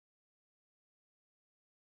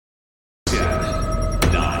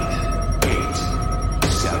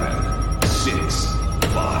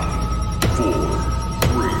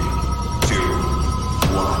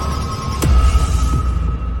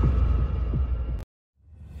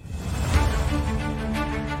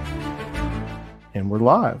And we're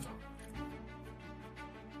live.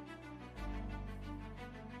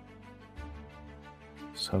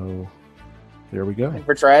 So there we go.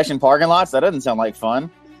 For trash in parking lots? That doesn't sound like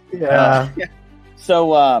fun. Yeah.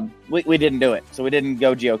 So we didn't do it. So we didn't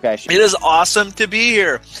go geocaching. It is awesome to be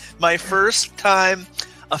here. My first time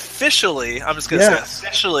officially, I'm just going to say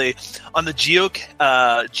officially, on the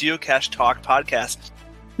Geocache Talk podcast.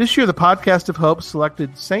 This year, the Podcast of Hope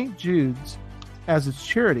selected St. Jude's as its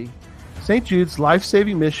charity. St. Jude's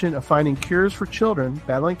life-saving mission of finding cures for children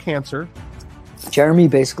battling cancer. Jeremy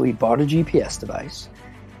basically bought a GPS device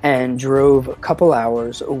and drove a couple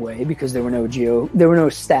hours away because there were no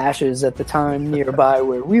stashes at the time nearby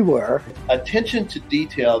where we were. Attention to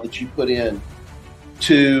detail that you put in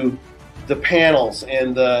to the panels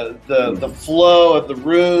and the flow of the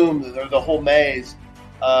room, or the whole maze,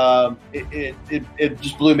 it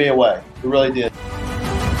just blew me away. It really did.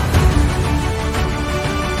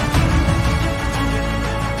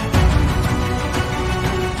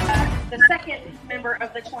 The second member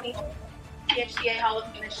of the 20 PHTA Hall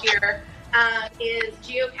of Fame this year is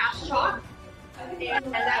Geocache Talk, and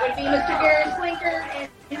that would be Mr. Garrett Slinker and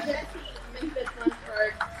Jesse Memphis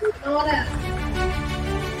Lunsford. Come on up.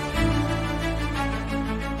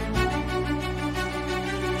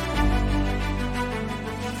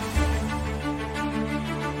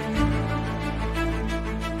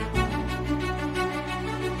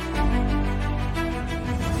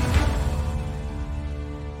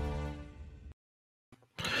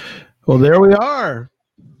 Well, there we are.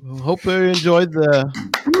 Hope you enjoyed the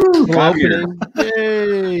opening.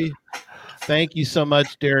 Yay! Thank you so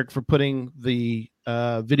much, Derek, for putting the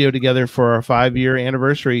video together for our 5-year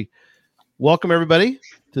anniversary. Welcome, everybody,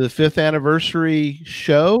 to the 5th anniversary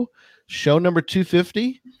show number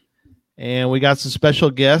 250. And we got some special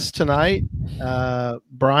guests tonight.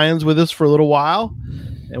 Brian's with us for a little while,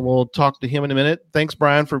 and we'll talk to him in a minute. Thanks,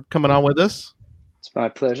 Brian, for coming on with us. It's my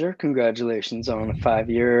pleasure. Congratulations on a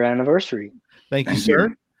 5-year anniversary. Thank you,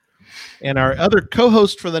 sir. And our other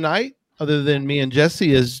co-host for the night, other than me and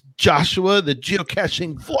Jesse, is Joshua, the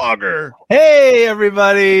geocaching vlogger. Hey,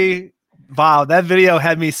 everybody. Wow, that video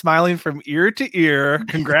had me smiling from ear to ear.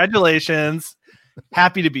 Congratulations.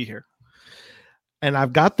 Happy to be here. And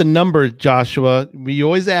I've got the number, Joshua. We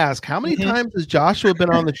always ask, how many times has Joshua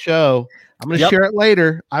been on the show? I'm going to share it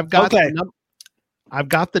later. I've got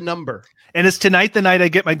the number. And is tonight the night I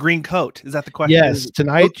get my green coat? Is that the question? Yes,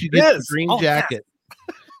 tonight you get the green jacket.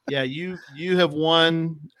 Yeah, you have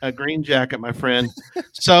won a green jacket, my friend.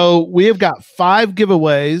 So we have got 5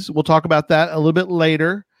 giveaways. We'll talk about that a little bit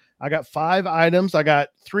later. I got 5 items. I got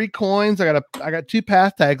 3 coins. I got 2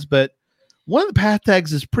 path tags, but one of the path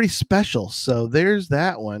tags is pretty special. So there's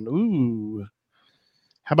that one. Ooh.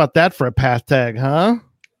 How about that for a path tag, huh?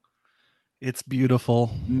 It's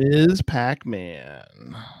beautiful. Ms.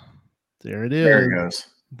 Pac-Man. There it is. There it goes.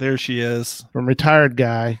 There she is. From Retired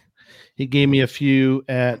Guy. He gave me a few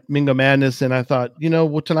at Mingo Madness, and I thought,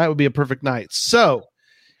 tonight would be a perfect night. So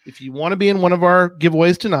if you want to be in one of our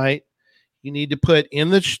giveaways tonight, you need to put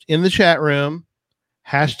in the chat room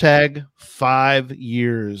hashtag 5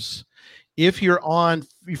 years. If you're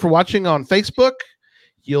watching on Facebook,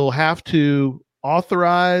 you'll have to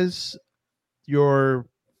authorize your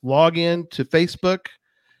login to Facebook,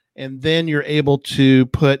 and then you're able to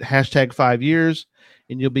put hashtag 5 years,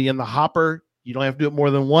 and you'll be in the hopper. You don't have to do it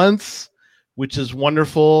more than once, which is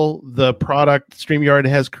wonderful. The product StreamYard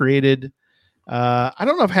has created. I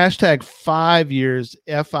don't know if hashtag 5 years,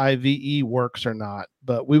 FIVE, works or not,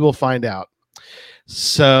 but we will find out.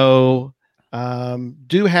 So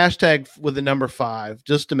do hashtag with the number 5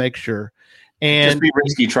 just to make sure. And just be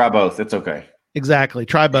risky. Try both. It's okay. Exactly.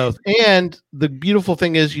 Try both. And the beautiful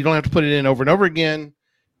thing is you don't have to put it in over and over again,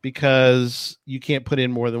 because you can't put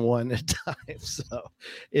in more than one at a time. So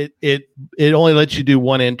it only lets you do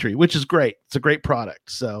one entry, which is great. It's a great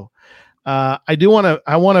product. So I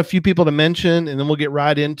want a few people to mention, and then we'll get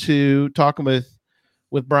right into talking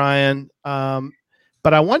with Brian.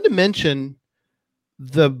 But I wanted to mention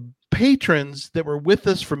the patrons that were with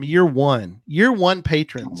us from year one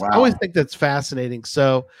patrons. Wow. I always think that's fascinating.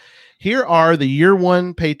 So here are the year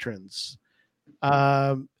 1 patrons.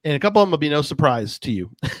 And a couple of them will be no surprise to you.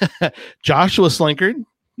 Joshua Slinkard.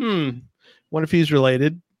 Wonder if he's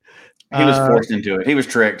related. He was forced into it. He was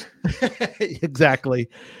tricked. Exactly.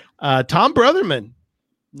 Tom Brotherman,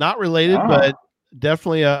 not related, but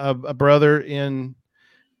definitely a brother in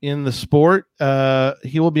the sport.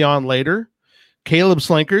 He will be on later. Caleb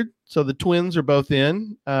Slinkard. So the twins are both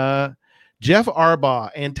in. Jeff Arbaugh,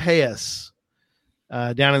 Antaeus.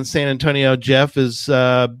 Down in San Antonio, Jeff has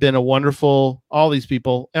been a wonderful. All these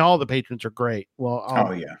people and all the patrons are great. Well,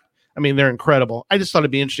 I mean, they're incredible. I just thought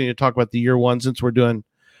it'd be interesting to talk about the year one since we're doing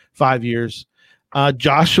 5 years.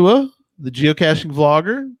 Joshua, the geocaching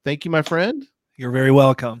vlogger, thank you, my friend. You're very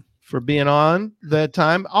welcome for being on that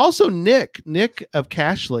time. Also, Nick of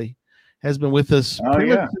Cachly has been with us pretty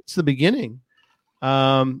much since the beginning.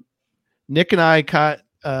 Nick and I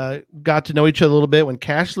got to know each other a little bit when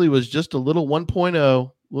Cachly was just a little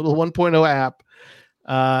 1.0 app.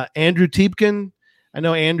 Andrew Tiepken, I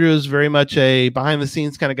know Andrew is very much a behind the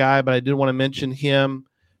scenes kind of guy, but I did want to mention him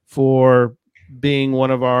for being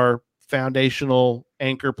one of our foundational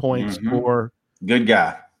anchor points for good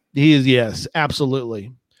guy. He is, yes,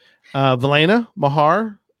 absolutely. Valena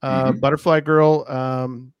Mahar, Butterfly Girl,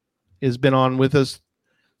 has been on with us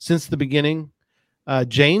since the beginning.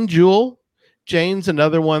 Jane Jewell. Jane's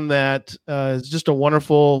another one that is just a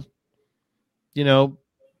wonderful,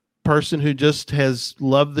 person who just has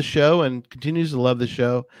loved the show and continues to love the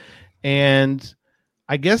show. And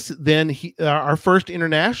I guess then our first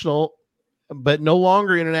international, but no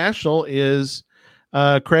longer international, is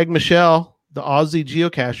Craig Michelle, the Aussie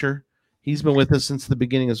geocacher. He's been with us since the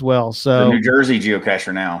beginning as well. So the New Jersey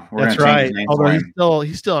geocacher now. That's right. Although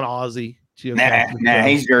he's still an Aussie geocacher. Nah,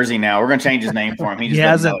 he's Jersey now. We're going to change his name for him. He just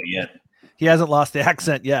doesn't know it yet. He hasn't lost the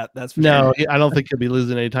accent yet. That's for sure. No, I don't think he'll be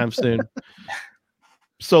losing anytime soon.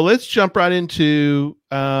 So let's jump right into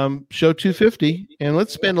show 250, and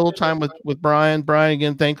let's spend a little time with Brian. Brian,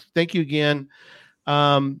 again, thank you again.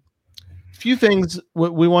 Few things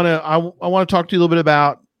we want to. I want to talk to you a little bit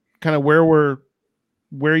about kind of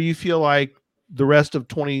where you feel like the rest of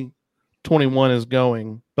 2021 is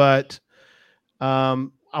going. But I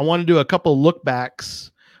want to do a couple of look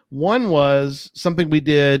backs. One was something we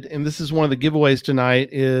did, and this is one of the giveaways tonight,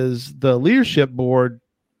 is the leaderboard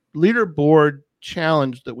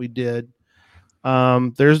challenge that we did.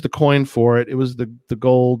 There's the coin for it. It was the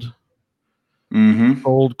gold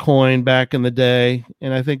coin back in the day.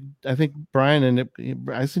 And I think Brian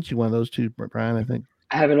I sent you one of those too, Brian, I think.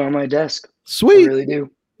 I have it on my desk. Sweet. I really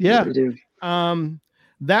do. Yeah. I really do.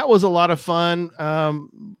 That was a lot of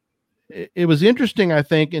fun. It was interesting, I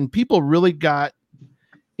think, and people really got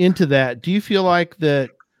into that. Do you feel like that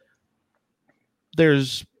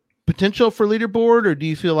there's potential for leaderboard, or do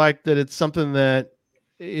you feel like that it's something that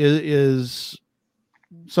is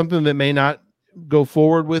something that may not go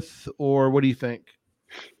forward with, or what do you think?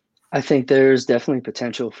 I think there's definitely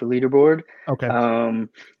potential for leaderboard. Okay.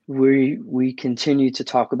 We continue to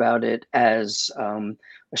talk about it as a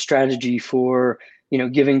strategy for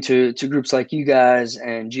giving to groups like you guys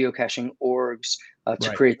and geocaching orgs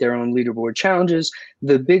to create their own leaderboard challenges.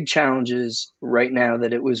 The big challenge is right now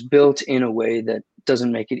that it was built in a way that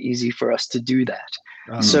doesn't make it easy for us to do that.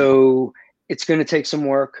 So it's going to take some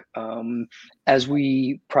work as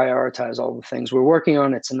we prioritize all the things we're working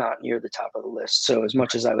on. It's not near the top of the list. So as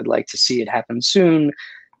much as I would like to see it happen soon,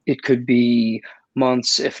 it could be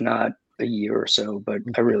months, if not a year or so, but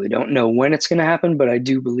I really don't know when it's going to happen. But I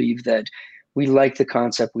do believe that we like the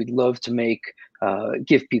concept. We'd love to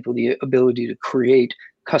give people the ability to create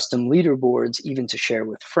custom leaderboards, even to share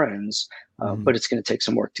with friends. But it's going to take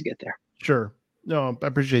some work to get there. Sure. No, I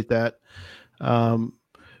appreciate that.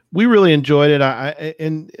 We really enjoyed it.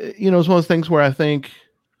 It's one of those things where I think,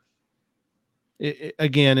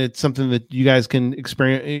 again, it's something that you guys can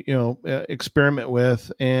experiment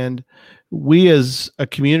with, and we as a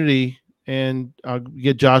community, and I'll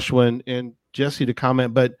get Joshua and Jesse to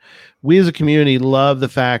comment, but we as a community love the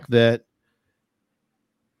fact that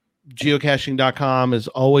geocaching.com is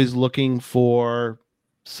always looking for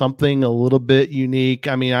something a little bit unique.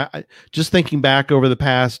 I mean, I just thinking back over the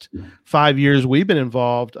past 5 years we've been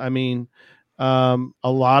involved. I mean, a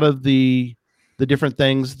lot of the different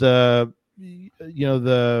things, the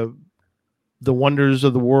wonders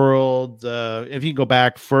of the world. If you go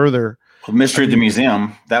back further, Mystery of the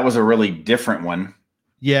Museum, that was a really different one.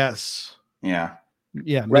 Yes. Yeah.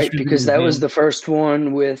 Yeah. Right, because that was the first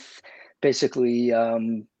one with basically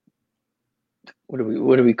what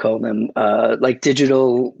do we call them? Like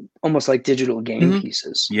digital, almost like digital game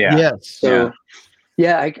pieces. Yeah. Yes. So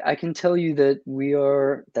I can tell you that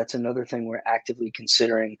that's another thing we're actively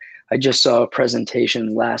considering. I just saw a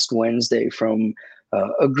presentation last Wednesday from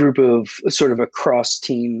a group of sort of a cross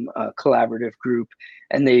team collaborative group.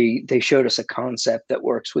 And they showed us a concept that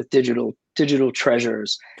works with digital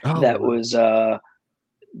treasures. That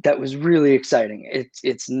was really exciting.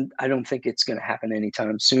 I don't think it's going to happen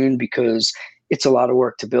anytime soon because it's a lot of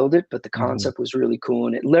work to build it, but the concept was really cool,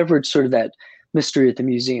 and it leveraged sort of that Mystery at the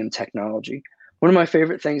Museum technology. one of my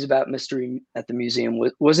favorite things about Mystery at the Museum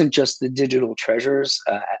wasn't just the digital treasures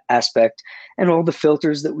aspect and all the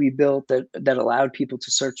filters that we built that allowed people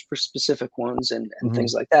to search for specific ones and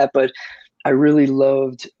things like that. But I really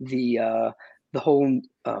loved the whole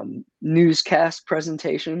newscast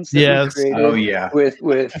presentations that we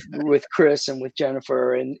created with Chris and with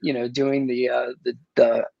Jennifer, and doing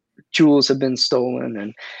the jewels have been stolen,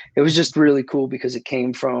 and it was just really cool because it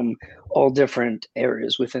came from all different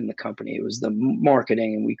areas within the company. It was the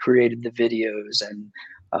marketing, and we created the videos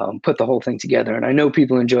and put the whole thing together, and I know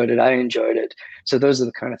people enjoyed it. I enjoyed it. So those are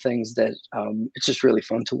the kind of things that it's just really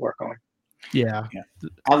fun to work on. Yeah.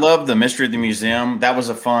 I love the Mystery of the Museum. That was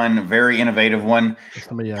a fun, very innovative one.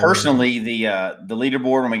 Personally, the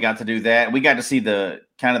leaderboard, when we got to do that, we got to see the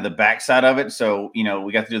kind of the backside of it. So,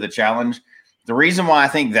 we got to do the challenge. The reason why I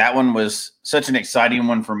think that one was such an exciting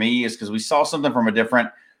one for me is because we saw something from a different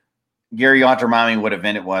 – Gary, you'll have to remind me what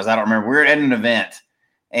event it was. I don't remember. We were at an event,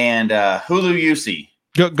 and Hulu UC.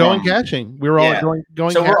 Going catching. We were all going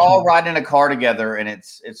So catching. We're all riding in a car together, and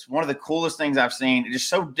it's one of the coolest things I've seen. It's just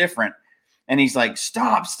so different. And he's like,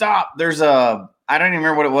 stop. There's I don't even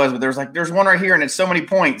remember what it was, but there's one right here, and it's so many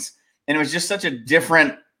points. And it was just such a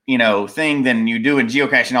different, thing than you do in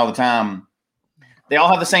geocaching all the time. They all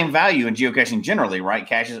have the same value in geocaching generally, right?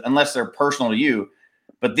 Caches, unless they're personal to you.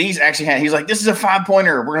 But these actually he's like, this is a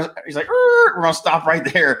 5-pointer. He's like, we're going to stop right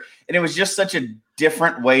there. And it was just such a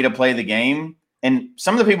different way to play the game. And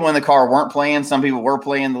some of the people in the car weren't playing. Some people were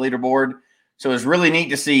playing the leaderboard. So it was really neat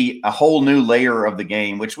to see a whole new layer of the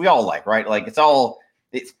game, which we all like, right? Like it's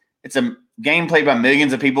a game played by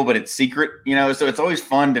millions of people, but it's secret, so it's always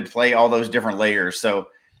fun to play all those different layers. So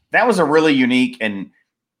that was a really unique, and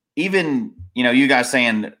even, you guys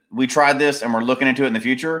saying we tried this and we're looking into it in the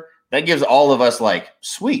future, that gives all of us like,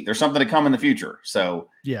 sweet, there's something to come in the future. So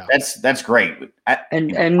yeah, that's great.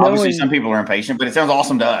 And obviously some people are impatient, but it sounds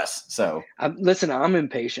awesome to us. So listen, I'm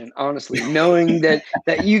impatient, honestly. Knowing that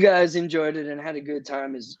you guys enjoyed it and had a good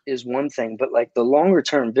time is one thing, but like the longer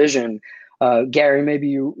term vision, Gary, maybe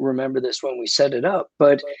you remember this when we set it up,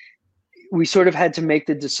 but we sort of had to make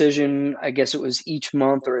the decision, I guess it was each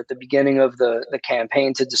month or at the beginning of the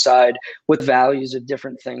campaign, to decide what values of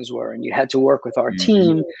different things were. And you had to work with our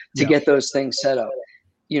team to get those things set up.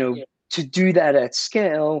 To do that at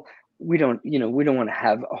scale, we don't want to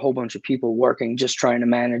have a whole bunch of people working just trying to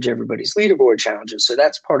manage everybody's leaderboard challenges. So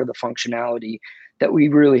that's part of the functionality that we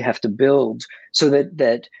really have to build so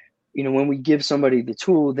that when we give somebody the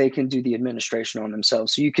tool, they can do the administration on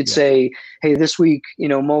themselves. So you could say, hey, this week,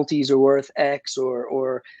 multis are worth X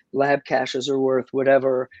or lab caches are worth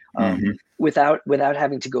whatever, without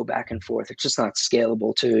having to go back and forth. It's just not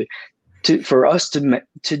scalable for us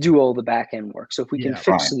to do all the back end work. So if we can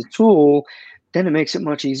fix the tool, then it makes it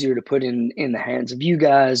much easier to put in the hands of you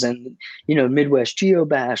guys and, Midwest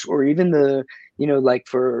GeoBash, or even the, like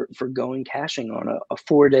for going caching on a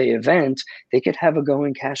 4-day event, they could have a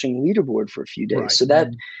going caching leaderboard for a few days. Right. So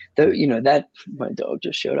that my dog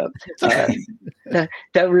just showed up.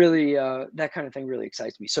 That really, that kind of thing really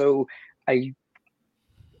excites me. So I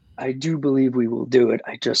do believe we will do it.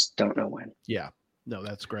 I just don't know when. Yeah. No,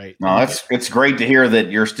 that's great. No, it's great to hear that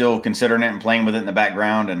you're still considering it and playing with it in the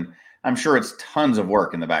background. And I'm sure it's tons of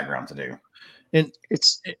work in the background to do. And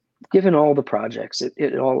given all the projects,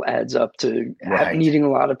 it all adds up to needing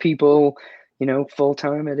a lot of people, full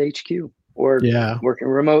time at HQ or working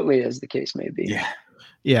remotely, as the case may be.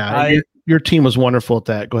 Yeah. Your team was wonderful at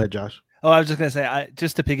that. Go ahead, Josh. Oh, I was just going to say,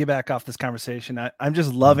 just to piggyback off this conversation, I'm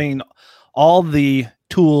just loving all the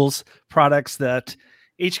tools, products that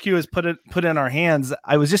HQ has put in our hands.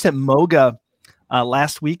 I was just at MOGA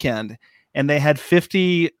last weekend, and they had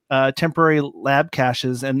 50 temporary lab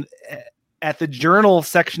caches, and at the journal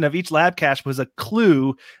section of each lab cache was a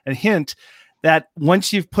clue, a hint that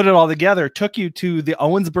once you've put it all together, took you to the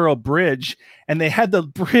Owensboro Bridge, and they had the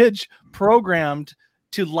bridge programmed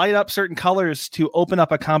to light up certain colors to open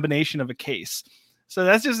up a combination of a case. So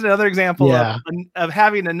that's just another example of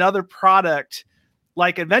having another product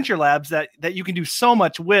like Adventure Labs that you can do so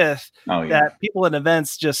much with that people in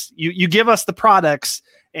events just, you give us the products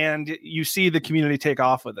and you see the community take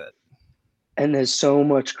off with it. And there's so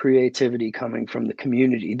much creativity coming from the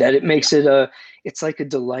community that it makes it it's like a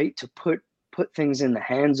delight to put things in the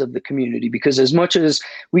hands of the community, because as much as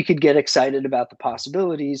we could get excited about the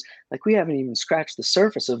possibilities, like we haven't even scratched the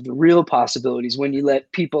surface of the real possibilities when you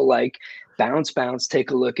let people like Bounce take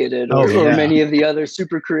a look at it, or many of the other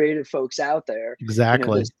super creative folks out there.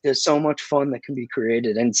 Exactly. There's so much fun that can be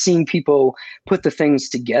created, and seeing people put the things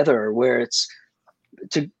together where it's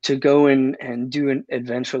to go in and do an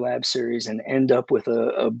Adventure Lab series and end up with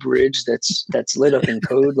a bridge that's lit up in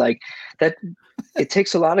code like that. It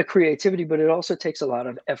takes a lot of creativity, but it also takes a lot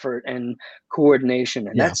of effort and coordination.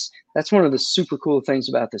 And that's one of the super cool things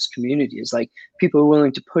about this community is like people are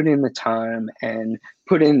willing to put in the time and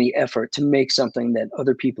put in the effort to make something that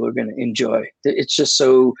other people are going to enjoy. It's just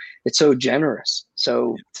it's so generous.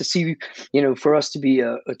 So to see, for us to be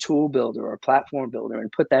a tool builder or a platform builder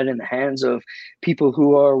and put that in the hands of people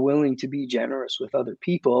who are willing to be generous with other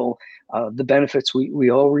people, the benefits, we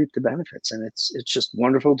all reap the benefits, and it's just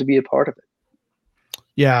wonderful to be a part of it.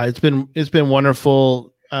 Yeah, it's been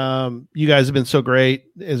wonderful. You guys have been so great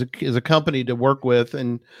as a company to work with,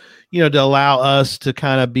 and to allow us to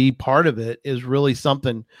kind of be part of it is really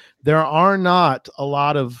something. There are not a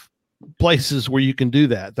lot of places where you can do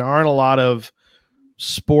that. There aren't a lot of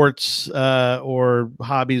sports or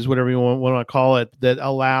hobbies, whatever you want to call it, that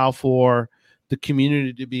allow for the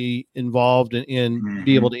community to be involved and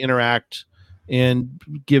be able to interact and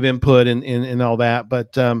give input and all that.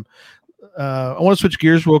 But I want to switch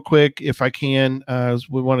gears real quick, if I can. Don't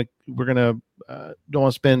want to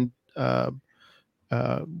spend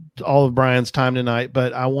all of Brian's time tonight,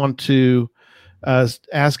 but I want to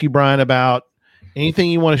ask you, Brian, about anything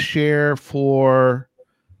you want to share for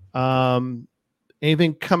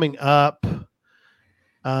anything coming up,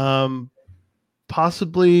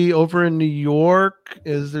 possibly over in New York.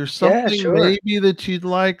 Is there something maybe that you'd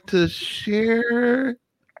like to share?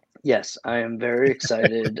 Yes, I am very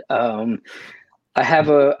excited. I have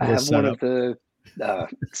one of the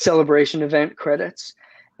celebration event credits,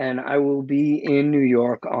 and I will be in New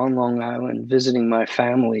York on Long Island visiting my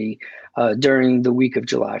family during the week of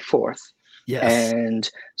July 4th. Yes. And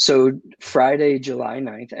so Friday, July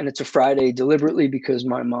 9th, and it's a Friday deliberately because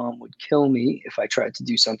my mom would kill me if I tried to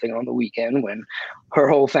do something on the weekend when her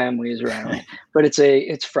whole family is around. But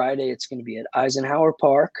it's Friday. It's going to be at Eisenhower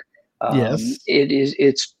Park. Yes.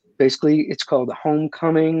 It's called the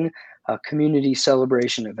Homecoming Community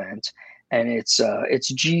Celebration Event, and it's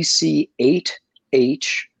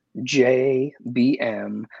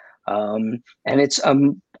GC8HJBM, and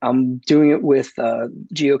I'm doing it with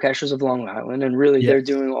Geocachers of Long Island, and really they're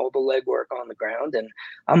doing all the legwork on the ground, and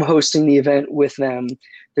I'm hosting the event with them.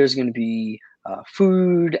 There's going to be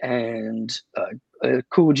food and a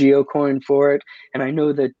cool geocoin for it, and I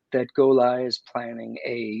know that Golai is planning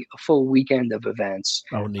a full weekend of events.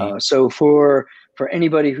 Oh, neat. So for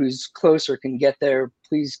anybody who's close or can get there,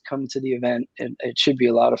 please come to the event. It should be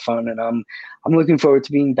a lot of fun, and I'm looking forward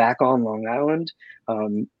to being back on Long Island.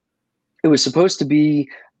 It was supposed to be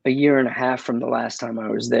a year and a half from the last time I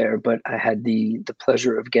was there, but I had the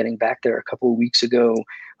pleasure of getting back there a couple of weeks ago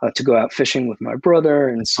to go out fishing with my brother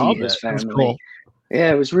and see his family. Cool.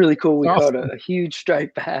 Yeah, it was really cool. We awesome. caught a huge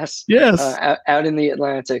striped bass. Yes, out in the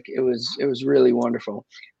Atlantic. It was really wonderful.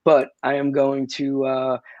 But I am going to.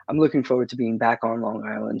 I'm looking forward to being back on Long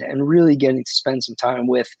Island and really getting to spend some time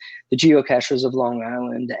with the geocachers of Long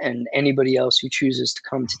Island and anybody else who chooses to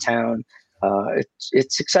come to town.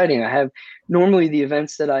 It's exciting. Normally the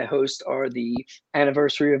events that I host are the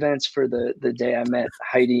anniversary events for the day I met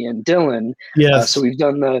Heidi and Dylan. Yes. So we've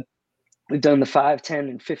done the 5, 10,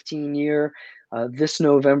 and 15 year. This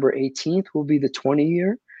November 18th will be the 20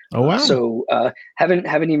 year. Oh wow! So haven't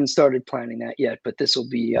even started planning that yet, but this should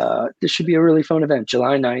be a really fun event.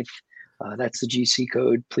 July 9th. That's the GC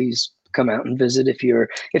code. Please come out and visit if you're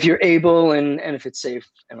able and if it's safe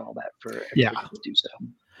and all that for everybody to do so.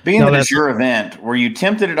 Being that it's your event, were you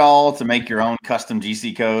tempted at all to make your own custom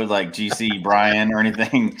GC code like GC Brian or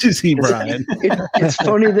anything? GC Brian.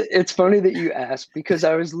 It's funny that you asked, because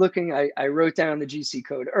I was looking. I wrote down the GC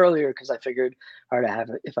code earlier because I figured, all right,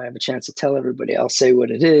 if I have a chance to tell everybody, I'll say what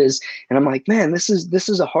it is. And I'm like, man, this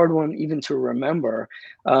is a hard one even to remember.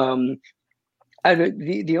 The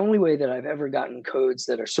only way that I've ever gotten codes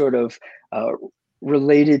that are sort of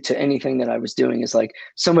related to anything that I was doing is like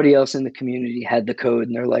somebody else in the community had the code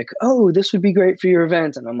and they're like, oh, this would be great for your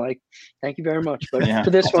event. And I'm like, thank you very much. But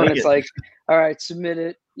for this one, it's like, all right, submit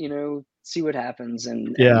it, see what happens.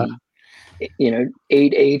 And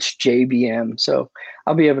 8HJBM. So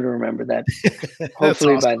I'll be able to remember that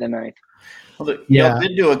hopefully awesome. By the 9th. Well, you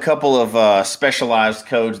did do a couple of specialized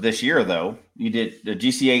codes this year, though. You did the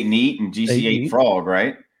GC8 Neat and GC8 Frog,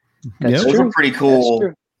 right? Those are pretty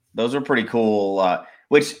cool. Those are pretty cool,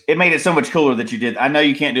 which it made it so much cooler that you did. I know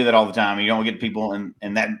you can't do that all the time. You don't get people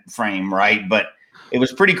in that frame, right? But it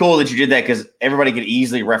was pretty cool that you did that because everybody could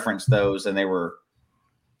easily reference those, and they were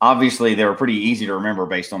pretty easy to remember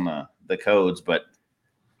based on the codes. But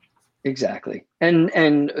Exactly. And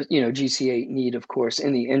GC8 need, of course,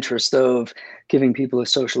 in the interest of giving people a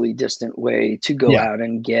socially distant way to go out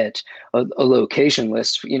and get a location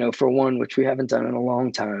list, for one, which we haven't done in a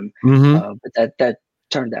long time. But that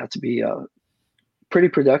turned out to be pretty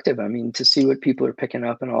productive. I mean, to see what people are picking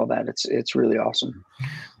up and all that, it's really awesome.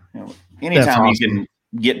 Anytime you can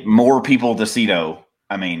get more people to CETO,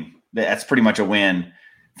 I mean, that's pretty much a win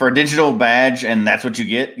for a digital badge, and that's what you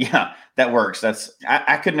get. Yeah, that works. I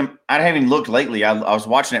haven't even looked lately. I was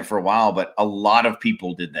watching it for a while, but a lot of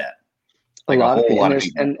people did that. Like a lot of people,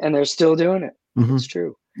 and they're still doing it. It's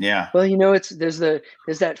true. Yeah. Well, there's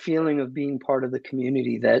that feeling of being part of the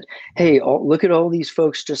community that, hey, look at all these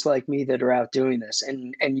folks just like me that are out doing this.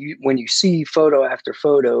 And when you see photo after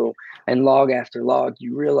photo and log after log,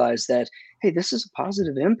 you realize that, hey, this is a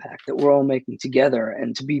positive impact that we're all making together.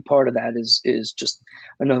 And to be part of that is just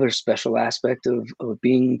another special aspect of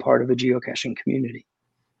being part of a geocaching community.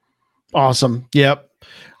 Awesome. Yep.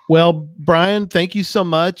 Well, Brian, thank you so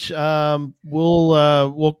much.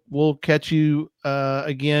 We'll catch you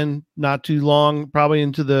again not too long, probably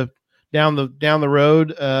into the down the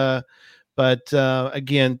road. But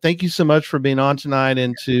again, thank you so much for being on tonight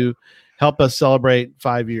and to help us celebrate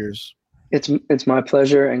 5 years. It's my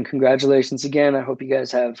pleasure, and congratulations again. I hope you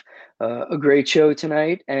guys have a great show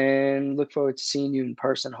tonight, and look forward to seeing you in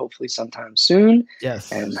person, hopefully sometime soon.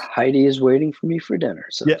 Yes. And Heidi is waiting for me for dinner.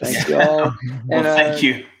 So thank you all. Well, thank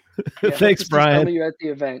you. Yeah, thanks, Brian. You at the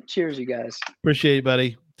event. Cheers, you guys. Appreciate it,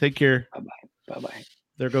 buddy. Take care. Bye-bye.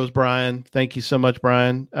 There goes Brian. Thank you so much,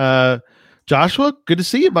 Brian. Joshua, good to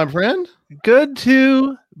see you, my friend. Good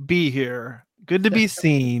to be here. Good to be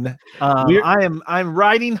seen. I'm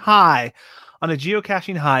riding high on a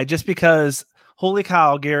geocaching high just because, holy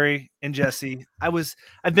cow, Gary and Jesse,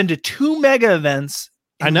 I've been to 2 mega events.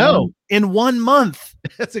 In 1 month.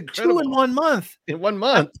 That's incredible. 2 in 1 month. In 1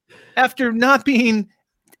 month. After not being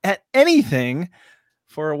at anything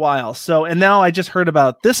for a while. So, and now I just heard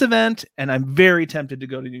about this event and I'm very tempted to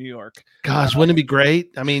go to New York. Gosh, wouldn't it be great?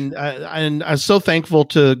 I mean, I'm so thankful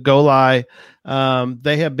to GoLi.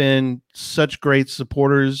 They have been such great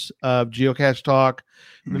supporters of Geocache Talk.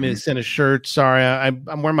 I mean, they sent a shirt. Sorry, I'm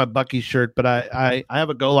wearing my Bucky shirt, but I have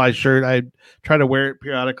a GoLi shirt. I try to wear it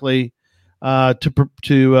periodically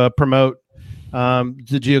to promote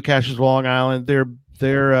the geocaches of Long Island.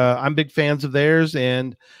 I'm big fans of theirs,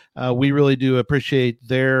 and we really do appreciate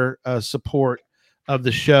their support of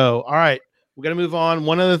the show. All right, we're going to move on.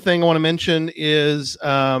 One other thing I want to mention is,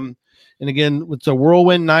 and again, it's a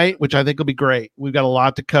whirlwind night, which I think will be great. We've got a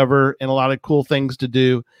lot to cover and a lot of cool things to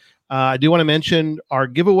do. I do want to mention our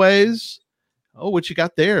giveaways. Oh, what you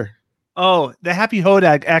got there? Oh, the Happy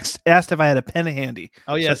Hodag asked if I had a pen handy.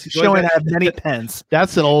 Oh, yes. So showing I have many pens.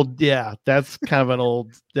 That's that's kind of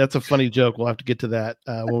that's a funny joke. We'll have to get to that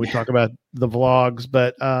when we talk about the vlogs.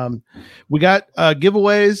 But we got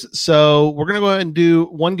giveaways. So we're going to go ahead and do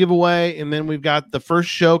one giveaway, and then we've got the first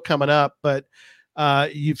show coming up. But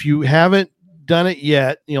if you haven't done it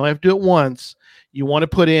yet, you only have to do it once. You want to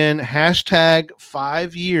put in hashtag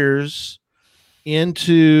 5 years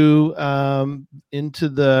into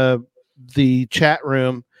the chat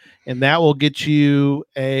room, and that will get you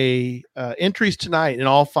a entries tonight in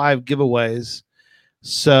all 5 giveaways.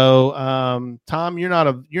 So Tom, you're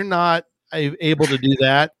not able to do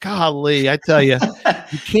that. Golly, I tell you,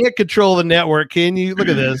 you can't control the network, can you? Look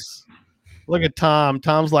at this. Look at Tom.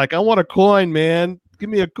 Tom's like, I want a coin, man. Give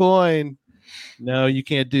me a coin. No, you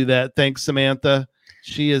can't do that. Thanks, Samantha.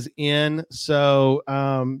 She is in. So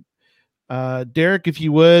Derek, if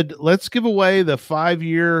you would, let's give away the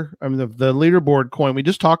 5-year, the leaderboard coin. We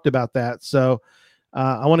just talked about that. So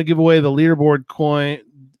I want to give away the leaderboard coin,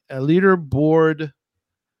 a leaderboard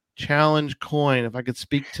challenge coin, if I could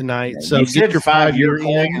speak tonight. So you get your 5-year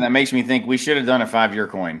coin, and that makes me think we should have done a 5-year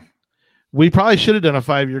coin. We probably should have done a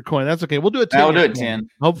 5-year coin. That's okay. We'll do a 10. We'll do it 10.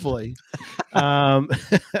 Hopefully.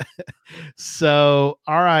 So,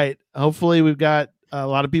 all right. Hopefully we've got a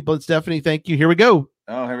lot of people. Stephanie, thank you. Here we go.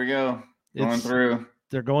 Oh, here we go.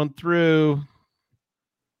 They're going through.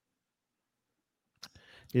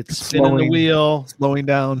 It's spinning the wheel. Slowing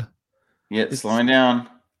down. Yeah, it's slowing down.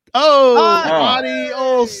 Oh, Audie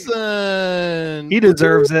Olson. He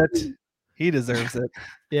deserves it. He deserves it.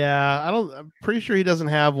 Yeah, I'm pretty sure he doesn't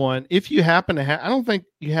have one. If you happen to have, I don't think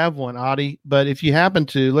you have one, Audie, but if you happen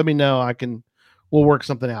to, let me know. We'll work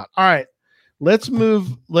something out. All right, let's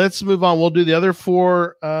move on. We'll do the other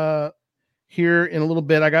 4 here in a little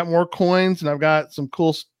bit. I got more coins and I've got some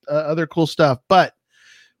cool, other cool stuff, but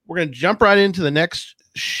we're going to jump right into the next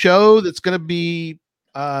show that's going to be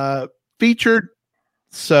featured.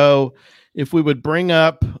 So if we would bring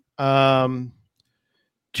up,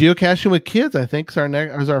 Geocaching with Kids, I think,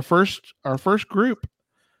 is our first group.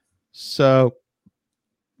 So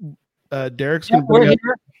Derek's going to bring up.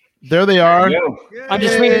 There they are. I'm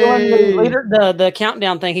just redoing the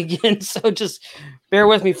countdown thing again, so just bear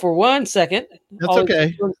with me for 1 second. That's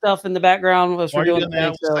okay. Doing stuff in the background as we're doing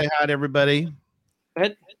that. So. Say hi to everybody. Go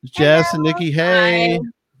ahead. Jess and Nikki. Hey. Hi.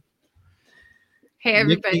 Hey,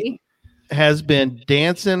 everybody. Nikki has been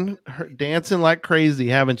dancing like crazy,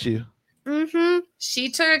 haven't you? Mm-hmm.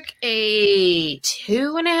 She took a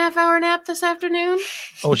 2.5 hour nap this afternoon.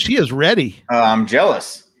 Oh, she is ready. I'm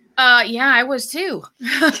jealous. Yeah, I was too.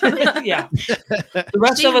 Yeah. The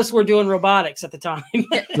rest of us were doing robotics at the time.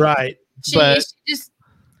 Right.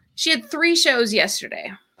 She had 3 shows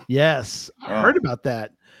yesterday. Yes. I heard about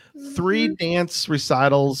that. 3 dance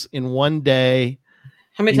recitals in one day.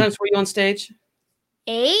 How many times were you on stage?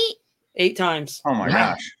 8? 8 times. Oh my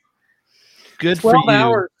gosh. Good for you. 12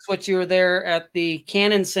 hours is what you were there at the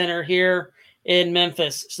Cannon Center here in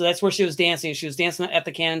Memphis. So that's where she was dancing. She was dancing at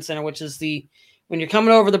the Cannon Center, which is when you're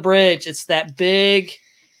coming over the bridge, it's that big,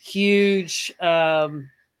 huge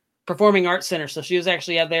performing arts center. So she was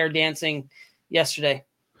actually out there dancing yesterday.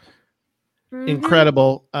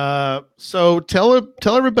 Incredible. So tell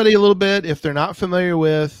everybody a little bit, if they're not familiar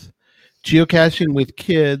with Geocaching with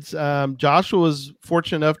Kids. Joshua was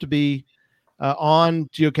fortunate enough to be on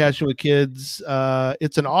Geocaching with Kids.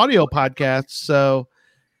 It's an audio podcast. So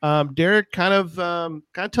Derek, kind of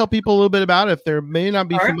tell people a little bit about it if they may not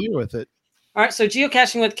be familiar with it. All right, so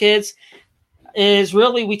Geocaching with Kids is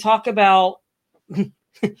really, we talk about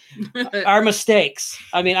our mistakes.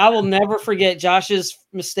 I mean, I will never forget Josh's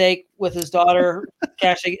mistake with his daughter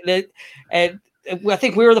caching. And I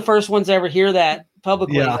think we were the first ones to ever hear that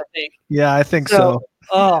publicly. Yeah. I think. Yeah, I think so.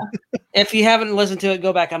 Oh, if you haven't listened to it,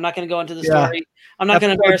 go back. I'm not going to go into the story. I'm not going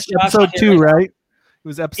to embarrass Josh. Episode 2, right? It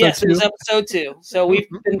was episode 2. Yes, it was episode 2. So we've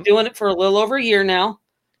been doing it for a little over a year now.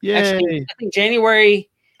 Yay. Actually, I think January.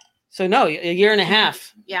 So no, a year and a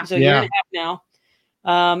half. Yeah. So a year and a half now.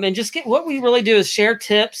 And just what we really do is share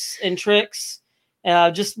tips and tricks,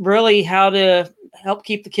 just really how to help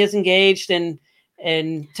keep the kids engaged and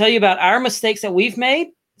tell you about our mistakes that we've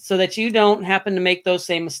made so that you don't happen to make those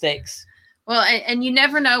same mistakes. Well, and you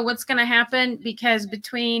never know what's going to happen because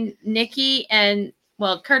between Nikki and,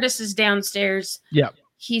 Curtis is downstairs. Yeah.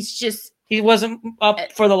 He wasn't up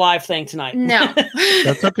for the live thing tonight. No.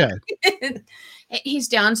 That's okay. He's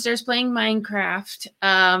downstairs playing Minecraft.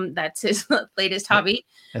 That's his latest hobby.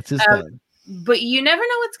 That's his thing. But you never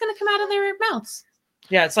know what's going to come out of their mouths.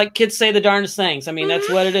 Yeah, it's like kids say the darndest things. I mean, that's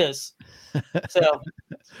what it is. So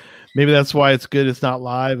maybe that's why it's good. It's not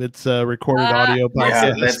live. It's a recorded audio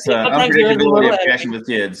podcast. Yeah, that's unpredictability of Caching with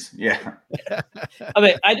Kids. Yeah. I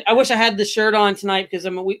mean, I wish I had the shirt on tonight because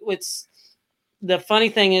it's the funny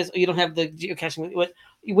thing is you don't have the Geocaching with.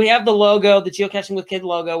 We have the logo, the Geocaching with Kid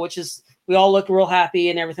logo, which is we all look real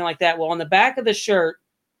happy and everything like that. Well, on the back of the shirt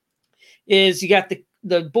is you got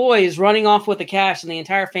the boys running off with the cache and the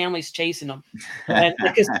entire family's chasing them. And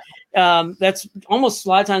because that's almost a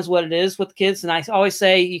lot of times what it is with kids. And I always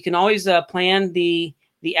say you can always plan the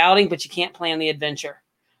outing, but you can't plan the adventure.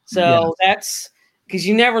 So that's because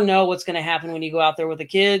you never know what's going to happen when you go out there with the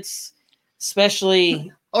kids,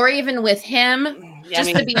 especially. Or even with him,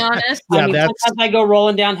 to be honest. I mean, sometimes I go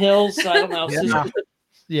rolling down hills. So I don't know.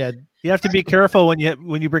 Yeah. You have to be careful when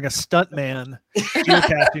you bring a stunt man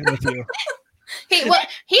geocaching with you. Hey, well,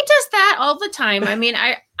 he does that all the time. I mean,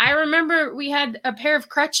 I remember we had a pair of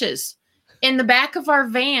crutches in the back of our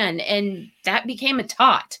van, and that became a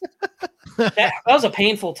tot. That was a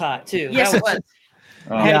painful tot too. Yes, it was.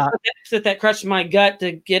 I had to put that crutch in my gut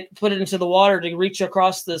to put it into the water to reach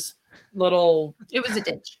across this little. It was a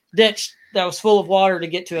ditch that was full of water to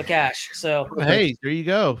get to a cache. So hey, there you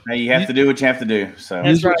go. Hey, you have to do what you have to do. So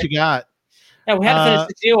use what you got. Yeah, we had to finish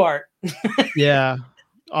the geo art. Yeah,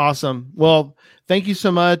 awesome. Well, thank you so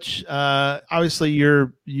much. Obviously,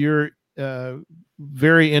 you're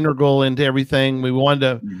very integral into everything. We wanted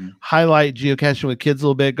to highlight Geocaching with Kids a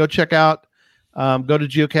little bit. Go check out. Go to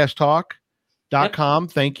geocachetalk.com.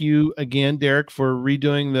 Thank you again, Derek, for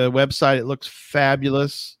redoing the website. It looks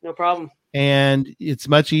fabulous. No problem. And it's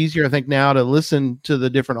much easier, I think, now to listen to the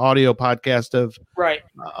different audio podcast of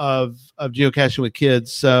Geocaching with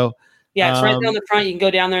Kids. So yeah, it's right there on the front. You can go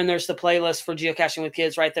down there and there's the playlist for Geocaching with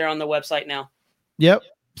Kids right there on the website now. Yep.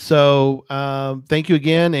 So thank you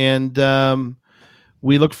again. And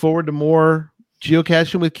we look forward to more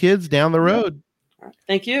Geocaching with Kids down the road.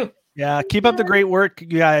 Thank you. Yeah. Keep up the great work, you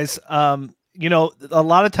guys. A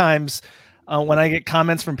lot of times when I get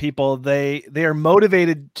comments from people, they are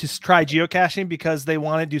motivated to try geocaching because they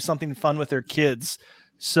want to do something fun with their kids.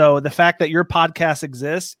 So the fact that your podcast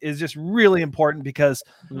exists is just really important because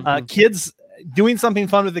kids doing something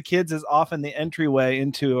fun with the kids is often the entryway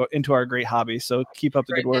into our great hobby. So keep up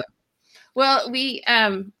the good work. Well, we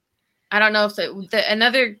I don't know if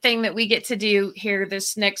another thing that we get to do here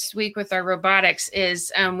this next week with our robotics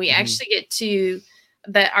is we actually get to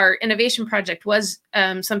our innovation project was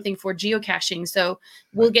something for geocaching. So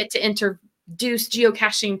we'll get to introduce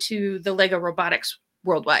geocaching to the Lego robotics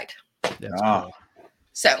worldwide.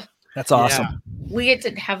 So that's awesome. Yeah. We get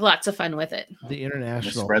to have lots of fun with it. The international.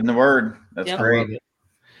 Just spreading the word. That's great.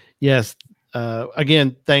 Yes.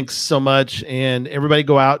 Again, thanks so much. And everybody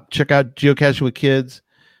go out, check out Geocaching with Kids.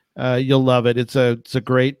 You'll love it. It's a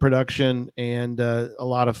great production and a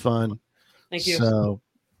lot of fun. Thank you. So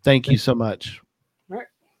thank you so much. All right.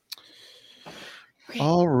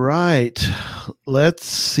 All right. Let's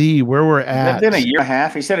see where we're at. It's been a year and a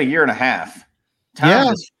half. He said a year and a half.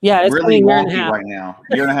 It's really been a year and a wonky half right now.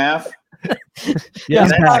 Year and a half.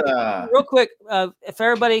 Real quick, if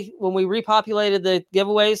everybody, when we repopulated the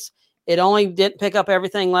giveaways, it only didn't pick up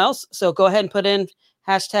everything else. So go ahead and put in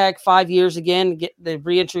hashtag 5 years again, get the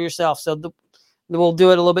re-enter yourself. So we'll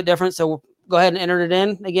do it a little bit different. So we'll go ahead and enter it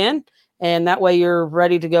in again. And that way you're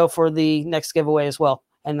ready to go for the next giveaway as well.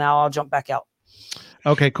 And now I'll jump back out.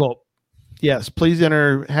 Okay, cool. Yes, please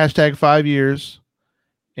enter hashtag 5 years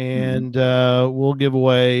and we'll give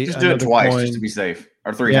away. Just do it twice just to be safe,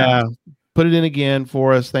 or 3 times. Put it in again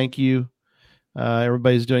for us. Thank you.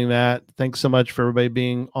 Everybody's doing that. Thanks so much for everybody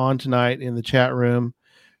being on tonight in the chat room.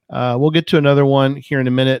 We'll get to another one here in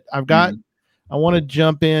a minute. I want to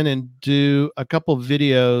jump in and do a couple of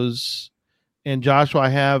videos. And Joshua, I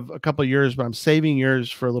have a couple of yours, but I'm saving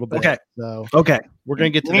yours for a little bit. Okay. So we're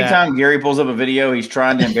going to get to Anytime Gary pulls up a video, he's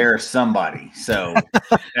trying to embarrass somebody. So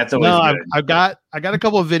that's always good. I've got a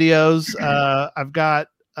couple of videos. I've got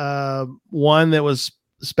one that was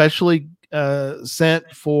specially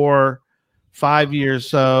sent for 5 years.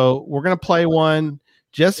 So we're going to play one.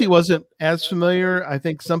 Jesse wasn't as familiar. I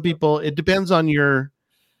think some people, it depends on your,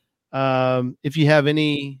 if you have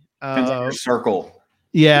any your circle.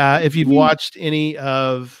 Yeah. If you've watched any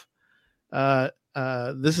of,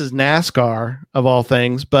 this is NASCAR of all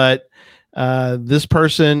things, but this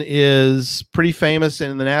person is pretty famous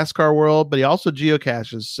in the NASCAR world, but he also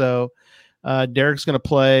geocaches. So Derek's going to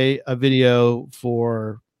play a video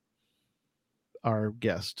for our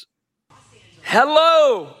guest.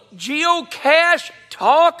 Hello, Geocache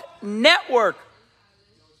Talk Network.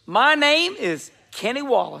 My name is Kenny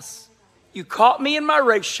Wallace. You caught me in my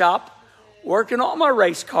race shop working on my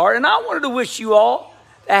race car, and I wanted to wish you all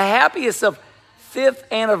the happiest of 5th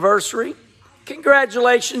anniversary.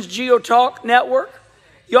 Congratulations, GeoTalk Network.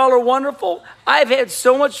 Y'all are wonderful. I've had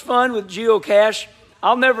so much fun with Geocache.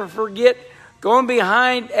 I'll never forget going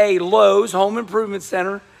behind a Lowe's Home Improvement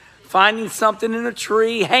Center, finding something in a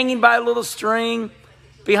tree, hanging by a little string,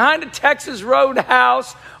 behind a Texas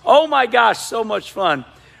Roadhouse. Oh my gosh, so much fun.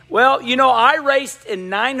 Well, you know, I raced in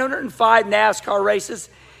 905 NASCAR races,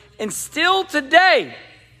 and still today,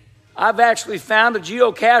 I've actually found a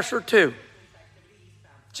geocache or two.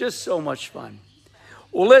 Just so much fun.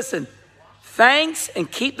 Well, listen, thanks, and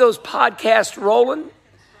keep those podcasts rolling.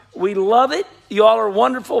 We love it. You all are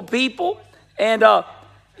wonderful people, and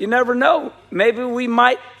you never know. Maybe we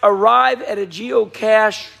might arrive at a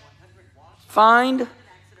geocache find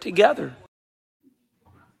together.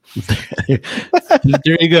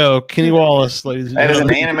 There you go, Kenny Wallace, ladies and gentlemen.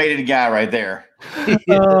 That is an animated guy right there.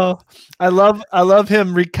 I love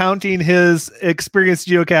him recounting his experience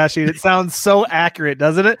geocaching. It sounds so accurate,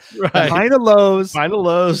 doesn't it? Right. Behind a Lowe's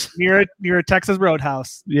near a Texas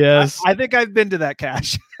Roadhouse. Yes, I think I've been to that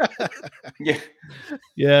cache. Yeah.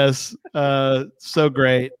 Yes. So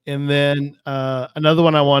great. And then another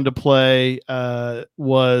one I wanted to play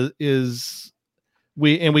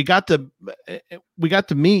we got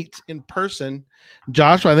to meet in person.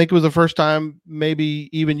 Joshua, I think it was the first time maybe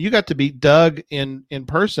even you got to meet Doug in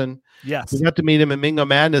person. Yes. We got to meet him at Mingo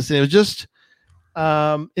Madness, and it was just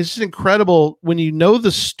it's just incredible when you know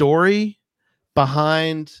the story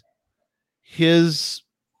behind his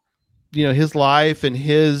life and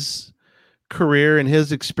his career and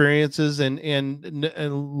his experiences and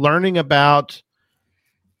learning about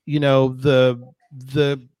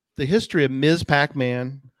the history of Ms.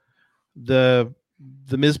 Pac-Man, the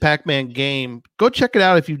Ms. Pac-Man game. Go check it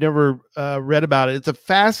out if you've never read about it. It's a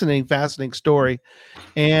fascinating story,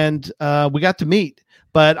 and we got to meet.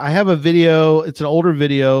 But I have a video. It's an older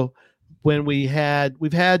video when we've had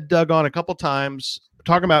Doug on a couple times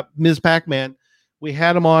talking about Ms. Pac-Man. We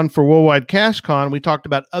had him on for Worldwide Cache Con. We talked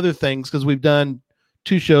about other things because we've done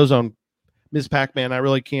 2 shows on Ms. Pac-Man. I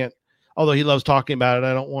really can't. although he loves talking about it,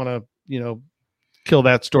 I don't want to, kill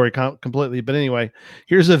that story completely. But anyway,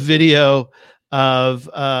 here's a video of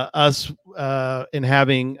us in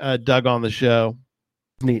having Doug on the show.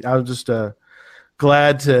 Neat. I was just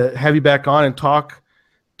glad to have you back on and talk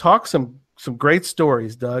some great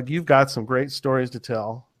stories, Doug. You've got some great stories to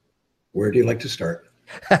tell. Where do you like to start?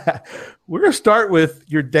 We're going to start with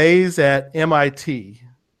your days at MIT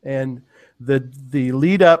and the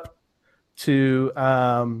lead up to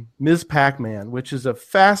Ms. Pac-Man, which is a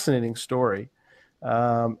fascinating story.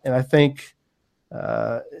 And I think,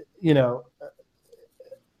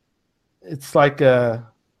 it's like a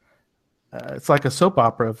soap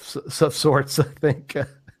opera of sorts, I think.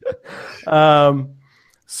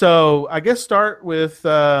 So I guess start with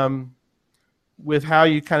how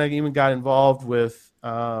you kind of even got involved with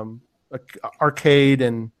arcade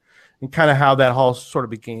and kind of how that all sort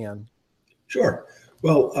of began. Sure.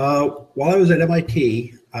 Well, while I was at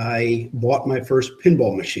MIT, I bought my first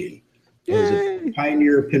pinball machine. It was a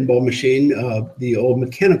Pioneer pinball machine, the old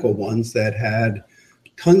mechanical ones that had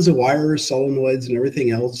tons of wires, solenoids, and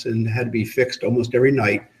everything else, and had to be fixed almost every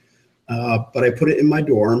night. But I put it in my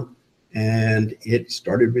dorm, and it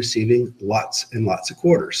started receiving lots and lots of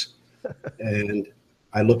quarters. And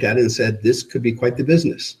I looked at it and said, this could be quite the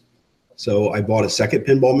business. So I bought a second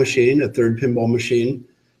pinball machine, a third pinball machine,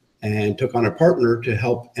 and took on a partner to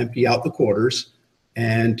help empty out the quarters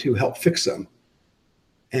and to help fix them.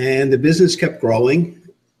 And the business kept growing.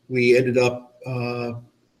 We ended up,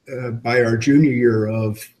 by our junior year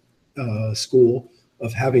of school,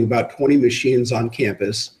 of having about 20 machines on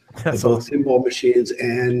campus, both pinball machines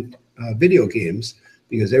and video games,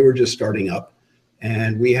 because they were just starting up.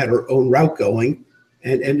 And we had our own route going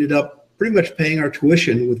and ended up pretty much paying our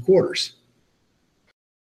tuition with quarters.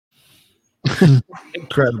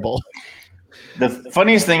 Incredible. The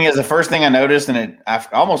funniest thing is the first thing I noticed, and I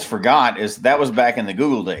almost forgot, is that was back in the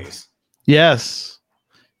Google days. Yes.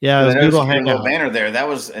 Yeah, it was Google Hangout. Banner there. That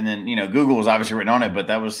was, and then Google was obviously written on it, but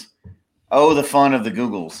that was the fun of the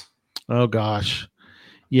Googles. Oh gosh.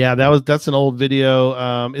 Yeah, that's an old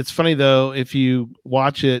video. It's funny though, if you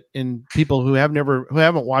watch it, and people who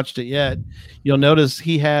haven't watched it yet, you'll notice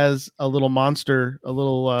he has a little monster, a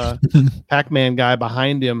little Pac-Man guy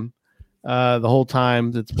behind him the whole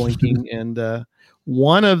time that's blinking. And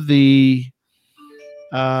one of the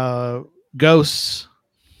ghosts,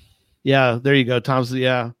 yeah, there you go, Tom's.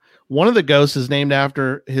 Yeah, one of the ghosts is named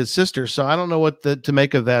after his sister. So I don't know what to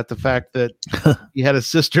make of that. The fact that he had a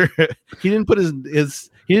sister, he didn't put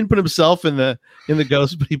he didn't put himself in the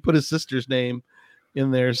ghost, but he put his sister's name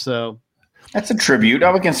in there. So that's a tribute.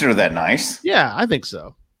 I would consider that nice. Yeah, I think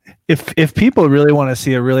so. If people really want to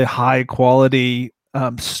see a really high quality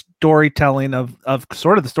storytelling of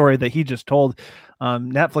sort of the story that he just told,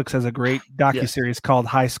 Netflix has a great docuseries called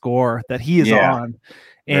High Score that he is on,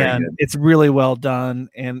 and it's really well done,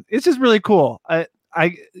 and it's just really cool.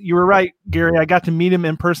 You were right, Gary. I got to meet him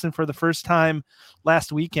in person for the first time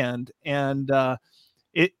last weekend, and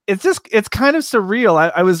it's kind of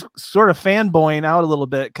surreal. I was sort of fanboying out a little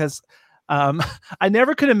bit because I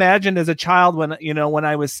never could imagine as a child when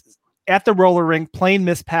I was at the roller rink playing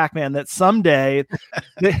Miss Pac-Man that someday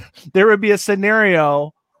there would be a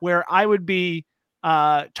scenario where I would be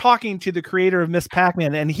talking to the creator of Miss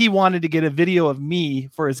Pac-Man and he wanted to get a video of me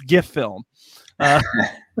for his GIF film.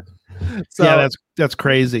 So yeah, that's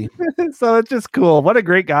crazy. So it's just cool. What a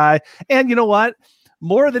great guy. And you know what?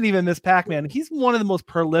 More than even Miss Pac-Man, he's one of the most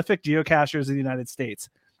prolific geocachers in the United States.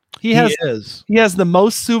 He has the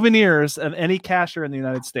most souvenirs of any cacher in the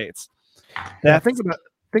United States. Yeah, think about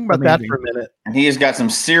that for a minute. And he has got some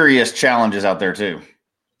serious challenges out there too.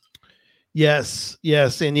 Yes.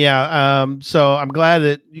 And yeah. So I'm glad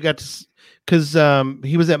that you got to, because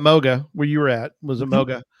he was at Moga where you were at, was at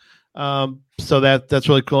Moga. So that's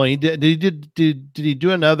really cool. He did he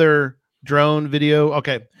do another drone video?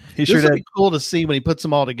 Okay. He sure did. Be cool to see when he puts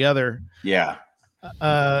them all together. Yeah.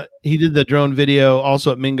 He did the drone video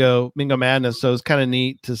also at Mingo Madness. So it's kind of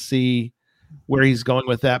neat to see where he's going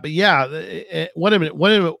with that. But yeah, what an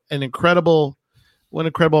incredible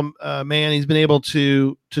man. He's been able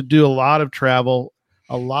to do a lot of travel,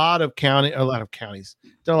 a lot of counties,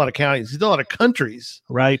 he's done a lot of counties. He's done a lot of countries.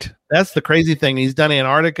 Right. That's the crazy thing. He's done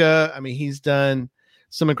Antarctica. I mean, he's done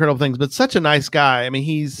some incredible things, but such a nice guy. I mean,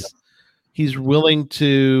 he's willing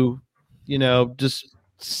to, just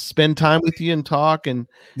spend time with you and talk. And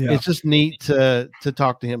it's just neat to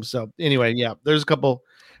talk to him. So anyway, yeah, there's a couple,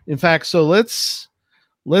 in fact, so let's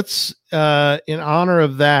in honor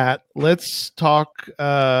of that, let's talk,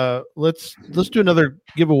 let's do another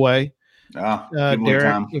giveaway.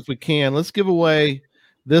 Derek, if we can, let's give away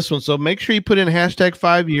this one. So make sure you put in hashtag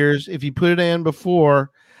 5 years. If you put it in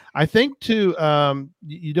before, I think you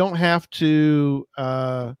don't have to,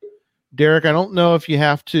 Derek, I don't know if you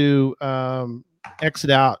have to exit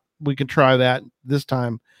out. We can try that this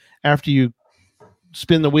time. After you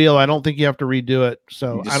spin the wheel, I don't think you have to redo it.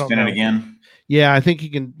 So I don't spin know. it again. Yeah, I think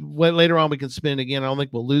you can. Later on, we can spin it again. I don't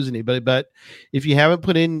think we'll lose anybody. But if you haven't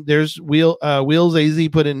put in, there's Wheels AZ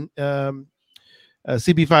put in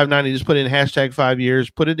CP590. Just put in hashtag 5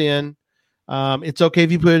 years. Put it in. It's okay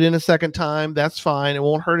if you put it in a second time. That's fine. It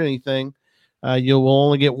won't hurt anything. You'll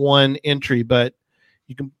only get one entry, but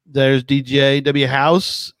you can. There's DJ W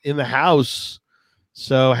House in the house.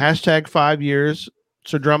 So hashtag 5 years.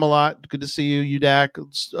 Sir Drumalot, good to see you.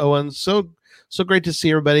 UDAC, Owen, so great to see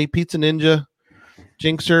everybody. Pizza Ninja,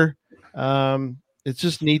 Jinxer. It's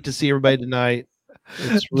just neat to see everybody tonight.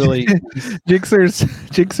 It's really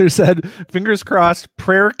Jinxer said, fingers crossed,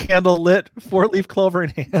 prayer candle lit, 4-leaf clover in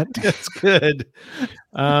hand. That's good.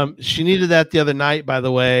 She needed that the other night, by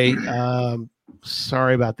the way.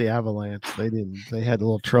 Sorry about the Avalanche. They had a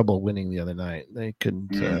little trouble winning the other night. They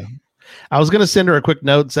couldn't. I was going to send her a quick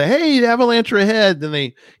note and say, "Hey, the Avalanche are ahead." Then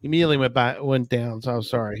they immediately went down. So I'm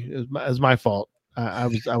sorry. It was my fault. I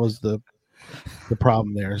was the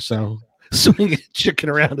problem there. So swinging a chicken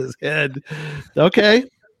around his head. Okay.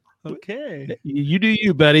 You do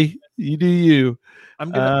you, buddy. You do you. I'm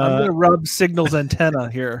gonna rub Signal's antenna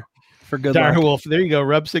here for good luck. Direwolf. There you go.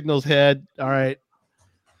 Rub Signal's head. All right.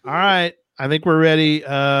 I think we're ready.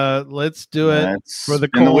 Let's do it for the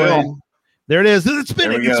coin. There it is. It's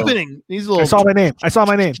spinning. It's spinning. I saw my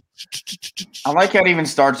name. I like how it even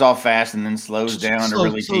starts off fast and then slows down to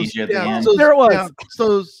really tease you at the end. There it was.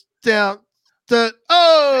 Slows down.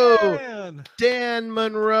 Dan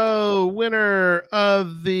Monroe, winner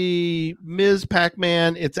of the Ms.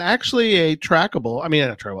 Pac-Man. It's actually a trackable. I mean,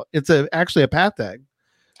 not trackable. It's actually a path tag,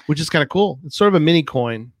 which is kind of cool. It's sort of a mini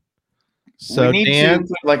coin. So we need to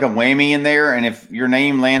put like a whammy in there, and if your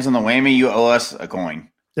name lands on the whammy, you owe us a coin.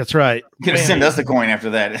 That's right. You're gonna send us a coin after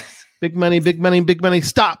that. Big money, big money, big money.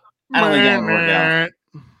 Stop. I don't think that'll work out.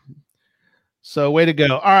 So way to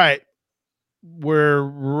go. All right. We're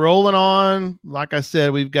rolling on. Like I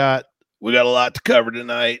said, we got a lot to cover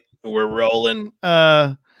tonight. We're rolling.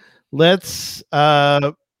 Let's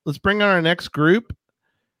bring on our next group.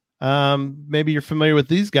 Maybe you're familiar with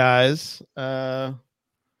these guys.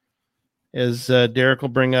 As Derek will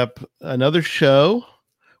bring up another show.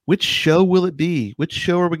 Which show will it be? Which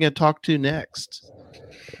show are we going to talk to next?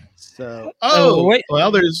 So, wait.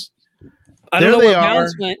 Well, there's. I don't know where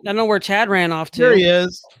Bounce went. I don't know where Chad ran off to. There he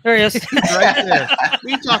is. There he is. Right there. What are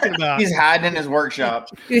you talking about? He's hiding in his workshop.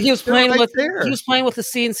 He was playing with a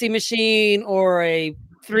CNC machine or a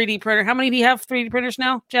 3D printer. How many do you have 3D printers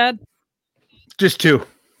now, Chad? Just 2.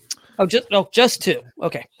 Just 2.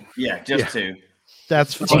 Okay. Yeah, just 2.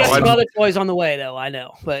 That's fun. You got some other toys on the way, though. I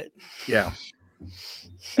know, but yeah.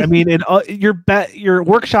 I mean, your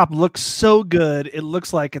workshop looks so good. It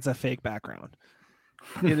looks like it's a fake background.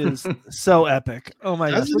 It is so epic. Oh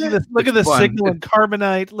my gosh! Look at the Signal and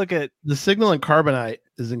Carbonite. Look at the Signal and Carbonite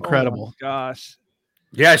is incredible. Oh my gosh!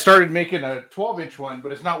 Yeah, I started making a 12-inch one,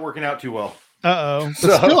 but it's not working out too well. But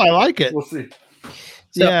still, I like it. We'll see.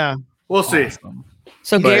 Yeah, we'll see.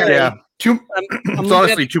 So Gary, it's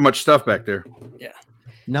honestly too much stuff back there. Yeah.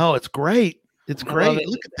 No, it's great. It's great.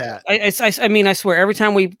 Look at that. I mean, I swear, every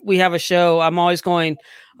time we have a show, I'm always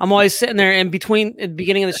sitting there and between the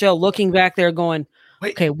beginning of the show, looking back there going,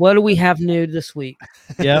 okay, what do we have new this week?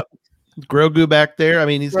 Yep. Grogu back there. I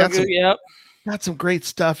mean, he's got some great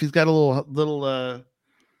stuff. He's got a little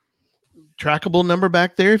trackable number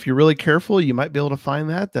back there. If you're really careful, you might be able to find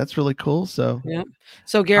that. That's really cool. So, yeah.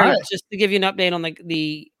 So Gary, just to give you an update on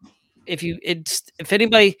if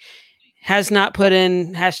anybody has not put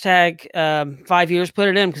in hashtag 5 years, put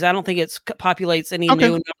it in, because I don't think it populates any new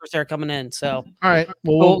numbers that are coming in. So, all right,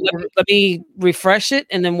 let me refresh it,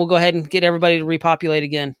 and then we'll go ahead and get everybody to repopulate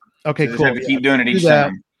again. Okay, cool. Have to keep doing it each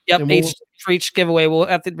time. Yep, for each giveaway, we'll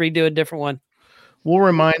have to redo a different one. We'll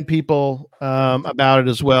remind people about it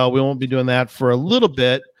as well. We won't be doing that for a little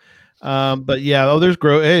bit, but yeah. There's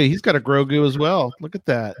Hey, he's got a Grogu as well. Look at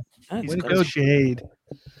that. Way to go, Shade.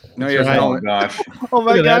 No, oh gosh! Oh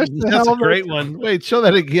my gosh! That's a great one. Wait, show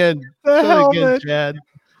that again. Show that again, Chad.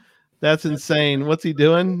 That's insane. What's he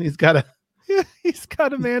doing? He's got a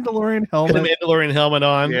Mandalorian helmet. Got a Mandalorian helmet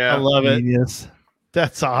on. Yeah, I love it. Yes,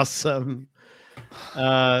 that's awesome.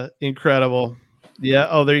 Incredible. Yeah.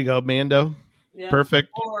 Oh, there you go, Mando. Yeah. Perfect.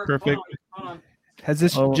 Perfect. Hold on. Has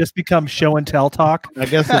this just become show and tell talk? I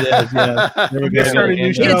guess it is. Yeah. There we go.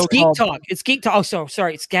 It's Geek Talk. It's Geek Talk. Oh,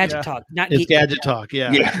 sorry. It's Gadget Talk. Not it's Geek Gadget Talk. Talk.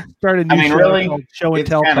 Yeah. Started a new show really, called Show and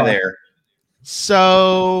Tell Talk. There.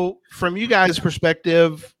 So, from you guys'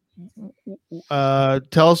 perspective,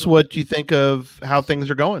 tell us what you think of how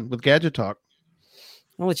things are going with Gadget Talk.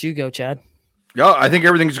 I'll let you go, Chad. Yeah, I think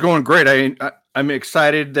everything's going great. I'm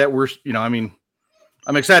excited that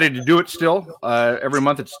I'm excited to do it still. Every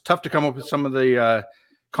month, it's tough to come up with some of the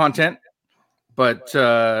content, but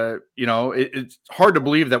it's hard to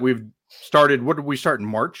believe that we've started. What did we start in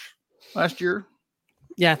March last year?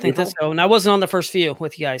 Yeah, I think that's so. And I wasn't on the first few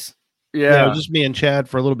with you guys. Yeah, just me and Chad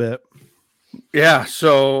for a little bit. Yeah,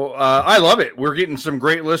 so I love it. We're getting some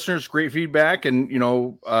great listeners, great feedback, and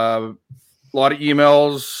a lot of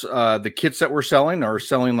emails. The kits that we're selling are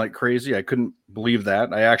selling like crazy. I couldn't believe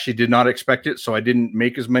that. I actually did not expect it, so I didn't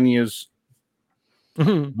make as many as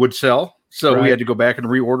would sell. So we had to go back and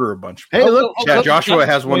reorder a bunch. Hey, look, Joshua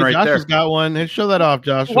has one right there. Joshua's got one. Hey, show that off,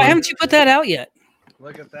 Joshua. Why haven't you put that out yet?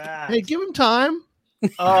 Look at that. Hey, give him time.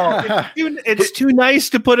 Oh, it's too nice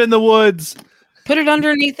to put in the woods. Put it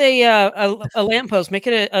underneath a lamppost. Make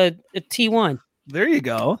it a T1. There you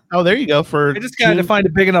go. Oh, there you go. I just got to find a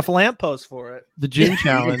big enough lamppost for it. The June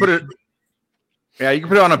challenge. You can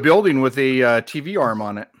put it on a building with a TV arm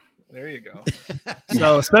on it. There you go.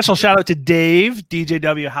 So special shout out to Dave,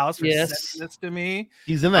 DJW House, for sending this to me.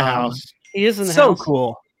 He's in the house. He is in the house. So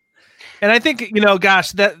cool. And I think,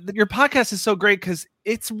 gosh, that your podcast is so great because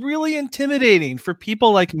it's really intimidating for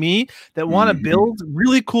people like me that want to build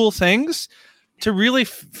really cool things to really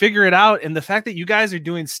figure it out. And the fact that you guys are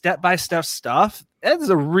doing step-by-step stuff, that's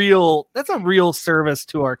a real service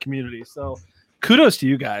to our community. So kudos to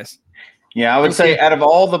you guys. Yeah, I would say out of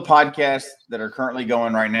all the podcasts that are currently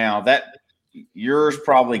going right now, that yours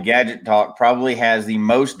probably Gadget Talk probably has the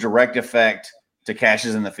most direct effect to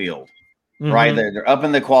caches in the field. Right? They're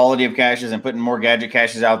upping the quality of caches and putting more gadget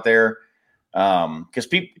caches out there. Because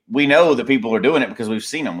we know that people are doing it because we've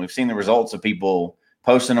seen them. We've seen the results of people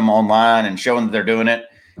posting them online and showing that they're doing it.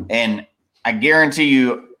 And I guarantee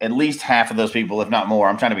you at least half of those people, if not more,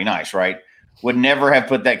 I'm trying to be nice, right, would never have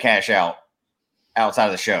put that cache out outside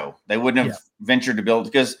of the show. They wouldn't have ventured to build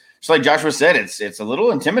because just like Joshua said, it's a little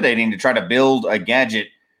intimidating to try to build a gadget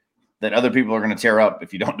that other people are going to tear up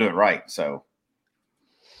if you don't do it right. So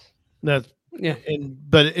but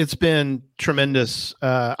it's been tremendous.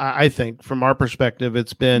 I think from our perspective,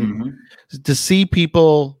 it's been to see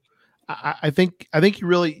people. I think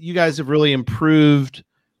you guys have really improved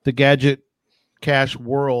the gadget cache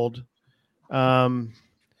world. Bell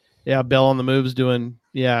on the Move's doing.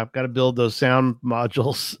 I've got to build those sound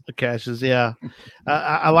modules caches.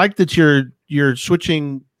 I like that you're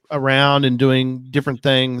switching around and doing different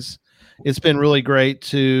things. It's been really great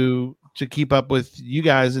to keep up with you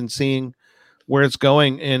guys and seeing where it's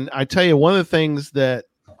going. And I tell you, one of the things that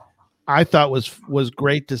I thought was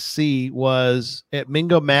great to see was at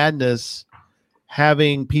Mingo Madness,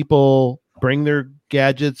 having people bring their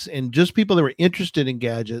gadgets and just people that were interested in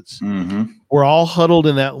gadgets were all huddled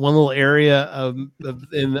in that one little area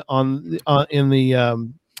in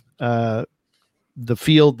the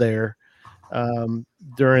field there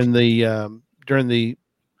during the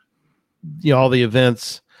all the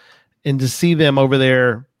events, and to see them over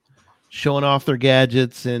there showing off their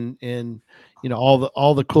gadgets and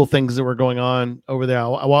all the cool things that were going on over there.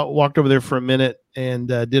 I walked over there for a minute and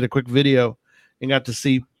did a quick video and got to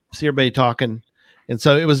see everybody talking, and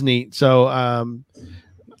so it was neat. So I love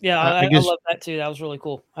that too. That was really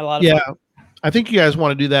cool. I had a lot of fun. I think you guys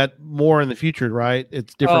want to do that more in the future, right?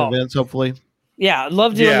 It's different events, hopefully. Yeah, I'd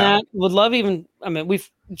love doing that. Would love Chad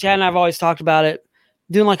and I have always talked about it,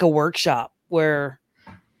 doing like a workshop where,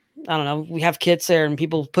 I don't know, we have kits there and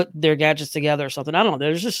people put their gadgets together or something. I don't know.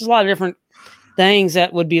 There's just a lot of different things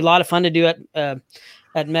that would be a lot of fun to do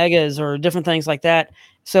at Megas or different things like that.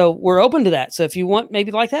 So we're open to that. So if you want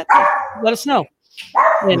maybe like that, let us know.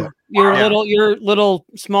 And your little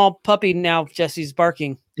small puppy now, Jesse's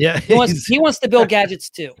barking. Yeah, he wants to build gadgets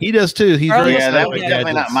too. He does too. That was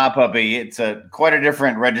definitely not my puppy. It's quite a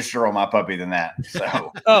different register on my puppy than that.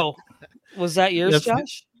 So was that yours,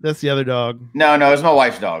 Josh? That's the other dog. No, it's my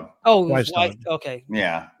wife's dog. Oh, wife's dog. Okay.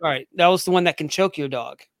 Yeah. All right. That was the one that can choke your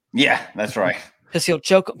dog. Yeah, that's right. Because he'll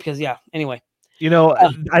choke him. Because anyway.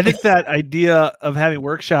 I think that idea of having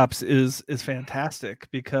workshops is fantastic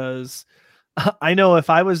because I know if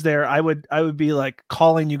I was there, I would be like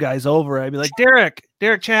calling you guys over. I'd be like, Derek,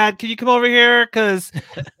 Chad, can you come over here? Cause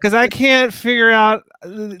I can't figure out.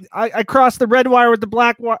 I crossed the red wire with the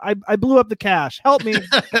black wire. I blew up the cache. Help me.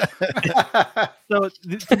 So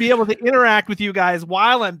to be able to interact with you guys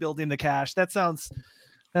while I'm building the cache, that sounds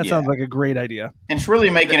like a great idea. And it's really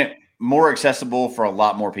making it more accessible for a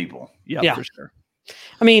lot more people. Yeah, for sure.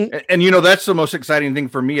 I mean, and that's the most exciting thing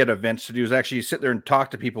for me at events to do is actually sit there and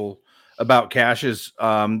talk to people about caches.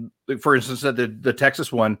 For instance, at the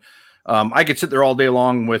Texas one, I could sit there all day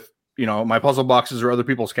long with, my puzzle boxes or other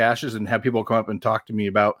people's caches and have people come up and talk to me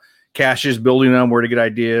about caches, building them, where to get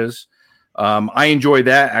ideas. I enjoy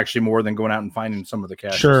that actually more than going out and finding some of the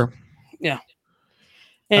caches. Sure. Yeah.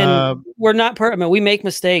 And we're not perfect. I mean, we make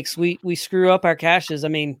mistakes. We screw up our caches. I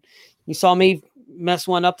mean, you saw me mess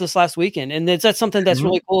one up this last weekend, and that's something that's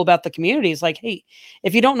really cool about the community. It's like, hey,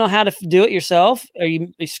 if you don't know how to do it yourself, or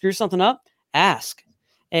you screw something up, ask.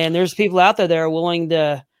 And there's people out there that are willing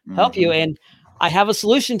to help you. And I have a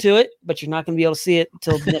solution to it, but you're not going to be able to see it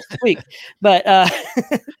until next week. But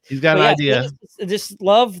he's got an idea. I just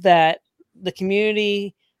love that the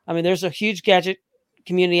community. I mean, there's a huge gadget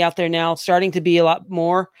community out there now, starting to be a lot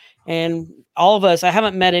more. And all of us, I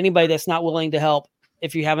haven't met anybody that's not willing to help.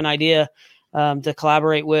 If you have an idea to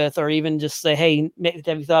collaborate with, or even just say, hey,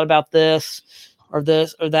 have you thought about this or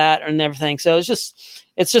that and everything. So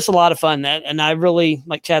it's just a lot of fun. And I really,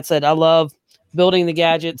 like Chad said, I love building the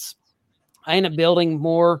gadgets. I end up building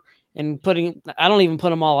more and I don't even put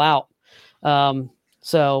them all out.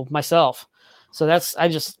 So myself, so it's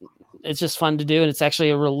just fun to do. And it's actually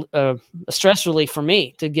a stress relief for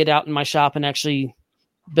me to get out in my shop and actually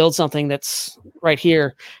build something that's right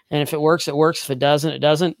here. And if it works, it works. If it doesn't, it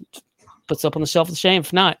doesn't. Puts up on the shelf with shame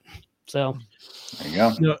if not. So there you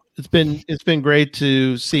go. It's been great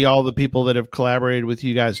to see all the people that have collaborated with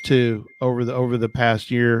you guys too over the past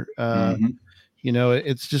year.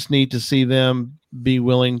 It's just neat to see them be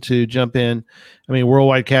willing to jump in. I mean,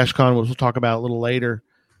 Worldwide Cache Con, which we'll talk about a little later,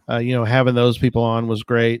 having those people on was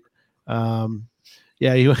great. Direwolf,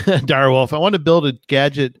 I want to build a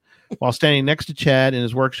gadget while standing next to Chad in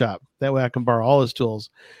his workshop. That way I can borrow all his tools.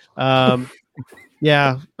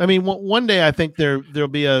 Yeah, I mean, one day I think there'll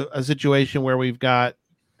be a situation where we've got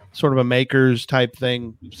sort of a makers type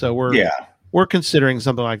thing. So we're considering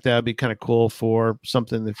something like that. It'd be kind of cool for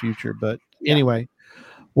something in the future. But anyway,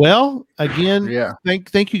 well, again,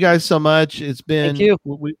 thank you guys so much. It's been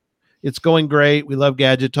it's going great. We love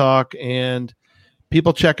Gadget Talk, and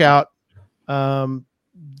people check out the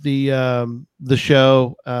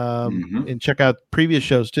show and check out previous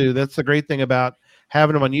shows too. That's the great thing about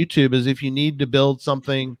having them on YouTube is if you need to build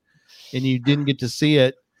something and you didn't get to see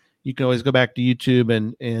it, you can always go back to YouTube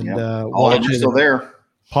and watch it. Still there.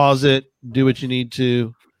 Pause it, do what you need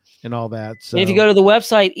to, and all that. So and if you go to the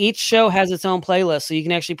website, each show has its own playlist, so you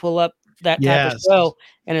can actually pull up that type of show,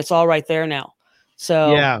 and it's all right there now.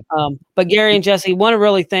 So but Gary and Jesse, want to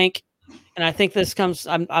really thank, and I think this comes.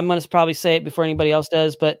 I'm going to probably say it before anybody else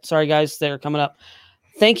does, but sorry guys, they're coming up.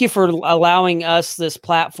 Thank you for allowing us this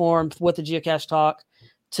platform with the Geocache Talk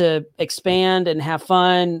to expand and have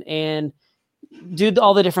fun and do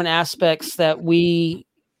all the different aspects that we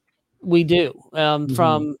do,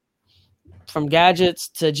 from gadgets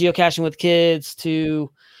to geocaching with kids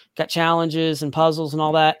to got challenges and puzzles and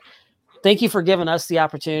all that. Thank you for giving us the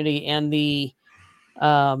opportunity and the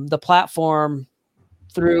platform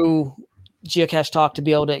through Geocache Talk to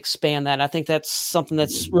be able to expand that. I think that's something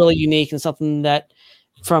that's really unique and something that,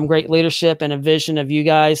 from great leadership and a vision of you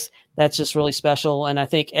guys, that's just really special. And I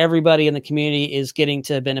think everybody in the community is getting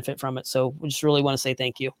to benefit from it. So we just really want to say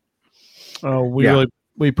thank you. Oh, we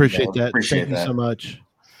appreciate that. Thank you so much.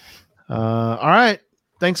 All right.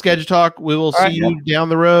 Thanks, Gadget Talk. We will see you down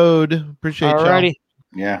the road. Appreciate you.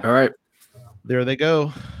 Yeah. All right. There they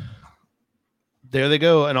go.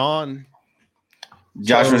 And on.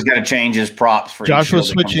 Joshua's got to change his props for Joshua's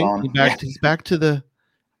switching. He's back to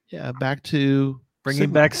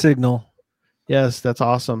bringing back Signal. Yes, that's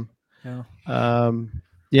awesome.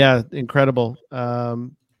 Incredible.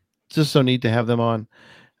 Just so neat to have them on.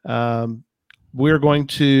 We're going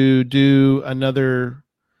to do another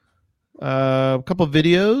couple of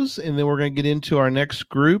videos, and then we're going to get into our next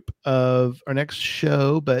group of our next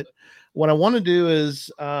show. But what I want to do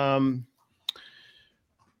is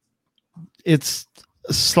it's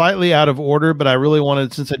slightly out of order, but I really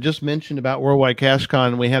wanted, since I just mentioned about Worldwide Cache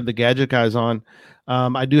Con, we have the Gadget guys on.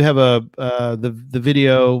 I do have the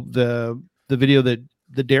video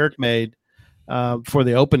that Derek made for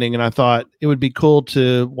the opening, and I thought it would be cool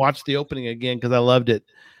to watch the opening again because I loved it.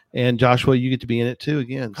 And Joshua, you get to be in it too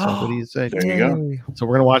again. So what do you say? There you go. So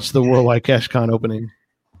we're going to watch the Worldwide CashCon opening.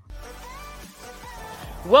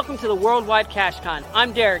 Welcome to the Worldwide CashCon.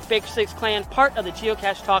 I'm Derek, Baker 6 Clan, part of the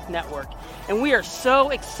Geocache Talk Network. And we are so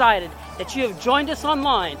excited that you have joined us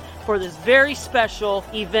online for this very special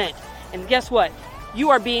event. And guess what? You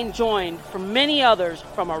are being joined from many others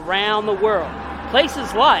from around the world.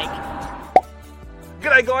 Places like...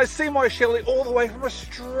 G'day guys, C-My Shelley all the way from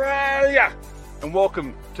Australia. And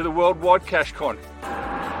welcome to the Worldwide CashCon.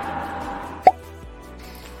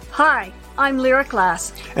 Hi, I'm Lyric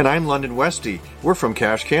Lass. And I'm London Westy. We're from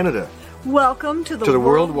Cache Canada. Welcome to the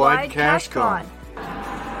Worldwide CashCon.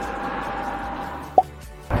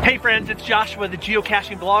 Hey friends, it's Joshua, the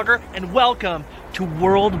geocaching blogger, and welcome to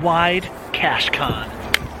Worldwide CashCon.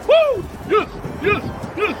 Woo! Yes, yes,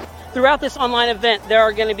 yes! Throughout this online event, there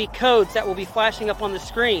are going to be codes that will be flashing up on the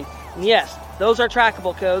screen. And yes, those are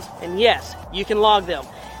trackable codes, and yes, you can log them.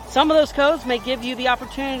 Some of those codes may give you the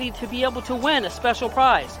opportunity to be able to win a special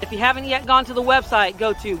prize. If you haven't yet gone to the website,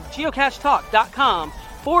 go to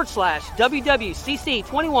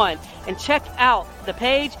geocachetalk.com/WWCC21 and check out the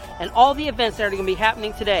page and all the events that are going to be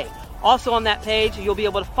happening today. Also on that page, you'll be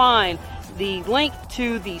able to find the link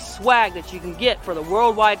to the swag that you can get for the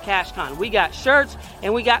Worldwide CashCon. We got shirts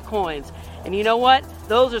and we got coins. And you know what?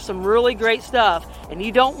 Those are some really great stuff, and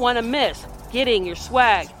you don't want to miss getting your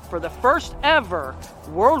swag for the first ever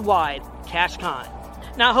Worldwide CashCon.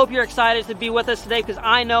 Now, I hope you're excited to be with us today, because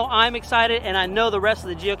I know I'm excited, and I know the rest of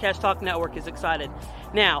the Geocache Talk Network is excited.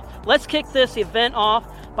 Now, let's kick this event off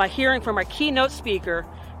by hearing from our keynote speaker,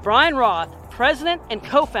 Brian Roth, president and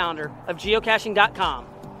co-founder of geocaching.com.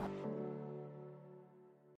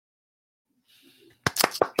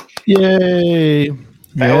 Yay.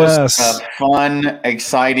 That was a fun,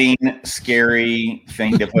 exciting, scary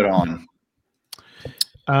thing to put on.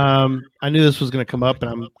 I knew this was going to come up,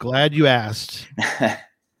 and I'm glad you asked.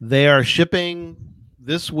 They are shipping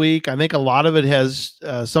this week. I think a lot of it has,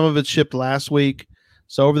 some of it shipped last week.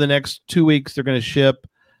 So over the next 2 weeks, they're going to ship.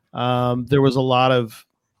 There was a lot of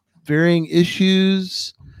varying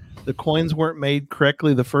issues. The coins weren't made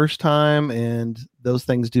correctly the first time, and those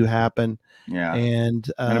things do happen. Yeah.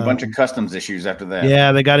 And a bunch of customs issues after that.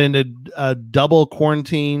 Yeah, they got into a double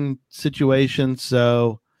quarantine situation.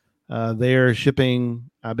 So they are shipping.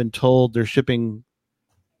 I've been told they're shipping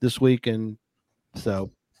this week. And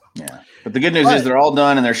so. Yeah. But the good news is they're all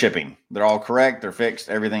done and they're shipping. They're all correct. They're fixed.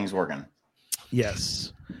 Everything's working.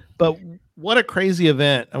 Yes. But what a crazy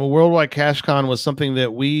event. I mean, Worldwide CashCon was something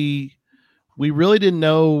that we really didn't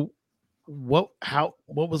know what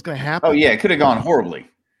was going to happen. Oh, yeah. It could have gone horribly.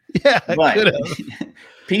 Yeah, but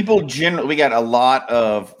people generally, we got a lot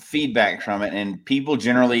of feedback from it, and people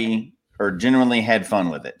genuinely had fun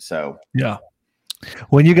with it. So yeah,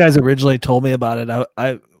 when you guys originally told me about it,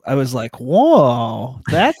 I was like, whoa,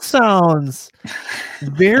 that sounds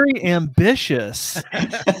very ambitious.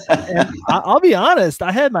 And I'll be honest,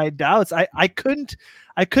 I had my doubts. I couldn't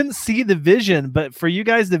see the vision, but for you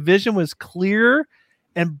guys, the vision was clear.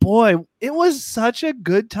 And boy, it was such a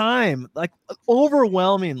good time. Like,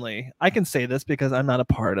 overwhelmingly, I can say this because I'm not a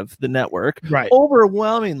part of the network. Right.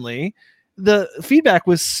 Overwhelmingly, the feedback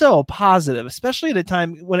was so positive, especially at a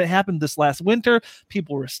time when it happened this last winter.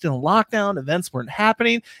 People were still in lockdown. Events weren't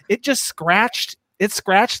happening. It just scratched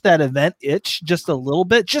that event itch just a little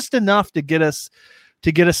bit, just enough to get us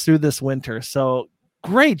through this winter. So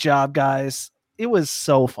great job, guys. It was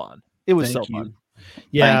so fun. It was so fun.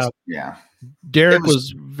 Yeah. Thanks. Yeah. Derek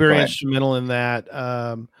was very instrumental in that,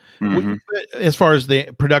 as far as the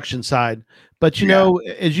production side. But you know,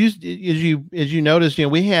 as you noticed, you know,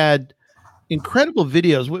 we had incredible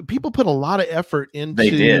videos. People put a lot of effort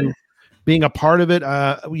into being a part of it.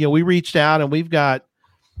 You know, we reached out, and we've got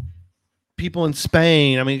people in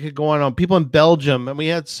Spain. I mean, it could go on people in Belgium, and we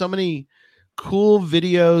had so many cool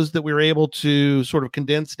videos that we were able to sort of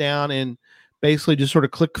condense down and basically just sort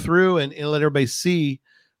of click through and let everybody see.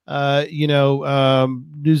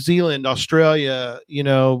 New Zealand, Australia,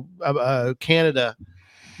 Canada,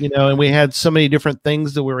 and we had so many different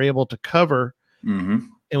things that we were able to cover. Mm-hmm.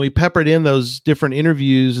 And we peppered in those different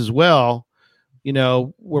interviews as well,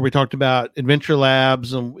 where we talked about Adventure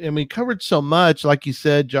Labs, and we covered so much. Like you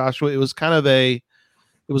said, Joshua, it was a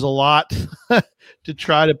lot to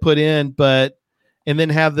try to put in, and then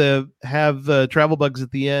have Travel Bugs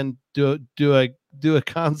at the end do a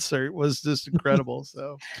concert was just incredible.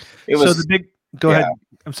 So go ahead.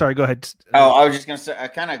 I'm sorry. Go ahead. Oh, I was just going to say, I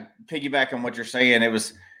kind of piggyback on what you're saying. It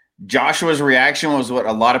was Joshua's reaction was what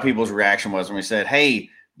a lot of people's reaction was when we said, hey,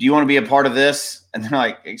 do you want to be a part of this? And they're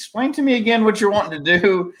like, explain to me again what you're wanting to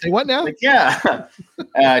do. Say what now? Like, yeah.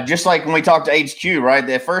 Just like when we talked to HQ, right?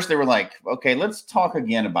 At first they were like, okay, let's talk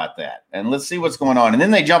again about that and let's see what's going on. And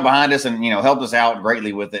then they jumped behind us and, helped us out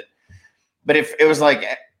greatly with it. But if it was like,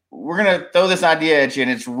 we're going to throw this idea at you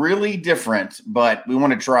and it's really different, but we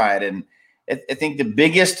want to try it. And I think the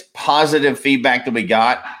biggest positive feedback that we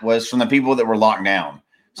got was from the people that were locked down.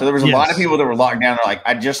 So there was a lot of people that were locked down. They're like,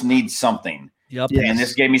 I just need something. Yep. And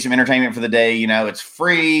this gave me some entertainment for the day. It's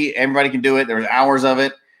free. Everybody can do it. There was hours of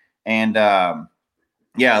it. And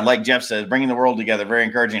like Jeff said, bringing the world together, very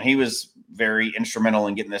encouraging. He was very instrumental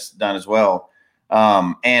in getting this done as well.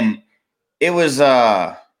 And it was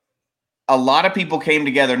a lot of people came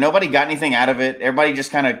together. Nobody got anything out of it. Everybody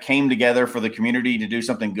just kind of came together for the community to do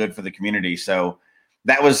something good for the community. So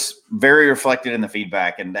that was very reflected in the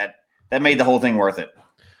feedback, and that made the whole thing worth it.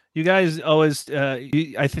 You guys always,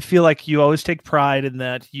 I feel like you always take pride in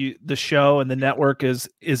that the show and the network is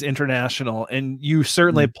international, and you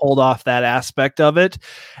certainly pulled off that aspect of it.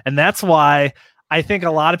 And that's why I think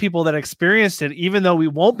a lot of people that experienced it, even though we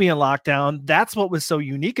won't be in lockdown, that's what was so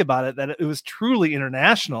unique about it, that it was truly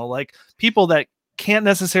international. Like people that can't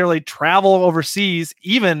necessarily travel overseas,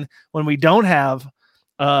 even when we don't have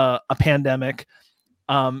a pandemic.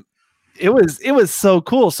 It was so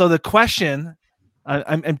cool. So the question,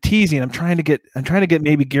 I'm teasing. I'm trying to get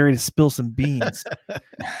maybe Gary to spill some beans.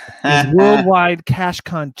 Is Worldwide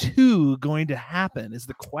CashCon 2 going to happen? Is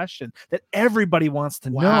the question that everybody wants to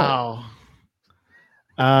know. Wow.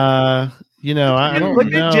 I don't look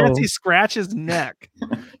know. at Jesse scratch his neck.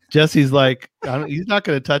 Jesse's like, he's not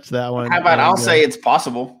going to touch that one. How about I'll say it's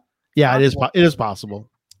possible. Yeah, it is. It is possible.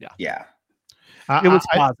 Yeah. It was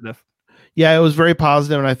positive. Yeah, it was very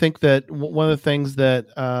positive, and I think that one of the things that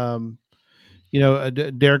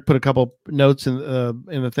Derek put a couple notes in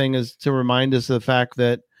the thing is to remind us of the fact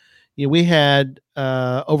that we had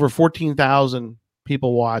over 14,000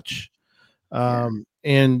 people watch,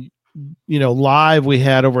 and live we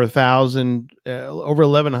had over 1,000, over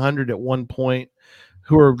 1,100 at one point,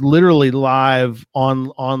 who are literally live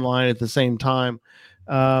online at the same time.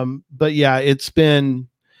 But yeah,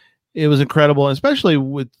 it was incredible, especially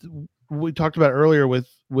we talked about earlier with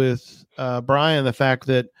Brian, the fact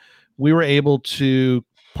that we were able to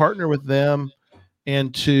partner with them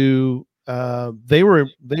and to they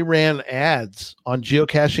ran ads on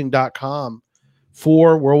geocaching.com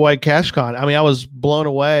for Worldwide CashCon. I mean, I was blown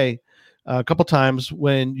away a couple times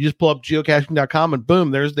when you just pull up geocaching.com and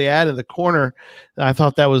boom, there's the ad in the corner. And I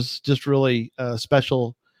thought that was just really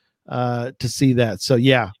special to see that. So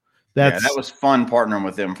yeah, that was fun partnering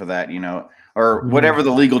with them for that, or whatever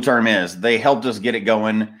the legal term is. They helped us get it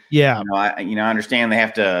going. Yeah. I understand they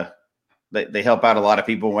have to, they help out a lot of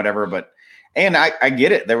people, whatever, but, and I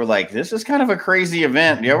get it. They were like, this is kind of a crazy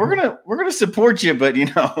event. Yeah, we're going to support you, but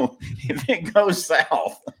if it goes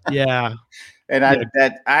south. Yeah. And I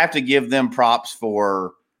have to give them props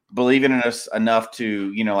for believing in us enough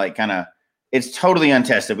to, it's totally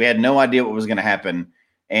untested. We had no idea what was going to happen.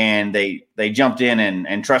 And they jumped in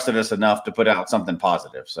and trusted us enough to put out something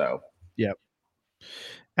positive. So, yep.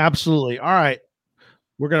 Absolutely. All right.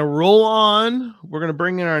 We're going to roll on. We're going to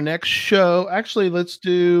bring in our next show. Actually, let's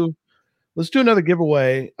do another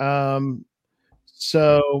giveaway.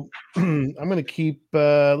 So I'm going to keep,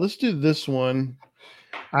 let's do this one.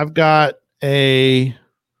 I've got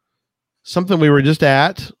something we were just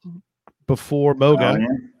at before Moga. Oh, yeah.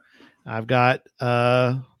 I've got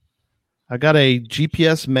a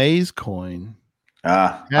GPS Maze coin.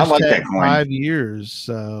 I like that coin. 5 years.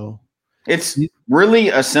 So it's really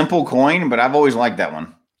a simple coin, but I've always liked that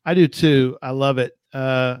one. I do too. I love it.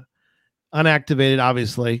 Unactivated,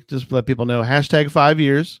 obviously. Just to let people know. # 5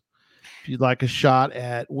 years. If you'd like a shot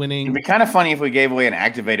at winning. It'd be kind of funny if we gave away an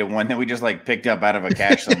activated one that we just picked up out of a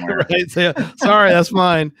cache somewhere. Right. So, sorry, that's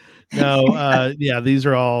mine. No, these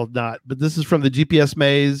are all not. But this is from the GPS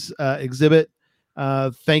Maze exhibit.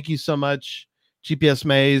 Thank you so much, GPS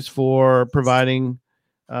Maze, for providing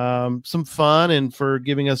some fun and for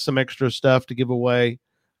giving us some extra stuff to give away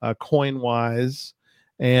coin wise.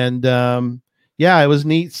 And it was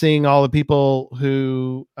neat seeing all the people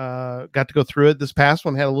who got to go through it. This past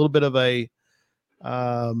one had a little bit of a what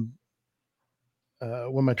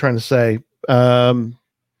am I trying to say?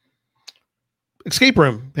 Escape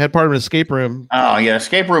room. Had part of an escape room. Oh yeah,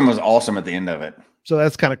 escape room was awesome at the end of it. So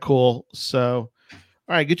that's kind of cool. So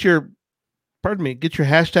all right, get your #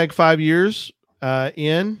 5 years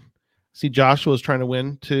in. See, Joshua's trying to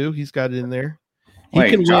win too. He's got it in there. He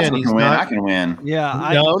can win. I can win. Yeah,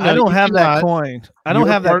 I don't have that coin. I don't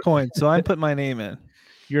have that coin, so I put my name in.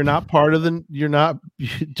 You're not part of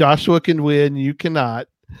Joshua can win. You cannot.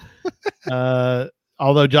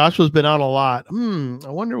 Although Joshua's been on a lot. I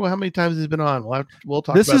wonder how many times he's been on. We'll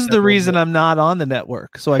talk. This about is the reason I'm not on the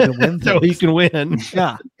network, so I can win. So he can win.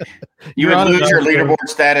 Yeah. You would lose your leaderboard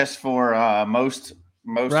status for most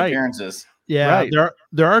appearances. Yeah, Right.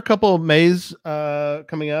 there are a couple of Mays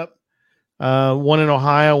coming up. One in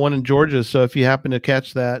Ohio, one in Georgia. So if you happen to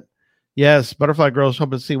catch that, yes, Butterfly Girls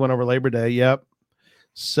hoping to see one over Labor Day. Yep.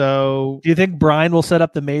 So Do you think Brian will set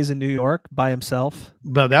up the maze in New York by himself?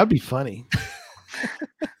 No, that would be funny.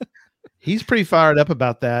 He's pretty fired up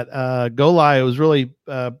about that. Golai was really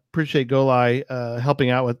appreciate Golai helping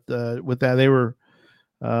out with that. They were,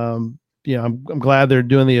 I'm glad they're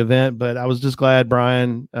doing the event, but I was just glad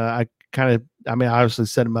Brian. I obviously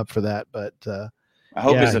set him up for that, but I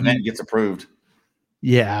hope his event gets approved.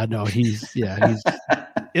 Yeah, no,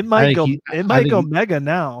 it might go mega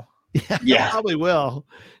now. Yeah, probably will.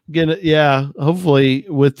 Again, yeah. Hopefully,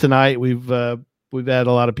 with tonight, we've added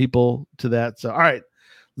a lot of people to that. So, all right,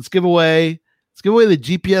 let's give away the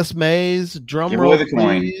GPS maze. Drum roll,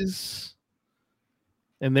 please.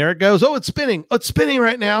 And there it goes. Oh, it's spinning. Oh, it's spinning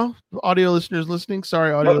right now. Audio listeners listening.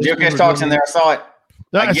 Sorry, audio. Geocache Talk's in there. I saw it.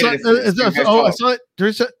 I saw it.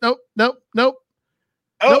 Nope.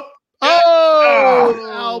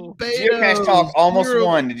 Oh, Geocache Talk almost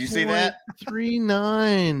won. Did you see that?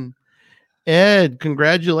 3.9. Ed,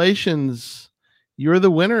 congratulations. You're the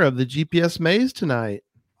winner of the GPS maze tonight.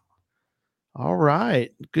 All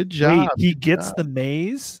right. Good job. Wait, he gets the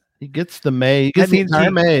maze? He gets the maze. He gets the entire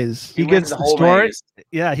maze. He gets to store it.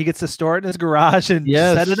 Yeah, he gets to store it in his garage and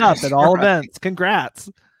set it up at all events. Congrats.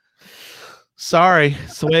 Sorry.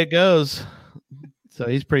 It's the way it goes. So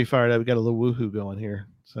he's pretty fired up. We got a little woohoo going here.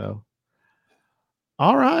 So,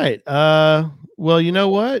 all right. Well, you know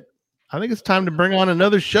what? I think it's time to bring on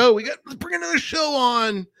another show. Let's bring another show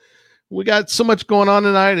on. We got so much going on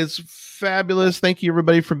tonight. It's fabulous. Thank you,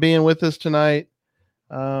 everybody, for being with us tonight.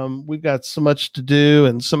 We've got so much to do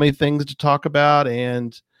and so many things to talk about.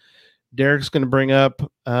 And Derek's going to bring up,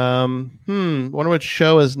 wonder what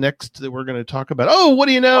show is next that we're going to talk about. Oh, what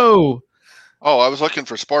do you know? Oh, I was looking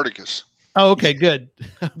for Spartacus. Oh, okay, good.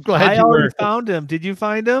 I'm glad I already found him. Did you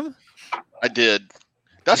find him? I did.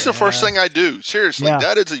 That's the first thing I do. Seriously,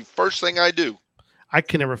 that is the first thing I do. I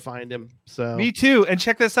can never find him. So me too. And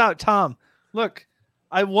check this out, Tom. Look,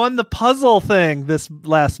 I won the puzzle thing this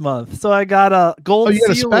last month, so I got a gold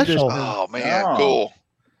seal special. Edition. Oh man, cool.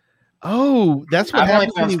 Oh, that's what I've only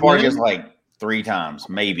happens found when you Spartacus win? like 3 times,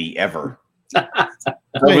 maybe ever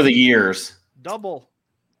over the years. Double.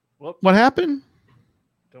 Whoop. What happened?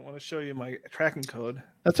 Don't want to show you my tracking code.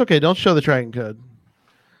 That's okay. Don't show the tracking code.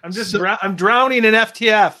 I'm just I'm drowning in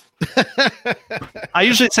FTF. I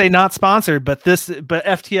usually say not sponsored, but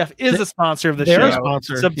FTF is a sponsor of the show. They're a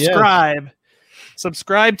sponsor. Subscribe. Yes.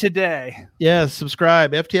 Subscribe today. Yes,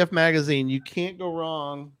 subscribe. FTF Magazine. You can't go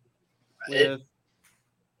wrong with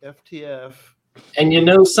FTF. And you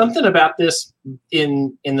know something about this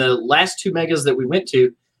in the last 2 megas that we went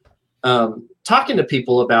to, talking to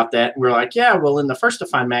people about that, and we're like, yeah, well, in the First to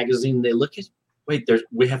Find magazine, they look at,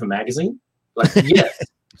 we have a magazine? Like,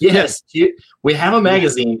 yes, we have a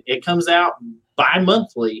magazine. It comes out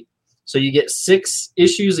bi-monthly, so you get 6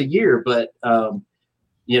 issues a year. But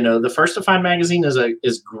the First to Find magazine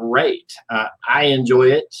is great. I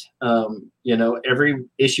enjoy it. Every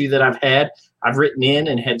issue that I've had, I've written in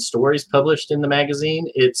and had stories published in the magazine.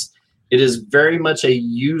 It is very much a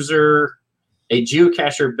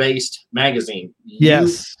geocacher-based magazine.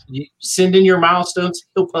 Yes. You send in your milestones,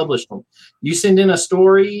 he'll publish them. You send in a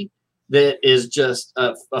story that is just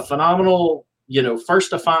a phenomenal,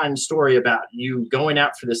 First to Find story about you going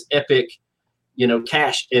out for this epic,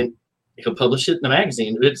 cache, and he'll publish it in the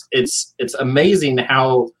magazine. It's amazing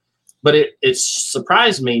but it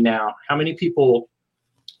surprised me now how many people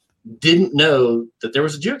didn't know that there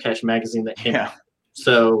was a geocache magazine that came out.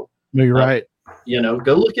 So you're right.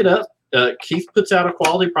 Go look it up. Keith puts out a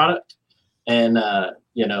quality product, and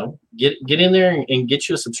get in there and get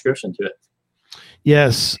you a subscription to it.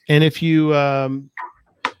 Yes, and if you ever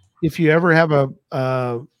have a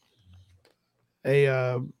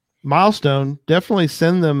milestone, definitely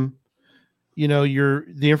send them. The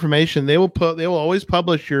information. They will always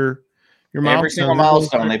publish your milestone. Every single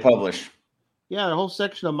milestone they publish. Yeah, a whole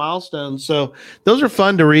section of milestones. So those are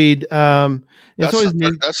fun to read. That's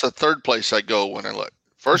the third place I go when I look.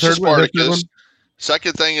 First is Spartacus.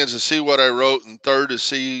 Second thing is to see what I wrote, and third is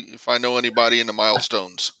see if I know anybody in the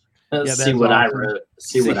milestones. See what I wrote.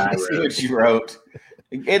 See what you wrote.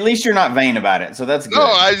 At least you're not vain about it, so that's good. No,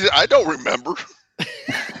 I don't remember.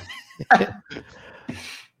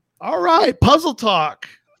 All right, Puzzle Talk.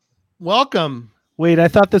 Welcome. Wait, I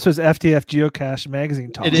thought this was FTF Geocache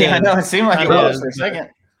magazine talk. Yeah, I know. It seemed like it was for a second.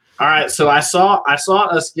 All right, so I saw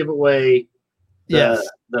us give away the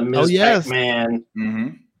Ms. Pac-Man,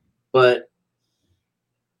 but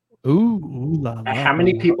how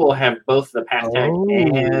many people have both the path tag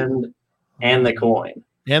and the coin?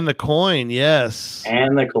 And the coin, yes.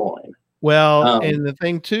 And the coin. Well, and the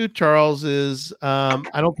thing too, Charles, is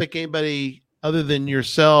I don't think anybody other than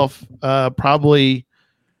yourself probably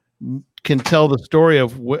can tell the story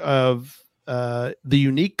of the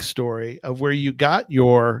unique story of where you got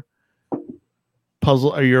your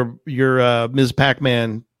puzzle or your Ms.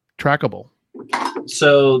 Pac-Man trackable.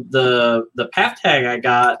 So the path tag I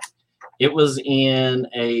got, it was in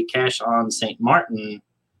a cache on St. Martin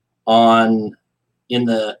in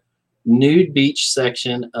the nude beach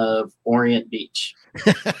section of Orient Beach.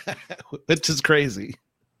 Which is crazy.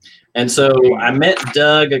 And so I met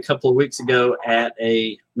Doug a couple of weeks ago at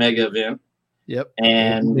a mega event. Yep.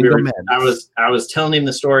 And I was telling him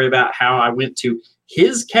the story about how I went to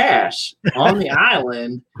his cache on the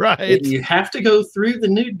island. Right. And you have to go through the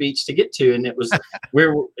nude beach to get to, and it was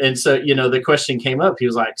and so the question came up. He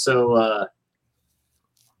was like, so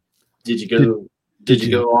did you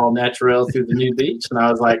go all natural through the nude beach? And I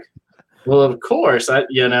was like, well, of course,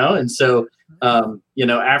 and so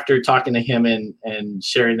after talking to him and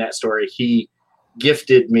sharing that story, he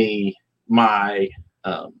gifted me my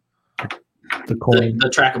the coin, the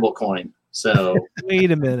trackable coin. So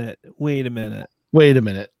Wait a minute.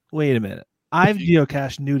 I've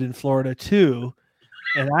geocached nude in Florida too,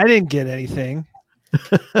 and I didn't get anything.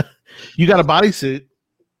 You got a bodysuit.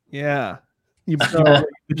 Yeah.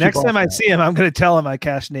 Next time I see him, I'm going to tell him I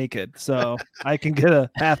cached naked, so I can get a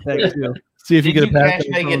path tag too. See if you get a path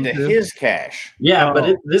tag into his cache. Yeah,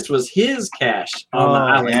 but this was his cache on the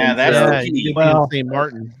island. Yeah, that's the key. St.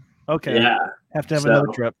 Martin. Okay. Yeah. Have to have another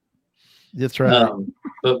trip. That's right.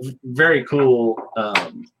 But very cool.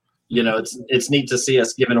 It's neat to see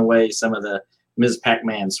us giving away some of the Ms.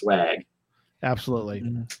 Pac-Man swag. Absolutely.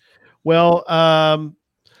 Well,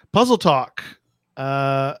 Puzzle Talk.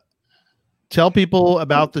 Tell people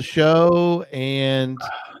about the show and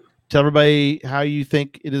tell everybody how you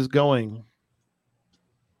think it is going.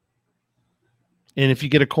 And if you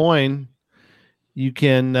get a coin, you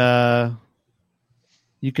can solve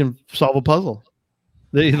a puzzle.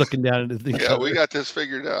 They're looking down into the Yeah, we got this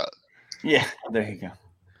figured out. Yeah, there you go.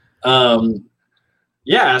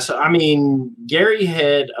 So I mean, Gary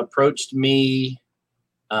had approached me,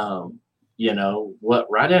 right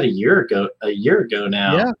at a year ago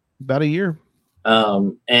now. Yeah, about a year.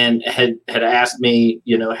 And had asked me,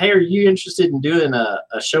 hey, are you interested in doing a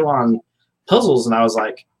show on puzzles? And I was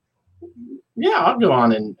like, yeah, I'll go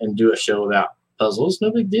on and do a show about puzzles.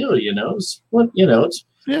 No big deal, It's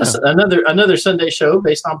another Sunday show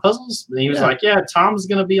based on puzzles. And he was like, yeah, Tom's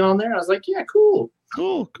going to be on there. I was like, yeah, cool.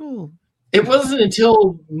 It wasn't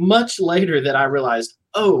until much later that I realized,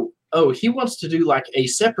 oh, he wants to do like a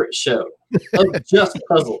separate show of just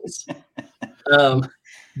puzzles.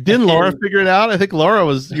 Didn't Laura figure it out? I think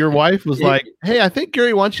your wife was like, hey, I think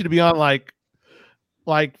Gary wants you to be on like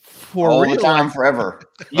for all real the time, forever.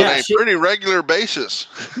 On a pretty regular basis.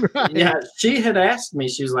 Right. Yeah, she had asked me,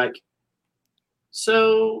 she was like,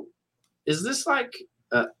 so is this like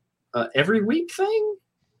a every week thing?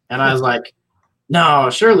 And I was like, no,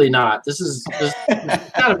 surely not. This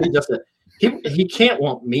gotta be just he can't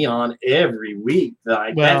want me on every week.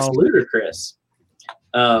 Like, that's ludicrous.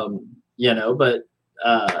 But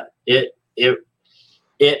it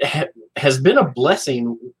has been a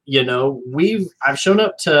blessing. I've shown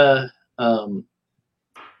up to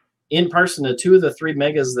in person to 2 of the 3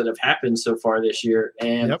 megas that have happened so far this year,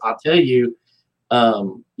 and I'll tell you,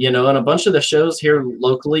 in a bunch of the shows here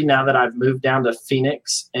locally, now that I've moved down to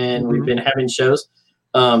Phoenix and we've been having shows,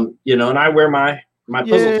 and I wear my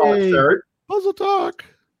Puzzle Talk shirt. Puzzle Talk.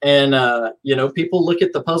 And, people look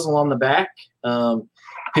at the puzzle on the back.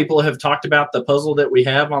 People have talked about the puzzle that we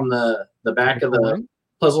have on the back of the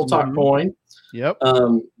Puzzle Talk coin. Yep.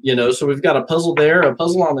 So we've got a puzzle there, a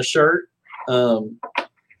puzzle on the shirt,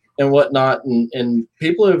 and whatnot. And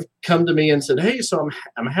people have come to me and said, hey, so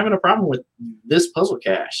I'm having a problem with this puzzle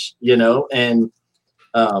cache, and,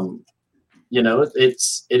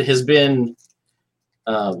 it has been,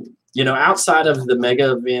 outside of the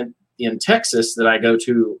mega event in Texas that I go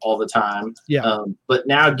to all the time. Yeah. But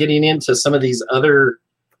now getting into some of these other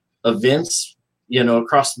events,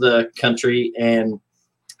 across the country, and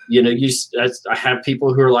I have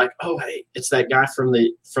people who are like, oh, hey, it's that guy from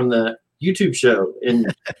the YouTube show,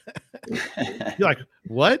 and you're like,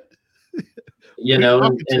 what?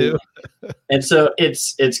 And so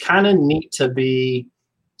it's kind of neat to be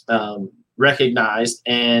recognized,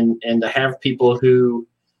 and to have people who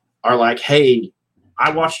are like, hey,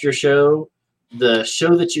 I watched your show. The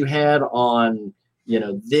show that you had on,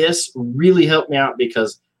 this really helped me out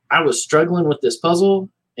because I was struggling with this puzzle,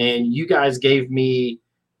 and you guys gave me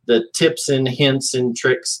the tips and hints and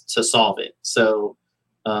tricks to solve it. So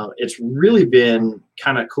it's really been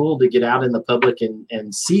kind of cool to get out in the public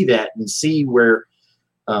and see that, and see where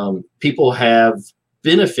people have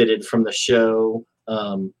benefited from the show.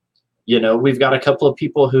 We've got a couple of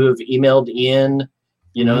people who have emailed in,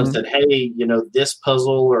 and said, hey, this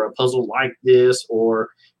puzzle or a puzzle like this, or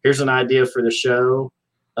here's an idea for the show.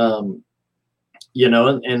 And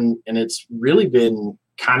it's really been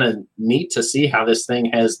kind of neat to see how this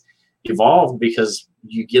thing has evolved, because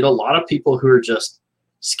you get a lot of people who are just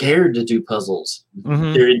scared to do puzzles.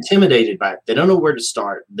 They're intimidated by it. They don't know where to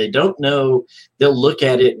start. They don't know. They'll look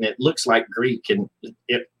at it and it looks like Greek, and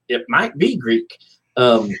it might be Greek,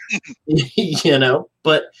 but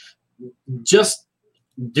just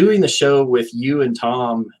doing the show with you and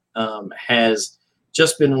Tom has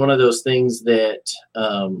just been one of those things that,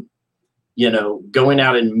 going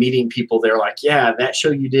out and meeting people, they're like, yeah, that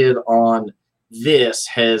show you did on this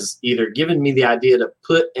has either given me the idea to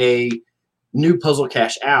put a new puzzle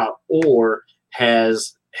cache out, or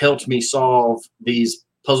has helped me solve these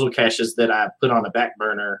puzzle caches that I put on a back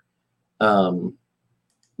burner, for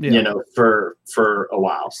a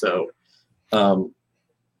while. So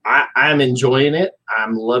I'm enjoying it.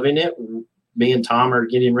 I'm loving it. Me and Tom are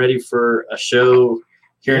getting ready for a show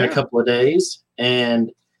here in a couple of days,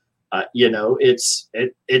 and it's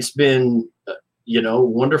been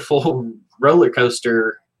wonderful roller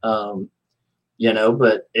coaster,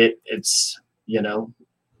 but it's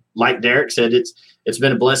like Derek said, it's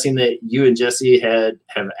been a blessing that you and Jesse have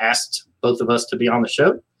asked both of us to be on the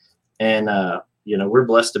show, and we're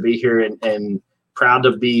blessed to be here and proud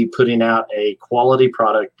to be putting out a quality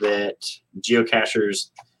product that geocachers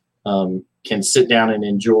can sit down and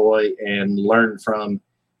enjoy and learn from,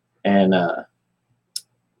 and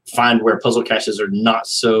find where puzzle caches are not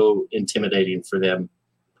so intimidating for them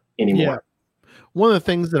anymore. Yeah. One of the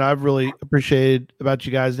things that I've really appreciated about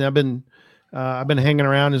you guys, and I've been hanging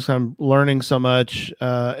around, is I'm learning so much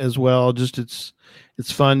as well. Just it's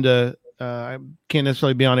fun to I can't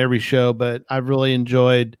necessarily be on every show, but I've really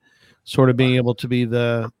enjoyed sort of being able to be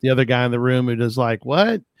the other guy in the room who does like,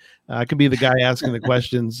 what? I could be the guy asking the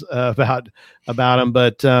questions about them.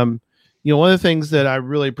 But one of the things that I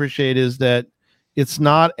really appreciate is that it's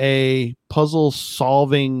not a puzzle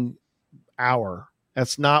solving hour.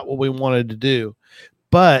 That's not what we wanted to do,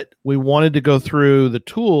 but we wanted to go through the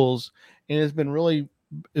tools, and it's really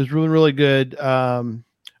good.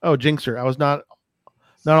 Jinxer, I was not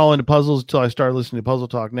all into puzzles until I started listening to Puzzle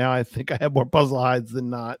Talk. Now I think I have more puzzle hides than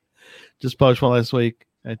not. Just published one last week.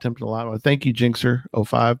 I attempted a lot more. Thank you,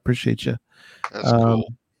 Jinxer05. Appreciate you. That's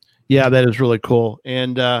cool. Yeah, that is really cool.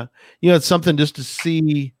 And it's something just to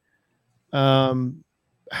see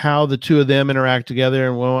how the two of them interact together.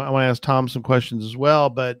 And I want to ask Tom some questions as well,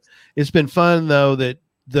 but it's been fun though that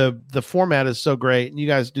the format is so great, and you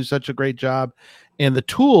guys do such a great job. And the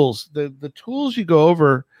tools you go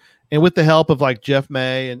over, and with the help of like Jeff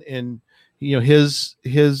May and his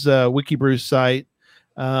Wikibrew site,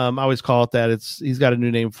 I always call it that. He's got a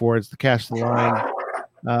new name for it. It's the Cache the Line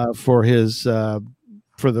for his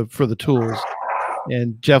for the tools.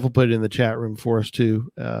 And Jeff will put it in the chat room for us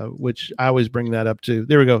too, which I always bring that up too.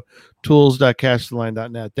 There we go.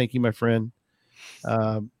 Tools.cachetheline.net. Thank you, my friend.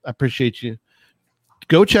 I appreciate you.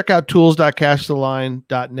 Go check out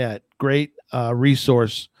tools.cachetheline.net. Great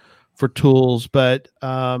resource for tools. But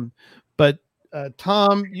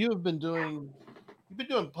Tom, you've been doing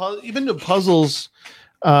puzzles,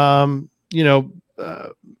 or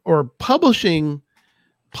publishing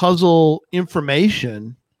puzzle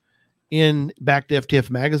information in Back to FTF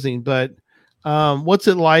magazine, but what's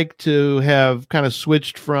it like to have kind of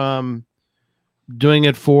switched from doing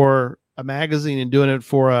it for a magazine and doing it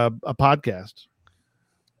for a podcast?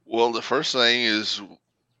 Well, the first thing is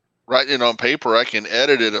writing it on paper. I can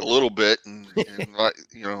edit it a little bit and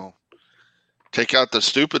take out the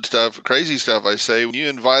stupid stuff, crazy stuff I say. When you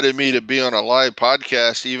invited me to be on a live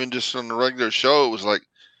podcast, even just on the regular show, it was like,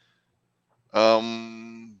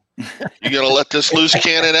 you gonna let this loose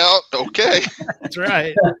cannon out? Okay, that's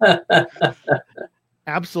right.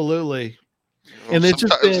 Absolutely. And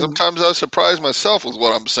sometimes I surprise myself with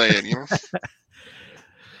what I'm saying.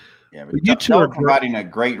 Yeah, but you two are providing a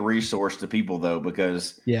great resource to people though,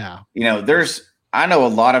 because I know a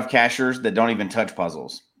lot of cachers that don't even touch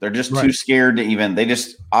puzzles. They're just too scared to even. They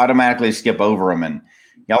just automatically skip over them, and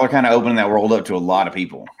y'all are kind of opening that world up to a lot of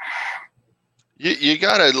people. You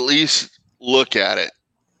got to at least look at it.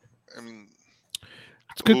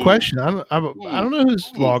 It's a good question. I don't know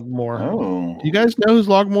who's logged more. Do you guys know who's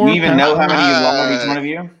logged more? Do you even know how many you logged, each one of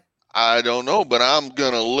you? I don't know, but I'm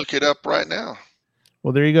gonna look it up right now.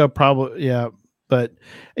 Well, there you go. Probably, yeah. But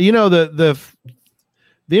the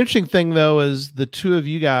interesting thing though is the two of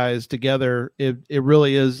you guys together. It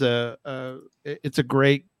really is it's a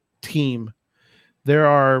great team. There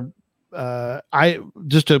are I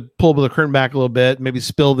just to pull the curtain back a little bit, maybe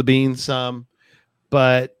spill the beans some,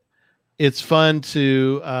 but it's fun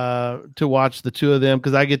to watch the two of them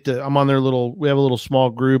because I'm on their we have a little small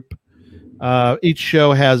group. Each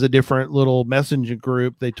show has a different little messaging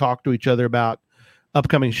group. They talk to each other about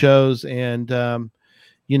upcoming shows, and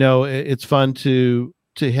it's fun to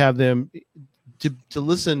have them to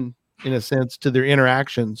listen in a sense to their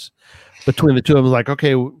interactions between the two of them. Like,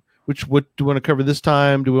 okay, what do you want to cover this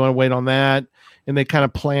time? Do we want to wait on that? And they kind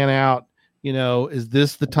of plan out. Is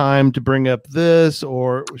this the time to bring up this,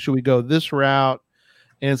 or should we go this route?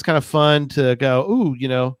 And it's kind of fun to go, ooh,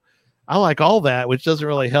 I like all that, which doesn't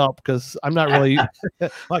really help because I'm not really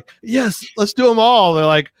like, yes, let's do them all. They're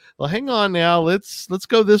like, well, hang on now, let's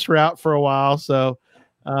go this route for a while. So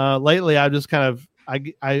lately, I've just kind of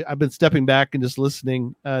I've been stepping back and just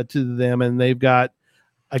listening to them, and they've got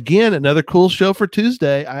again another cool show for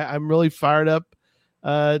Tuesday. I'm really fired up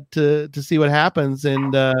to see what happens.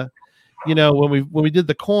 And when we did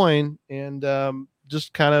the coin and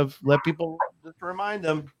just kind of let people just remind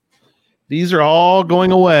them these are all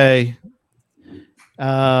going away.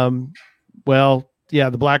 Well, yeah,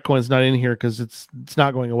 the black coin's not in here because it's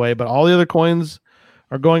not going away, but all the other coins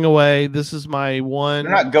are going away. This is my one.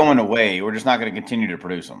 They're not going away. We're just not going to continue to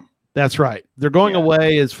produce them. That's right. They're going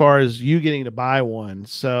away as far as you getting to buy one.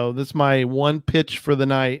 So that's my one pitch for the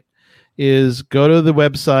night is go to the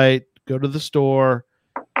website, go to the store,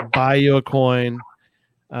 buy you a coin.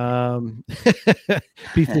 Pizza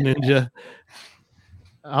Ninja.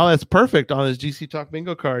 Oh, that's perfect on his GC Talk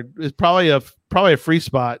bingo card. It's probably a free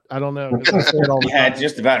spot. I don't know. Yeah,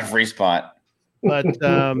 just about a free spot. But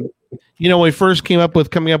when we first coming up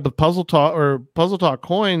with Puzzle Talk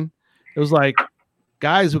coin, it was like,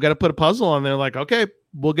 guys, we got to put a puzzle on there. Like, okay,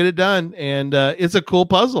 we'll get it done. And it's a cool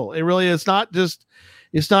puzzle. It really is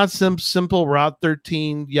it's not some simple Route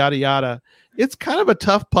 13 yada yada. It's kind of a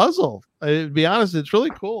tough puzzle. To be honest, it's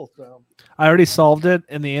really cool. So I already solved it,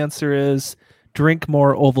 and the answer is drink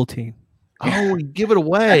more Ovaltine. Oh, give it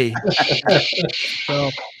away. So,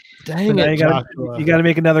 dang it, you got to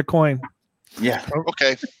make another coin. Yeah.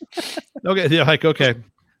 Okay. Okay. Yeah. Okay.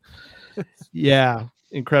 Yeah.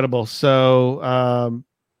 Incredible. So,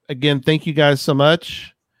 again, thank you guys so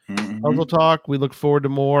much. Puzzle Talk. We look forward to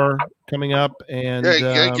more coming up. And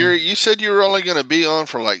Gary, you said you were only going to be on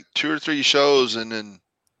for like 2 or 3 shows, and then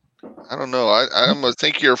I don't know. I'm gonna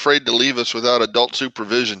think you're afraid to leave us without adult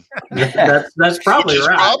supervision. That's probably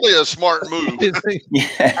right. Probably a smart move. Yeah,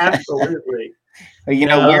 absolutely.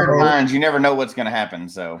 Weird minds. You never know what's going to happen.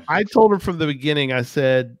 So I told him from the beginning. I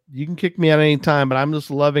said, "You can kick me out any time, but I'm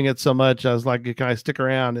just loving it so much." I was like, "Can I stick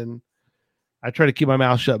around?" And I try to keep my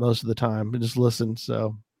mouth shut most of the time and just listen.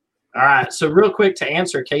 So, all right. So, real quick to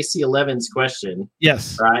answer KC11's question.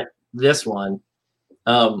 Yes. Right. This one.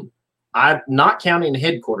 I'm not counting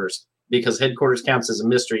headquarters because headquarters counts as a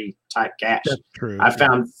mystery type cache. That's true. I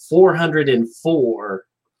found 404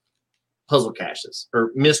 puzzle caches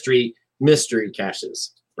or mystery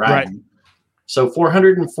caches. Right. So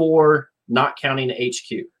 404, not counting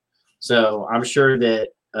HQ. So I'm sure that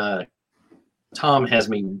Tom has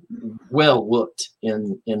me well whooped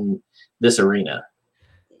in this arena.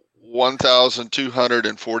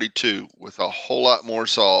 1,242 with a whole lot more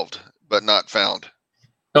solved, but not found.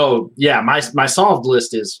 Oh yeah, my solved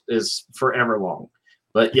list is forever long,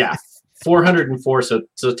 but yeah, 404. So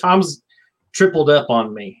Tom's tripled up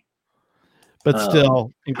on me, but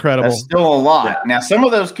still incredible. That's still a lot. Yeah. Now some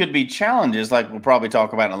of those could be challenges, like we'll probably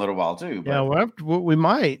talk about in a little while too. But. Yeah, we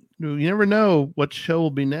might. You never know what show will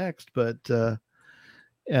be next, but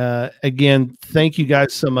again, thank you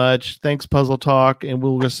guys so much. Thanks, Puzzle Talk, and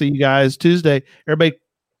we'll see you guys Tuesday. Everybody,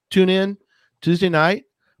 tune in Tuesday night.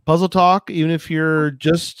 Puzzle Talk, even if you're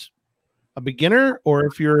just a beginner or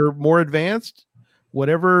if you're more advanced,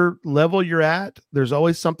 whatever level you're at, there's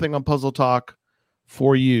always something on Puzzle Talk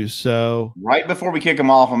for you. So right before we kick them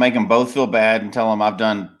off, I'll make them both feel bad and tell them I've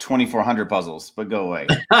done 2,400 puzzles, but go away.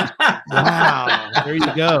 Wow. There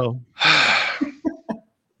you go.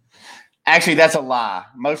 Actually, that's a lie.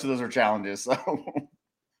 Most of those are challenges. So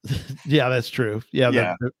yeah, that's true.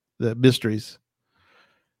 Yeah. The mysteries.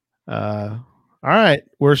 All right,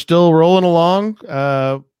 we're still rolling along,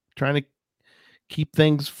 trying to keep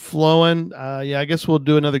things flowing. I guess we'll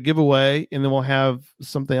do another giveaway, and then we'll have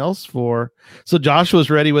something else for. So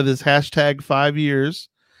Joshua's ready with his hashtag 5 years.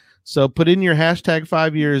 So put in your hashtag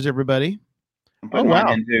 5 years, everybody. Oh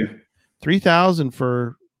wow, 3,000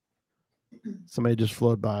 for somebody just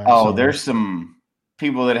flowed by. Oh, there's some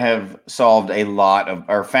people that have solved a lot of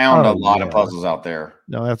or found a lot of puzzles out there.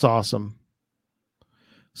 No, that's awesome.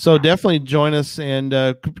 So definitely join us and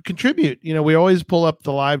contribute. We always pull up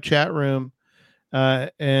the live chat room,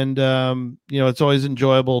 and it's always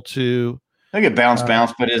enjoyable to. Look at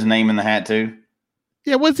Bounce put his name in the hat too.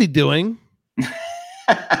 Yeah, what's he doing?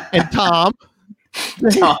 And Tom, you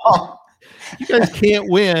guys can't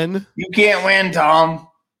win. You can't win, Tom.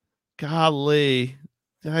 Golly,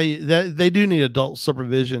 they do need adult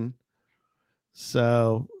supervision.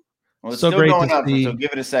 So, well, it's so still great going to up, see. so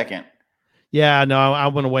give it a second. Yeah, no, I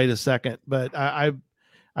want to wait a second, but I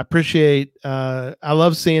appreciate. I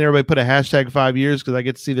love seeing everybody put a hashtag 5 years because I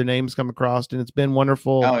get to see their names come across, and it's been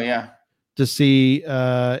wonderful. Oh yeah, to see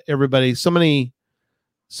everybody. So many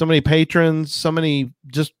patrons, so many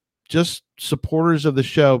just supporters of the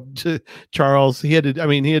show. Charles, he had to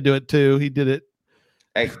do it too. He did it.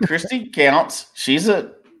 Hey, Christy counts. She's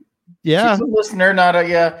a listener, not a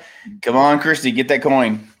yeah. Come on, Christy, get that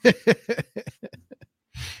coin.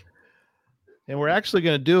 And we're actually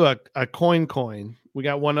going to do a coin. We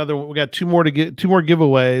got we got two more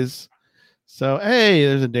giveaways. So hey,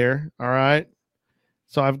 there's a dare. All right.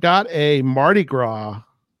 So I've got a Mardi Gras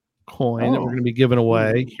coin that we're going to be giving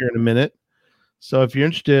away here in a minute. So if you're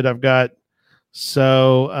interested, I've got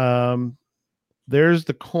there's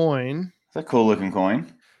the coin. It's a cool looking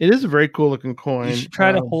coin. It is a very cool looking coin. You should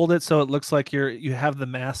try to hold it so it looks like you have the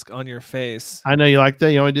mask on your face. I know you like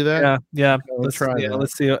that. You want to do that? Yeah. Okay, let's try that.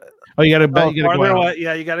 Let's see. Oh, you got to bet. You got to go out.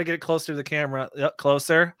 Yeah, you got to get it closer to the camera. Yep,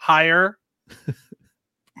 closer, higher,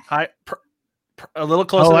 a little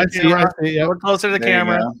closer. Oh, to the camera. I see. Yep. A little closer to the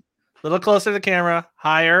camera. A little closer to the camera.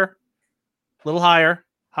 Higher, a little higher.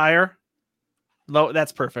 Low.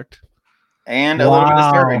 That's perfect. And a little bit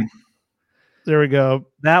disturbing. There we go.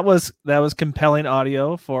 That was compelling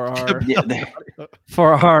audio for our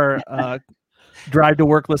drive to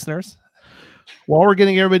work listeners. While we're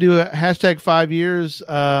getting everybody to hashtag 5 years,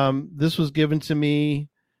 this was given to me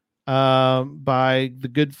by the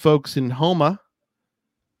good folks in Homa.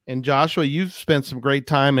 And Joshua, you've spent some great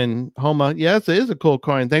time in Homa. Yes, it is a cool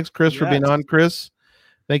coin. Thanks, Chris, for being on. Chris,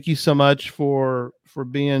 thank you so much for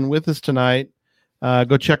being with us tonight.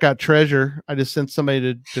 Go check out Treasure. I just sent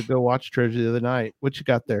somebody to go watch Treasure the other night. What you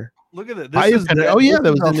got there? Look at it. That was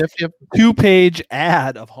a nifty 2-page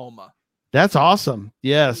ad of Homa. That's awesome.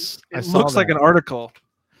 Yes, it looks like an article.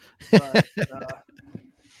 But,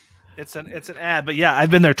 it's an ad, but yeah, I've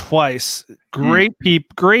been there twice. Great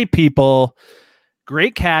people,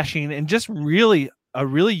 great caching, and just really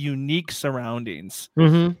unique surroundings.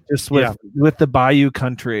 Mm-hmm. Just with the Bayou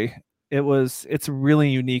country. It's a really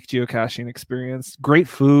unique geocaching experience. Great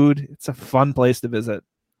food. It's a fun place to visit.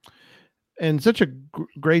 And such a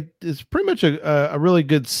great, it's pretty much a really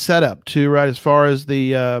good setup too, right? As far as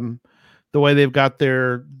the way they've got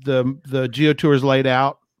the geo tours laid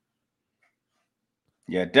out.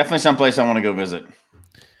 Yeah, definitely someplace I want to go visit.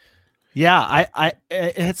 Yeah,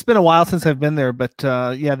 it's been a while since I've been there, but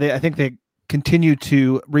I think they continue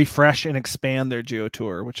to refresh and expand their geo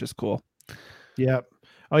tour, which is cool. Yeah.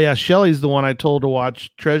 Oh yeah, Shelly's the one I told to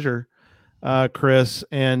watch Treasure, Chris,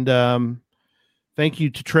 and thank you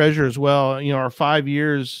to Treasure as well. Our 5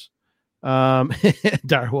 years,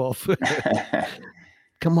 Direwolf.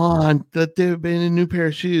 Come on, that they've been in a new pair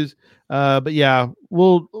of shoes. But yeah,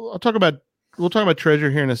 we'll talk about Treasure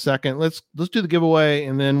here in a second. Let's do the giveaway,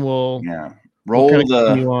 and then we'll spin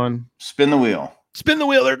the wheel. Spin the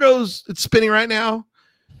wheel. There goes. It's spinning right now.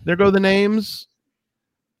 There go the names.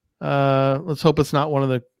 Let's hope it's not one of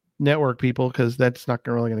the network people because that's not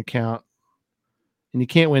really going to count. And you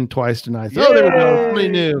can't win twice tonight. Oh, there we go. Somebody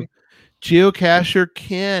new. Geocacher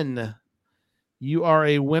Ken, you are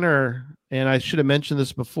a winner. And I should have mentioned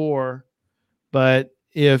this before, but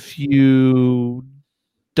if you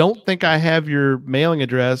don't think I have your mailing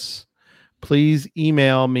address, please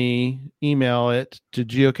email it to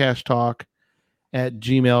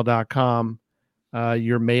geocachetalk@gmail.com.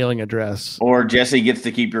 Your mailing address, or Jesse gets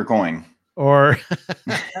to keep your coin, or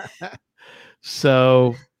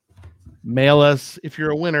so mail us if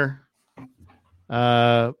you're a winner.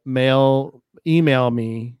 Email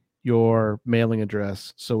me your mailing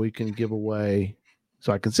address so we can give away,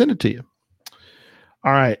 so I can send it to you.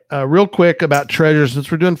 All right, real quick about Treasure.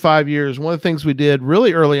 Since we're doing 5 years, one of the things we did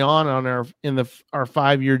really early on our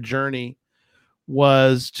 5 year journey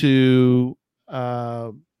was to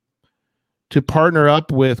partner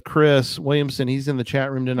up with Chris Williamson. He's in the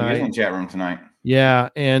chat room tonight. He's in the chat room tonight. Yeah,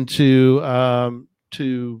 and to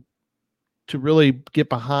really get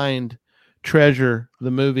behind Treasure,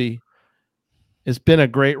 the movie. It's been a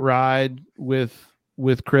great ride with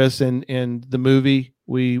Chris and the movie.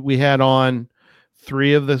 We had on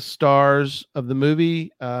 3 of the stars of the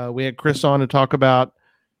movie. We had Chris on to talk about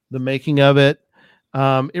the making of it.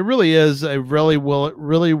 It really is a really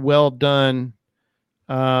well done,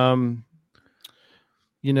 geocaching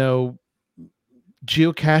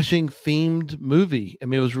themed movie. I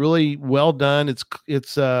mean, it was really well done.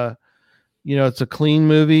 It's a clean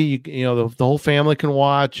movie. The whole family can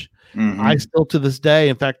watch. Mm-hmm. I still, to this day,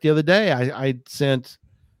 in fact, the other day I sent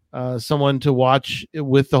someone to watch it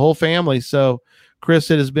with the whole family. So Chris,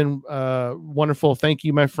 it has been wonderful. Thank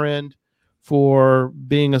you, my friend, for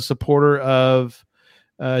being a supporter of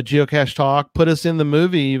Geocache Talk. Put us in the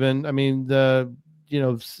movie even. I mean,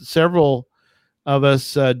 several of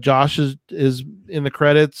us, Josh is in the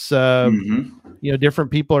credits.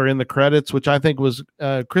 Different people are in the credits, which I think was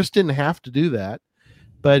Chris didn't have to do that,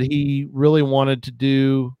 but he really wanted to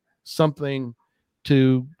do something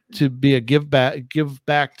to be a give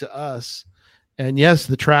back to us. And yes,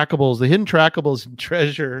 the trackables, the hidden trackables and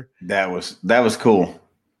Treasure. That was cool.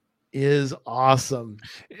 Is awesome.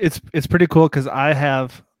 It's pretty cool because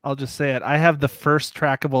I'll just say it. I have the first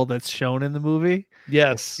trackable that's shown in the movie.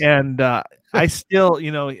 Yes. And I still,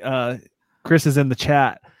 Chris is in the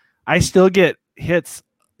chat. I still get hits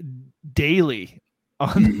daily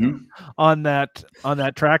on that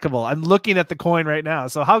trackable. I'm looking at the coin right now.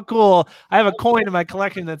 So how cool. I have a coin in my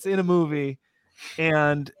collection that's in a movie.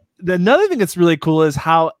 And another thing that's really cool is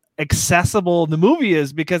how accessible the movie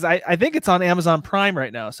is, because I think it's on Amazon Prime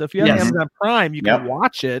right now. So if you have Amazon Prime, you can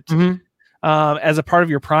watch it as a part of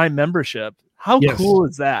your Prime membership. How cool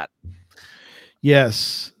is that?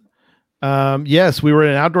 Yes. Yes, we were in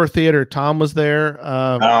an outdoor theater. Tom was there.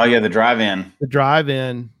 The drive-in. The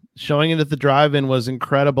drive-in. Showing it at the drive-in was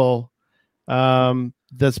incredible.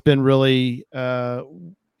 That's been really, love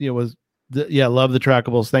the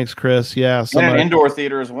trackables. Thanks, Chris. Yeah. And an indoor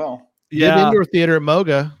theater as well. Yeah. Indoor theater at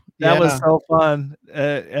Moga. That was so fun.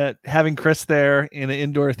 At having Chris there in an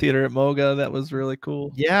indoor theater at Moga. That was really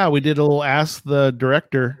cool. Yeah. We did a little Ask the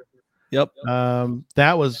Director. Yep.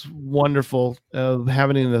 That was wonderful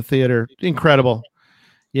having it in the theater. Incredible.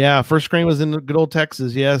 Yeah. First screen was in good old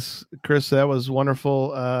Texas. Yes, Chris, that was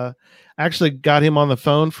wonderful. Actually got him on the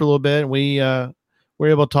phone for a little bit, and we were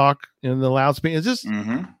able to talk in the loudspeaker. It's just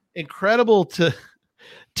incredible to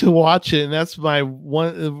watch it. And that's my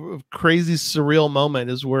one crazy surreal moment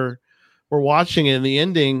is we're watching it in the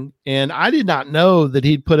ending, and I did not know that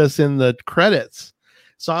he'd put us in the credits.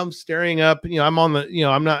 So I'm staring up, I'm on the,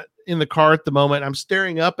 I'm not in the car at the moment. I'm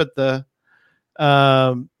staring up at the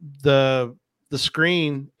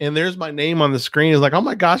screen, and there's my name on the screen. It's like, oh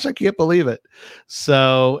my gosh, I can't believe it.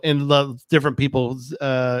 So, and different people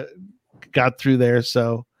got through there.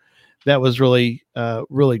 So that was really,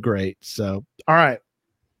 really great. So, all right.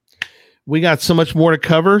 We got so much more to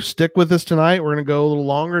cover. Stick with us tonight. We're going to go a little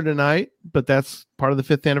longer tonight, but that's part of the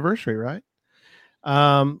 5th anniversary, right?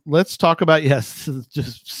 Let's talk about,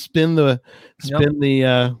 just spin the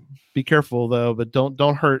be careful though, but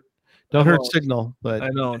don't hurt Signal. But I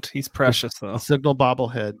don't. He's precious though. Signal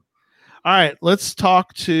bobblehead. All right, let's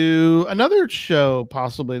talk to another show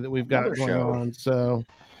possibly that we've got going on. So,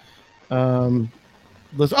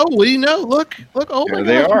 let's. Oh, what do you know? Look! Oh my God,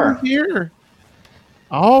 they are here.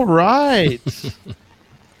 All right.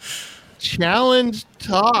 Challenge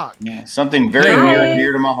Talk. Yeah, something very near and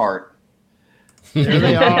dear to my heart. There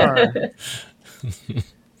they are.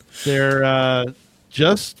 They're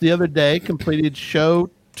just the other day completed show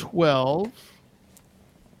 12.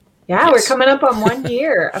 Yeah, we're coming up on 1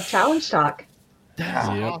 year of Challenge Talk. That's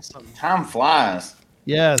awesome. Time flies.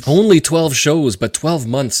 Yes. Only 12 shows, but 12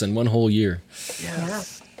 months and one whole year.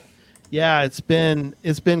 Yes. Yeah, it's been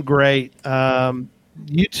great.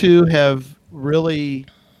 You two have really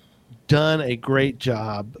done a great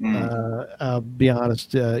job. I'll be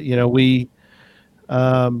honest. We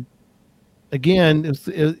again,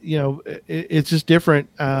 it's just different.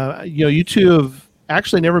 You two have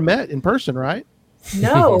actually never met in person, right?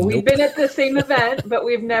 No, we've been at the same event, but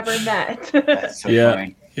we've never met. That's so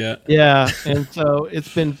funny. Yeah. And so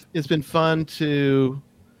it's been fun to,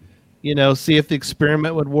 see if the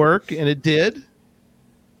experiment would work, and it did.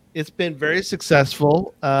 It's been very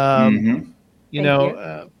successful. From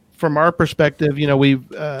our perspective,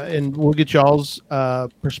 we've and we'll get y'all's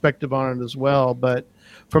perspective on it as well. But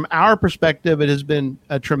from our perspective, it has been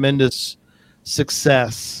a tremendous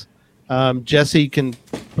success. Jesse can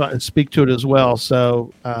speak to it as well.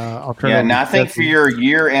 So I'll turn. Yeah, now I think for your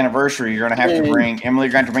year anniversary, you're going to have to bring Emily.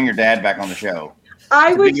 You're going to bring your dad back on the show.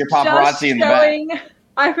 I was your paparazzi in the back.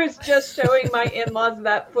 I was just showing my in-laws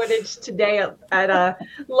that footage today at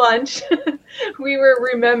lunch. We were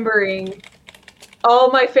remembering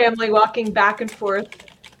all my family walking back and forth.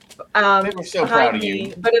 They were so proud of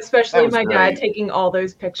you, but especially my great. dad taking all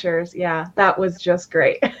those pictures. Yeah, that was just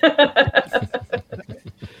great.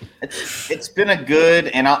 It's been a good,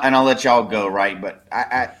 and I'll let y'all go, right? But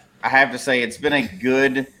I have to say it's been a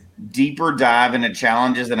good deeper dive into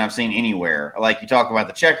challenges than I've seen anywhere. Like you talk about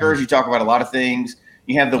the checkers, you talk about a lot of things.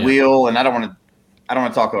 You have the wheel, and I don't want to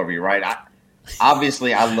talk over you, right?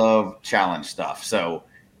 Obviously I love challenge stuff. So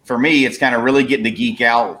for me, it's kind of really getting to geek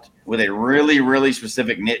out with a really, really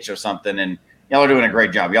specific niche or something. And y'all are doing a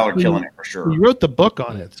great job. Y'all are killing it for sure. You wrote the book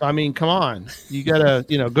on it. So, I mean, come on, you gotta,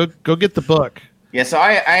 go get the book. Yeah. So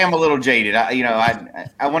I am a little jaded. I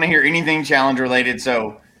want to hear anything challenge related.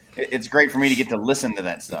 So it's great for me to get to listen to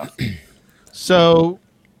that stuff. So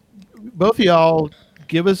both of y'all,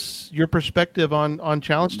 give us your perspective on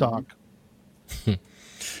Challenge Talk.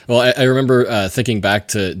 Well, I remember thinking back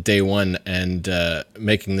to day one and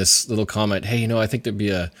making this little comment. Hey, I think there'd be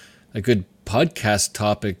a good podcast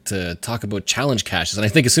topic to talk about challenge caches. And I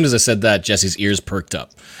think as soon as I said that, Jesse's ears perked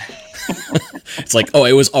up. It's like, oh,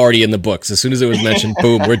 it was already in the books. As soon as it was mentioned,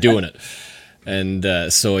 boom, we're doing it.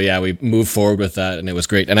 And so, yeah, we moved forward with that, and it was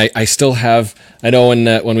great. And I still have, I know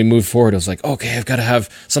when we moved forward, I was like, okay, I've got to have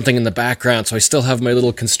something in the background. So I still have my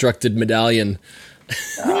little constructed medallion.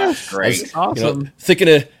 That's great. Awesome. Thinking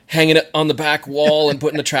of hanging it on the back wall and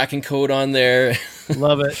putting the tracking code on there.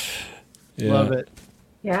 Love it. Yeah. Love it.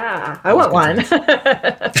 Yeah, I want one.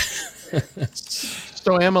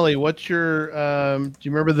 So, Emily, what's your, do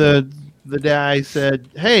you remember the day I said,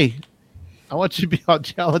 hey, I want you to be on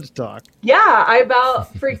Challenge Talk? Yeah, I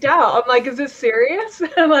about freaked out. I'm like, is this serious?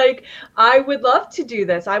 I'm like, I would love to do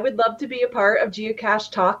this. I would love to be a part of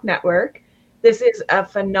Geocache Talk Network. This is a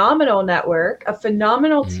phenomenal network, a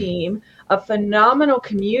phenomenal team, a phenomenal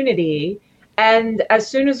community. And as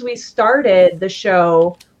soon as we started the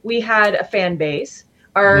show, we had a fan base.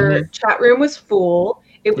 Our chat room was full.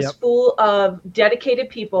 It was full of dedicated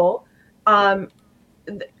people.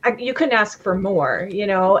 You couldn't ask for more,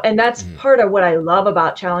 and that's part of what I love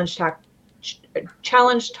about Challenge Talk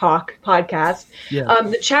podcast. Yeah.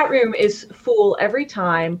 The chat room is full every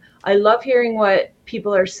time. I love hearing what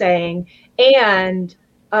people are saying. And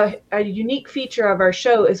a unique feature of our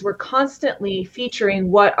show is we're constantly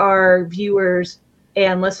featuring what our viewers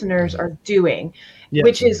and listeners are doing,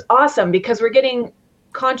 which is awesome because we're getting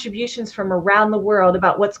contributions from around the world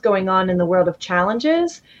about what's going on in the world of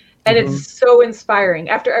challenges. And it's so inspiring.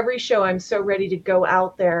 After every show, I'm so ready to go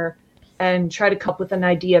out there and try to come up with an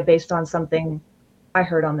idea based on something I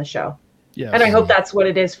heard on the show. Yeah. And I hope that's what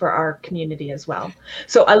it is for our community as well.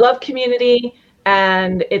 So I love community,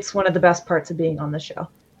 and it's one of the best parts of being on the show.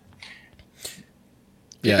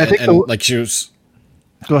 Yeah, and like she was.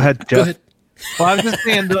 Go ahead, Jeff. Go ahead. Well, I was just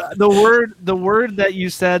saying the word that you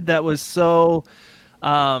said that was so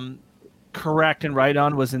correct and right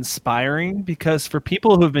on was inspiring, because for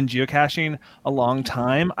people who have been geocaching a long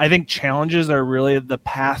time, I think challenges are really the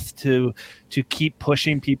path to keep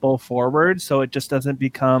pushing people forward, so it just doesn't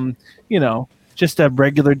become just a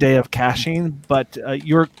regular day of caching, but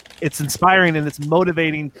it's inspiring and it's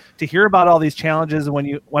motivating to hear about all these challenges.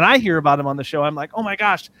 And when I hear about them on the show, I'm like, oh my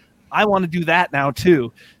gosh, I want to do that now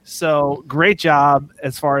too. So great job.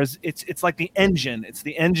 As far as it's like the engine. It's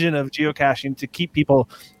the engine of geocaching to keep people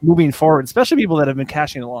moving forward, especially people that have been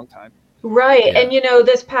caching a long time. Right. Yeah. And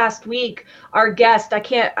this past week, our guest, I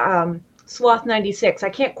can't Sloth 96, I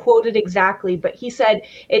can't quote it exactly, but he said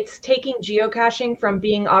it's taking geocaching from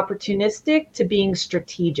being opportunistic to being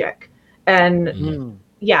strategic. And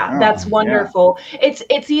that's wonderful. Yeah.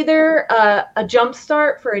 It's either a jump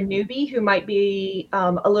start for a newbie who might be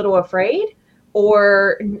a little afraid,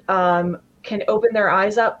 or can open their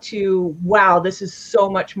eyes up to, wow, this is so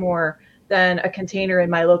much more than a container in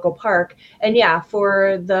my local park. And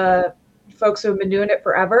for the folks who have been doing it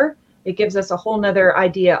forever, it gives us a whole nother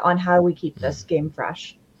idea on how we keep this game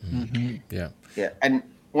fresh. Yeah. And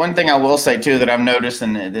one thing I will say too that I've noticed,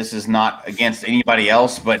 and this is not against anybody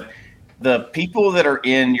else, but the people that are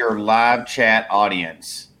in your live chat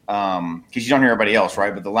audience, because you don't hear everybody else,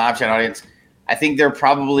 right? But the live chat audience, I think they're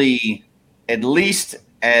probably at least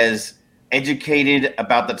as educated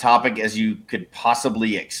about the topic as you could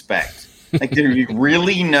possibly expect. Like, they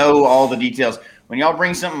really know all the details. When y'all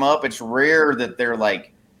bring something up, it's rare that they're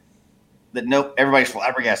like, that everybody's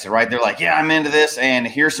flabbergasted, right? They're like, yeah, I'm into this, and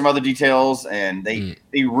here's some other details, and they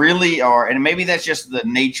really are. And maybe that's just the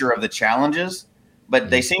nature of the challenges, but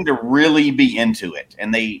they seem to really be into it.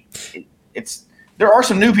 And there are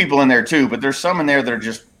some new people in there too, but there's some in there that are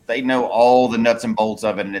just, they know all the nuts and bolts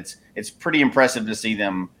of it, and it's pretty impressive to see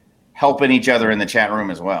them helping each other in the chat room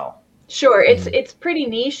as well. Sure, it's pretty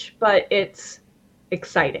niche, but it's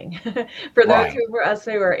exciting for those of us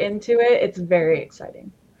who are into it. It's very exciting.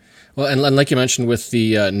 Well, and like you mentioned with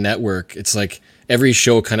the network, it's like every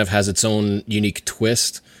show kind of has its own unique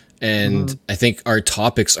twist. And I think our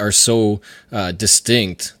topics are so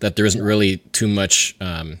distinct that there isn't really too much,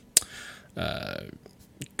 there's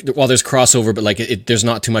crossover, but like there's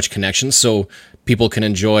not too much connection. So people can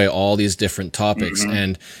enjoy all these different topics.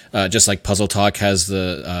 And just like Puzzle Talk has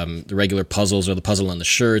the regular puzzles or the puzzle on the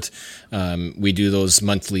shirt, we do those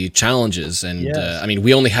monthly challenges. And I mean,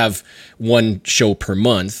 we only have one show per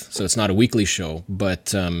month, so it's not a weekly show.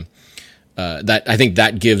 But I think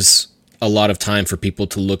that gives a lot of time for people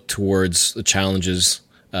to look towards the challenges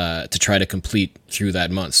to try to complete through that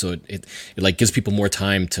month. So it like gives people more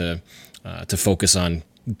time to focus on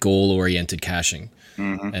goal-oriented caching.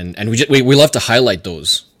 And we love to highlight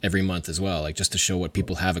those every month as well, like just to show what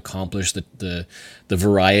people have accomplished, the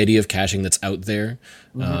variety of caching that's out there.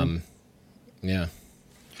 Yeah.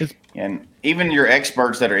 And even your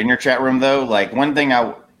experts that are in your chat room, though, like one thing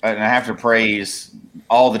I have to praise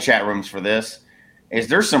all the chat rooms for this is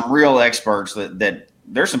there's some real experts that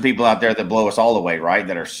there's some people out there that blow us all away, right?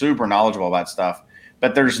 That are super knowledgeable about stuff.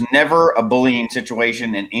 But there's never a bullying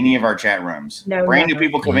situation in any of our chat rooms. No, brand new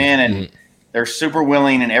people come in and they're super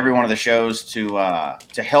willing in every one of the shows to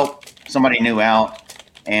help somebody new out,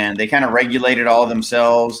 and they kind of regulate it all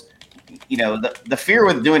themselves. You know, the fear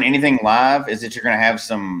with doing anything live is that you're going to have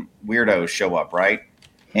some weirdos show up, right?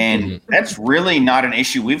 And that's really not an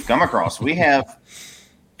issue we've come across. We have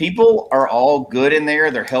people are all good in there.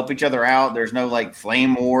 They help each other out. There's no like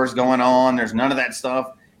flame wars going on. There's none of that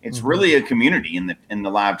stuff. It's really a community in the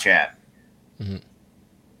live chat.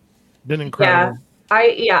 Been incredible.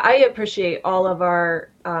 Yeah, I appreciate all of our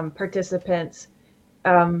participants.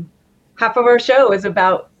 Half of our show is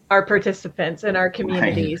about our participants and our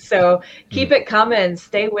community. So keep it coming.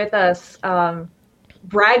 Stay with us.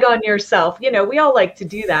 Brag on yourself. You know, we all like to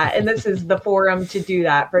do that, and this is the forum to do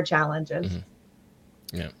that for challenges.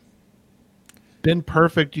 Yeah. Been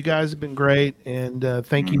perfect. You guys have been great, and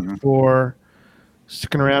thank you for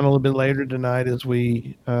sticking around a little bit later tonight as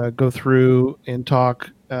we go through and talk.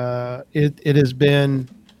 It has been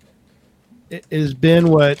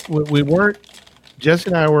what we weren't. Jesse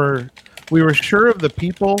and I were sure of the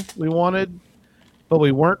people we wanted, but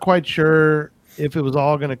we weren't quite sure if it was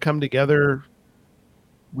all going to come together.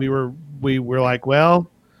 We were like, well,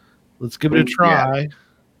 let's give it a try. Yeah.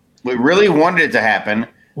 We really wanted it to happen.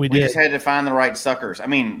 We just had to find the right suckers. I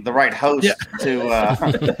mean, the right host to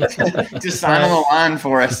sign on the line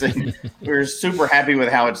for us. And we're super happy with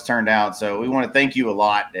how it's turned out. So we want to thank you a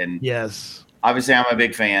lot. And obviously I'm a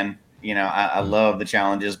big fan. You know, I love the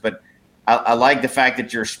challenges, but I like the fact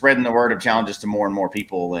that you're spreading the word of challenges to more and more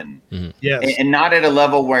people, and and not at a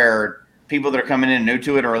level where people that are coming in new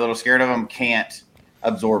to it or a little scared of them can't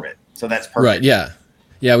absorb it. So that's perfect. Right. Yeah.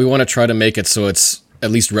 Yeah. We want to try to make it so it's at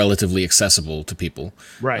least relatively accessible to people.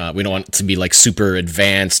 Right. We don't want it to be like super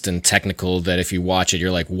advanced and technical that if you watch it, you're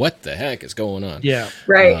like, what the heck is going on? Yeah.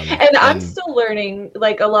 Right. And I'm still learning,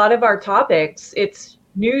 like a lot of our topics, it's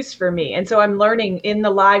news for me. And so I'm learning in the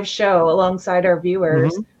live show alongside our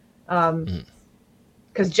viewers.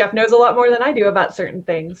 Because Jeff knows a lot more than I do about certain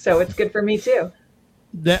things. So it's good for me too.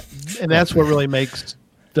 That's what really makes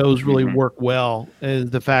those really work well, is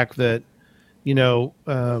the fact that, you know,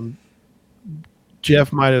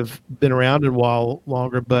 Jeff might have been around a while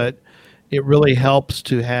longer, but it really helps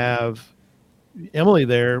to have Emily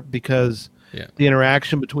there because the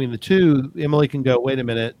interaction between the two, Emily can go, wait a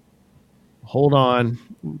minute, hold on,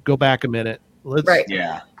 go back a minute.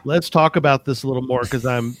 Let's talk about this a little more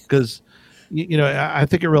because you know, I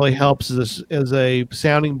think it really helps as a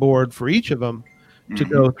sounding board for each of them to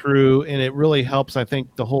go through, and it really helps, I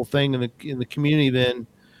think, the whole thing in the community then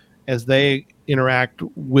as they interact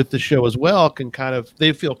with the show as well,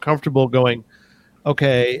 they feel comfortable going,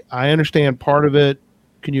 okay, I understand part of it.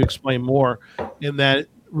 Can you explain more? And that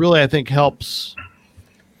really, I think, helps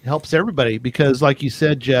everybody because, like you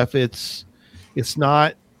said, Jeff, it's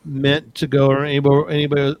not meant to go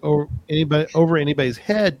over anybody's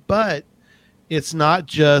head, but it's not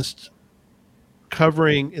just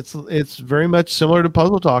covering. It's very much similar to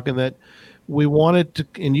Puzzle Talk in that we wanted to,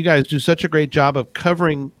 and you guys do such a great job of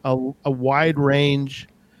covering a wide range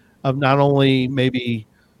of not only maybe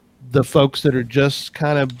the folks that are just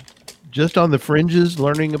kind of just on the fringes,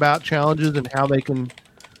 learning about challenges and how they can,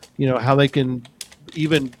 how they can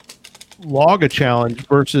even log a challenge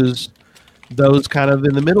versus those kind of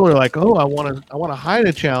in the middle are like, oh, I want to hide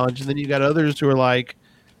a challenge. And then you got others who are like,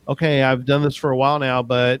 okay, I've done this for a while now,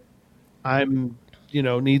 but I'm,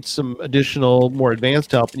 need some additional, more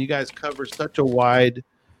advanced help. And you guys cover such a wide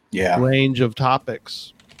range of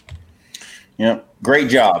topics. Yeah. Great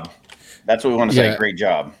job. That's what we want to say. Great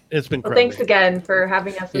job. It's been well, thanks again for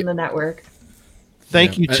having us in the network.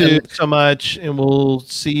 Thank you too so much. And we'll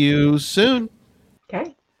see you soon.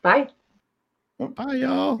 Okay. Bye. Bye,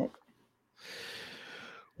 y'all.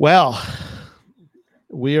 Well,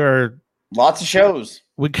 we are lots of shows.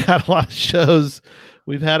 We got a lot of shows.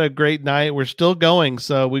 We've had a great night. We're still going.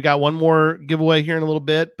 So we got one more giveaway here in a little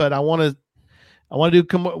bit, but I want to do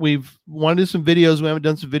some videos. We haven't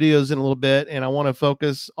done some videos in a little bit, and I want to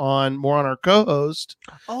focus more on our co-host.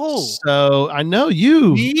 Oh, so I know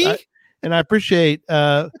you, and I appreciate.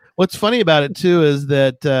 What's funny about it too is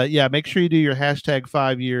that make sure you do your hashtag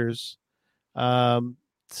 5 years.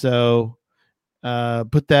 So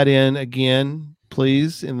put that in again,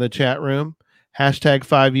 please, in the chat room. Hashtag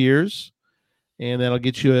 5 years. And that'll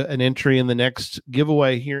get you an entry in the next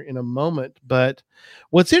giveaway here in a moment. But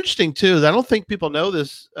what's interesting too is I don't think people know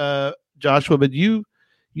this, Joshua, but you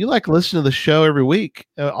like listen to the show every week,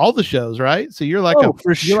 all the shows, right? So you're like you're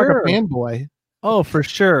like a fanboy. Oh, for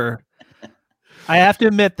sure. I have to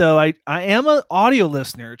admit though, I am an audio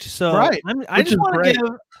listener, so I just want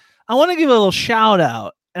to give a little shout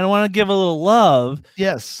out, and I want to give a little love,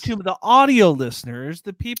 to the audio listeners,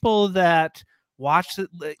 the people that watch it.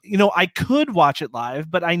 I could watch it live,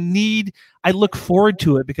 but I look forward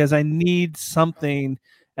to it because I need something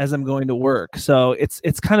as I'm going to work. So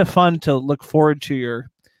it's kind of fun to look forward to your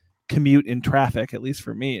commute in traffic, at least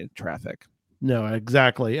for me in traffic. No,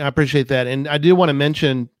 exactly. I appreciate that. And I do want to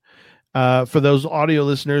mention for those audio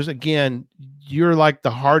listeners, again, you're like the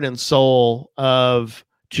heart and soul of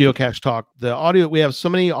Geocache Talk. The audio, we have so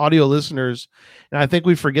many audio listeners, and I think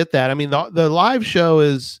we forget that. I mean, the live show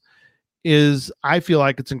is I feel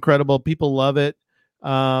like it's incredible. People love it.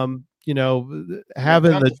 Having the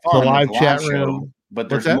live chat room. But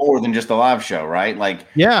there's more than just a live show, right? Like,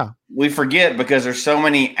 we forget because there's so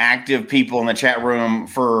many active people in the chat room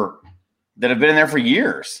that have been in there for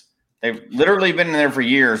years. They've literally been in there for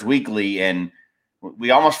years, weekly, and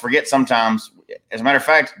we almost forget sometimes. As a matter of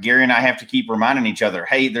fact, Gary and I have to keep reminding each other,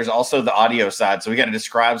 hey, there's also the audio side, so we got to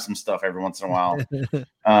describe some stuff every once in a while.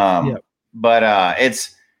 But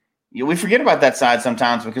we forget about that side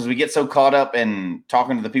sometimes because we get so caught up in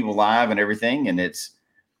talking to the people live and everything, and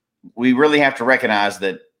we really have to recognize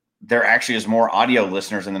that there actually is more audio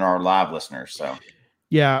listeners than there are live listeners. So,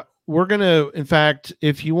 we're going to, in fact,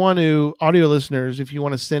 audio listeners, if you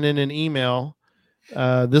want to send in an email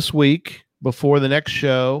this week before the next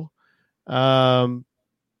show to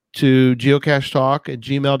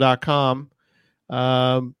geocachetalk@gmail.com,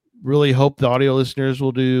 really hope the audio listeners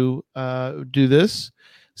will do this.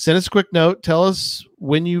 Send us a quick note. Tell us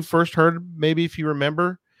when you first heard, maybe if you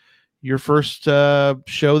remember your first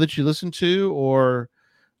show that you listened to, or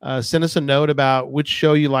send us a note about which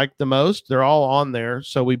show you liked the most. They're all on there.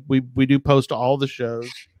 So we do post all the shows.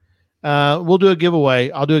 We'll do a giveaway.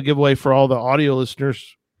 I'll do a giveaway for all the audio listeners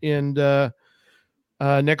in this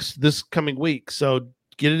coming week. So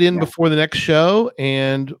get it in before the next show,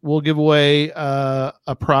 and we'll give away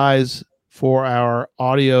a prize for our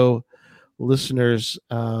audio listeners.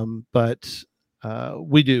 But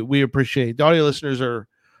we appreciate the audio listeners.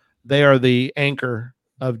 They are the anchor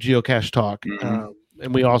of Geocache Talk.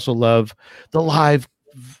 And we also love the live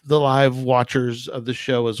watchers of the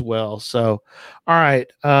show as well. So, all right.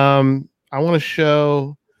 I want to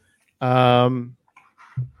show some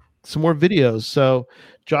more videos. So,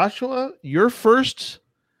 Joshua, your first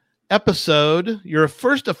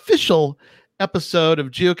official episode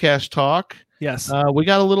of Geocache Talk. Yes. We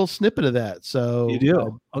got a little snippet of that. So you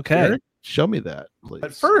do. Okay. Eric, show me that, please.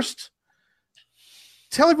 But first,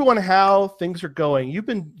 tell everyone how things are going. You've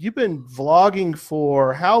been vlogging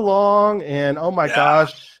for how long? And oh my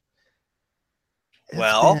gosh.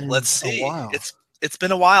 Well, let's see. It's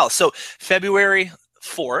been a while. So February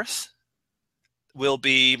 4th will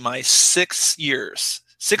be my 6 years.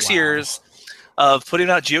 6 years of putting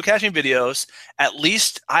out geocaching videos. At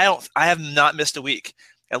least I have not missed a week.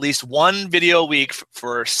 At least one video a week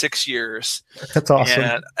for 6 years. That's awesome.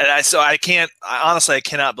 And I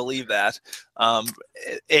cannot believe that. A,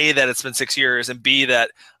 that it's been 6 years, and B,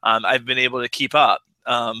 that I've been able to keep up.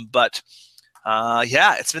 But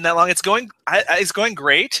it's been that long. It's going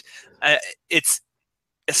great.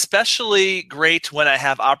 especially great when I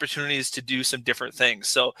have opportunities to do some different things.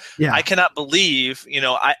 So I cannot believe,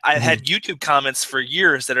 I had YouTube comments for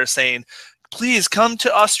years that are saying, please come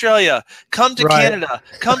to Australia, come to Canada,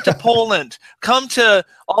 come to Poland, come to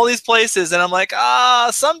all these places. And I'm like,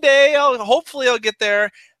 someday, hopefully I'll get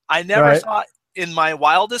there. I never thought in my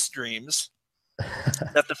wildest dreams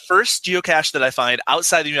that the first geocache that I find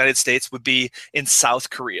outside the United States would be in South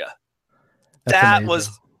Korea. That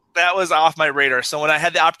was off my radar. So when I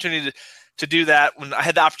had the opportunity to do that, when I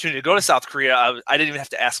had the opportunity to go to South Korea, I didn't even have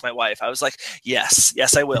to ask my wife. I was like, yes,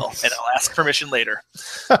 I will. And I'll ask permission later.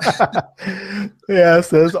 Yes,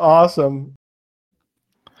 that's awesome.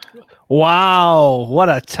 Wow, what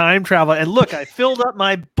a time travel. And look, I filled up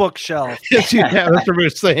my bookshelf. Yes, you have. That's what we're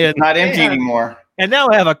saying. Not empty anymore. And now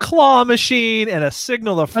I have a claw machine and a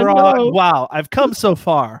signal of fraud. Wow, I've come so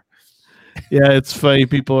far. Yeah, it's funny.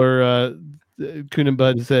 People are Coon and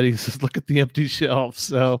Bud said, he says, look at the empty shelf.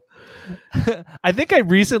 So I think I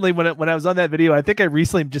recently, when I was on that video, I think I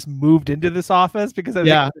recently just moved into this office because I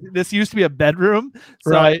think this used to be a bedroom.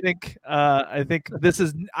 So I think this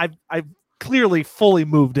is I've clearly fully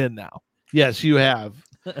moved in now. Yes, you have.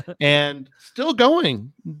 And still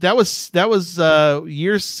going. That was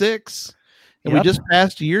year 6. And we just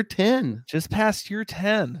passed year 10. Just past year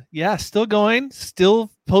 10. Yeah, still going,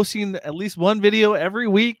 still posting at least one video every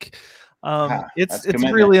week. It's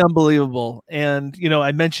really unbelievable. And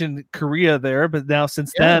I mentioned Korea there, but now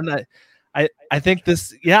since then I think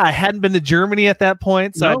this I hadn't been to Germany at that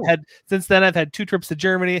point. So I've had 2 trips to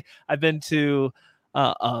Germany. I've been to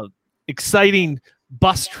exciting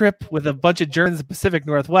bus trip with a bunch of Germans in the Pacific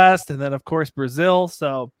Northwest, and then of course Brazil.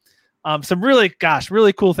 So some really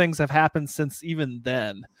cool things have happened since even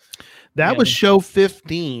then. That was show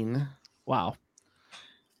 15. Wow.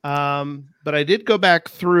 But I did go back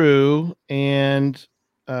through and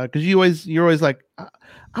because you're always like,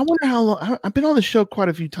 I wonder how long I've been on the show quite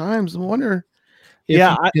a few times. I wonder.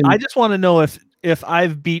 I just want to know if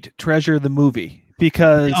I've beat Treasure the movie,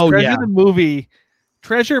 because the movie,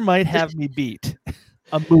 Treasure might have me beat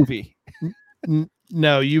a movie.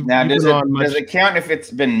 No, does it count if it's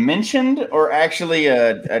been mentioned or actually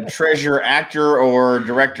a Treasure actor or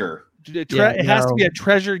director? It has to be a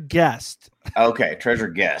Treasure guest. Okay, Treasure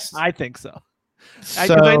guest. I think so. Because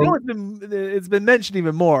I know it's been mentioned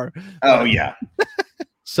even more. Oh yeah.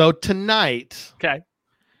 So tonight,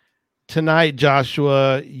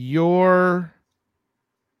 Joshua, your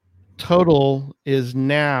total is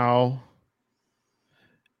now.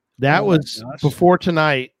 That was before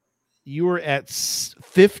tonight. You were at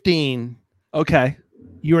 15. Okay.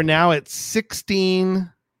 You are now at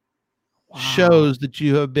 16 shows that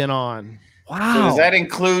you have been on. Wow. So does that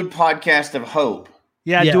include Podcast of Hope?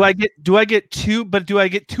 Yeah. Do I get 2? But do I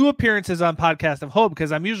get 2 appearances on Podcast of Hope?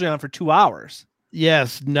 Because I'm usually on for 2 hours.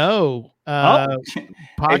 Yes. No.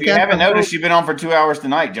 If you haven't noticed, you've been on for 2 hours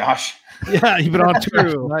tonight, Josh. Yeah, you've been on 2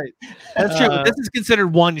 hours tonight. That's true. But this is considered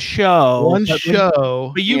one show.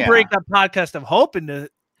 But you break up Podcast of Hope into.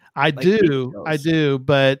 I do,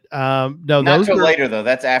 but no, not those till later though.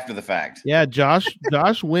 That's after the fact. Yeah, Josh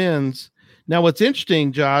wins. Now, what's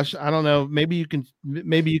interesting, Josh? I don't know. Maybe you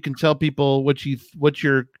can tell people what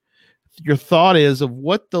your thought is of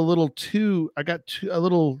what the little 2. I got a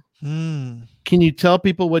little. Can you tell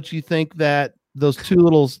people what you think that those 2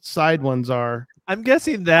 little side ones are? I'm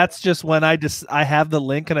guessing that's just when I have the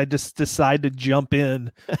link and I just decide to jump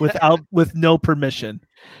in with no permission.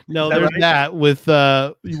 No, there's that with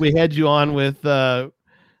we had you on with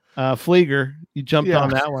Flieger. You jumped on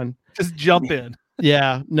that one. Just jump in.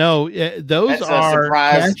 Yeah. No, those are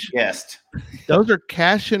surprise guest. Those are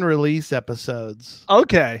cache and release episodes.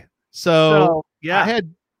 Okay. So I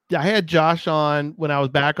had Josh on when I was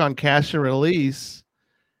back on cache and release,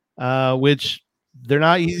 which they're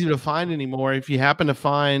not easy to find anymore if you happen to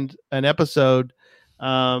find an episode.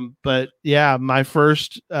 But yeah, my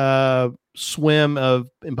first swim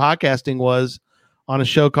in podcasting was on a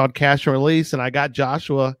show called Cache and Release, and I got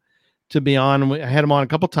Joshua to be on. I had him on a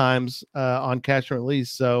couple times on Cache and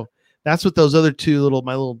Release. So that's what those other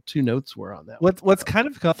my little 2 notes were on that. What's kind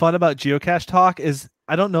of fun about Geocache Talk is,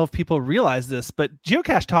 I don't know if people realize this, but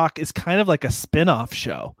Geocache Talk is kind of like a spin-off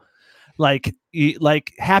show. Like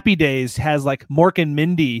Happy Days has like Mork and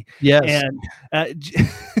Mindy. Yes.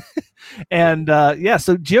 And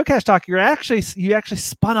so Geocache Talk, you actually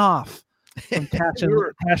spun off from Cache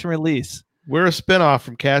and Release. We're a spinoff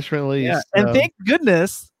from Cache and Release. Yeah. And thank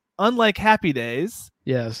goodness, unlike Happy Days,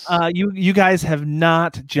 yes, you guys have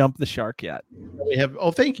not jumped the shark yet. We have.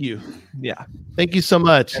 Oh, thank you. Yeah, thank you so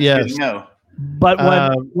much. Yes. But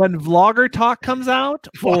when Vlogger Talk comes out,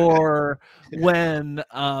 or when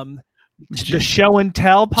the show and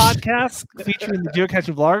tell podcast featuring the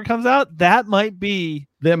geocaching vlogger comes out, that might be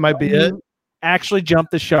it. Actually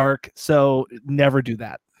jump the shark. So never do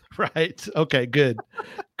that. Right. Okay, good.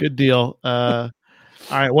 Good deal. All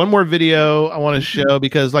right. One more video I want to show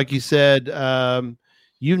because like you said,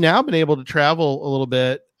 you've now been able to travel a little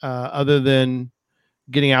bit other than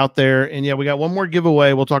getting out there. And yeah, we got one more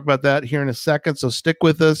giveaway. We'll talk about that here in a second. So stick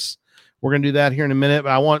with us. We're going to do that here in a minute,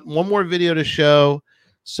 but I want one more video to show.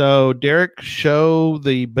 So Derek, show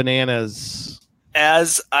the bananas.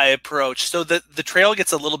 As I approach, so the trail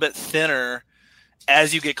gets a little bit thinner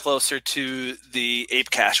as you get closer to the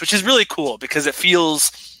ape cache, which is really cool because it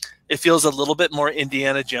feels a little bit more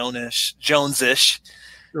Indiana Jones-ish.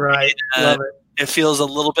 Right. Love it. It feels a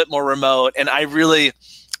little bit more remote. And I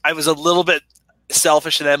was a little bit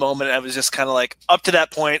selfish in that moment. I was just kind of like, up to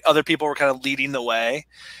that point, other people were kind of leading the way.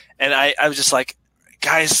 And I was just like,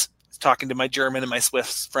 guys, talking to my German and my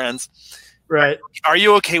Swiss friends, right? Are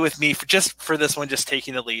you okay with me for this one, just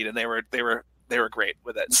taking the lead? And they were great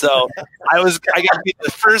with it. So I got to be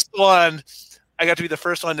the first one. I got to be the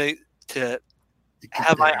first one to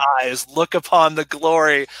have my eyes look upon the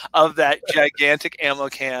glory of that gigantic ammo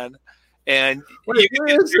can. And where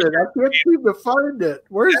is it? I can't seem to find it.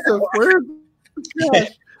 Where's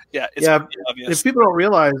yeah, it's obvious. If people don't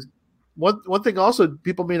realize, one thing also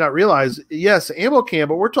people may not realize, yes, ammo can,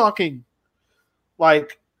 but we're talking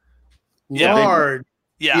like large,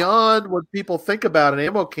 beyond what people think about an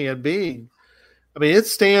ammo can being. I mean, it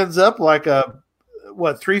stands up like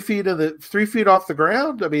 3 feet off the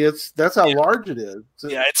ground. I mean, that's how large it is.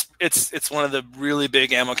 It's one of the really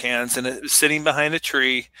big ammo cans, and it was sitting behind a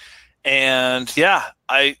tree. And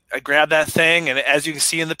I grabbed that thing, and as you can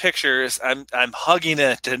see in the pictures, I'm hugging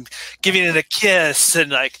it and giving it a kiss,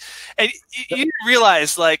 and you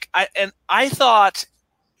realize I thought,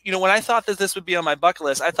 when I thought that this would be on my bucket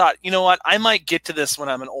list, I thought, you know what, I might get to this when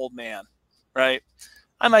I'm an old man, right?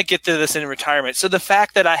 I might get to this in retirement. So the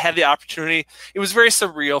fact that I had the opportunity, it was a very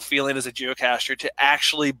surreal feeling as a geocacher to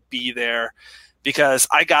actually be there, because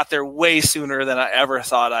I got there way sooner than I ever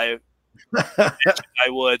thought I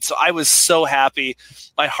would. So I was so happy.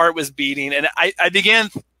 My heart was beating, and I began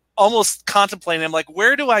almost contemplating. I'm like,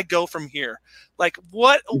 where do I go from here? Like,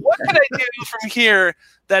 what can I do from here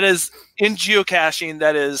that is in geocaching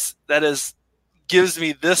that is gives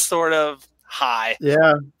me this sort of high?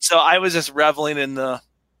 Yeah. So I was just reveling in the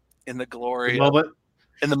glory moment.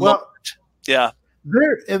 Moment. Yeah.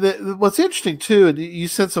 What's interesting too, and you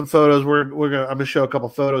sent some photos. I'm gonna show a couple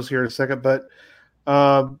photos here in a second, but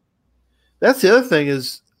that's the other thing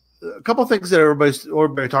is a couple of things that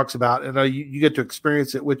everybody talks about, and you get to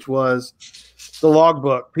experience it, which was the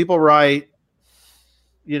logbook. People write,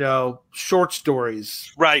 short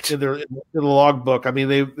stories, right, in the logbook. I mean,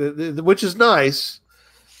 they which is nice,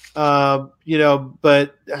 but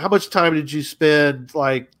how much time did you spend?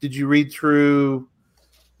 Like, did you read through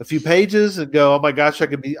a few pages and go, oh my gosh, I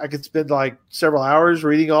could spend like several hours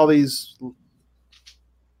reading all these?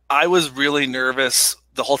 I was really nervous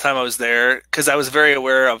the whole time I was there, because I was very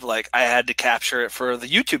aware of I had to capture it for the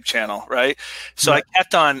YouTube channel, right? So I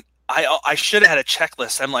kept on. I should have had a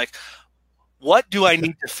checklist. I'm like, what do I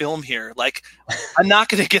need to film here? Like, I'm not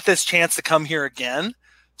going to get this chance to come here again.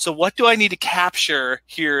 So what do I need to capture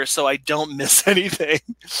here so I don't miss anything?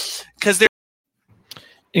 Because they're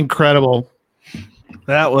incredible.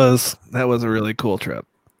 That was a really cool trip.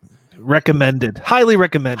 Recommended. Highly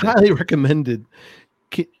recommended. Highly recommended.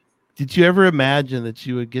 Did you ever imagine that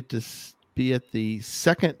you would get to be at the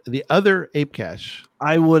other ape cache?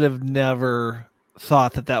 I would have never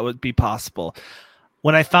thought that would be possible.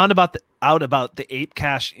 When I found out about the ape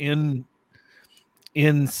cache in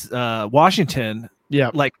Washington,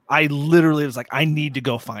 I literally was like, I need to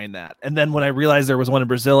go find that. And then when I realized there was one in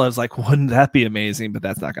Brazil, I was like, wouldn't that be amazing? But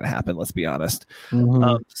that's not going to happen. Let's be honest.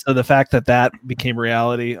 Mm-hmm. So the fact that became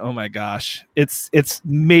reality, oh my gosh, it's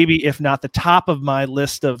maybe, if not the top of my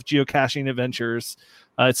list of geocaching adventures,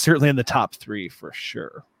 it's certainly in the top 3 for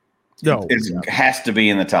sure. No, it has to be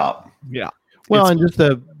in the top. Yeah. Well, and just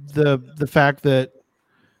the fact that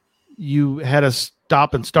you had a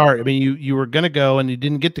stop and start. I mean, you were going to go and you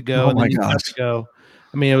didn't get to go. Oh and my then you gosh. got to go.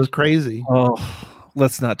 I mean, it was crazy. Oh,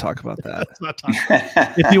 let's not talk about that. Let's not talk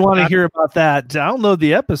about If you want to hear about that, download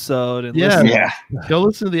the episode and go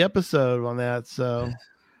listen to the episode on that. So,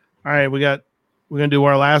 all right, we're going to do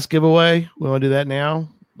our last giveaway. We want to do that now.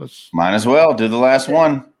 Might as well do the last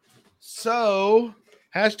one. So,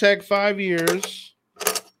 hashtag 5 years,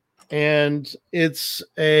 and it's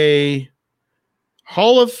a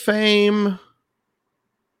Hall of Fame.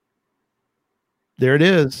 There it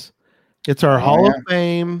is. It's our Hall of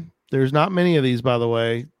Fame. There's not many of these, by the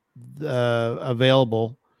way.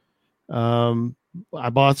 available. I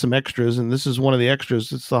bought some extras, and this is one of the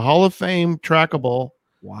extras. It's the Hall of Fame trackable.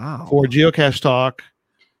 Wow. For Geocache Talk,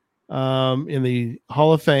 in the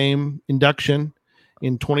Hall of Fame induction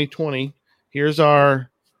in 2020. Here's our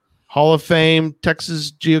Hall of Fame.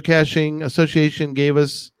 Texas Geocaching Association gave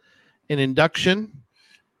us an induction.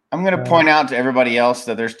 I'm going to point out to everybody else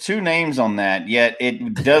that there's 2 names on that, yet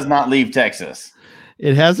it does not leave Texas.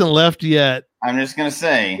 It hasn't left yet. I'm just going to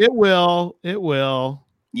say. It will. It will.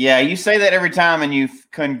 Yeah, you say that every time, and you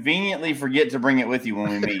conveniently forget to bring it with you when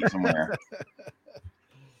we meet somewhere.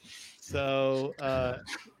 So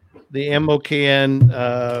the ammo can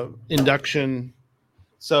induction.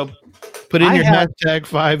 So put in your hashtag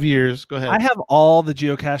 5 years. Go ahead. I have all the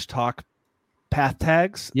Geocache Talk path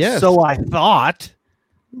tags. Yes. So I thought.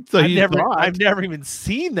 So I've never even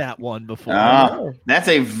seen that one before. That's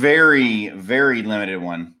a very, very limited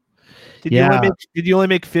one. Did you only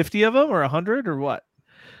make 50 of them or 100 or what?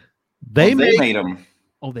 They made them.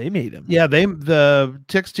 Oh, they made them. Yeah, the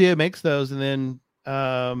TXGA makes those, and then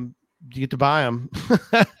you get to buy them.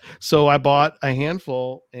 So I bought a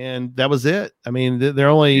handful, and that was it. I mean, they're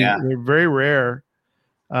very rare.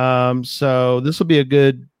 So this will be a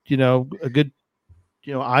good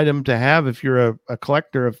item to have if you're a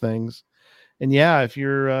collector of things. And yeah, if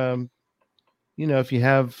you're if you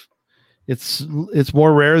have, it's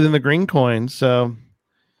more rare than the green coin. So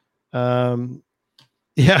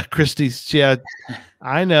yeah, Christie's. Yeah,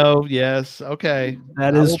 I know. Yes. Okay.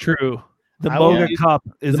 That is true. The Moga Cup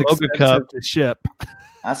is expensive to ship.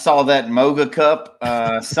 I saw that Moga Cup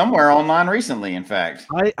somewhere online recently, in fact.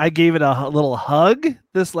 I gave it a little hug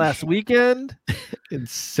this last weekend and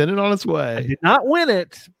sent it on its way. I did not win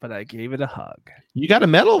it, but I gave it a hug. You got a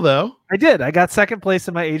medal, though. I did. I got second place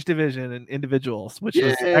in my age division in individuals, which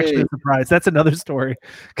was actually a surprise. That's another story.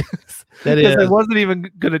 That is. I wasn't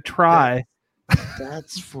even going to try.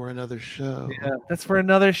 That's for another show. Yeah, that's for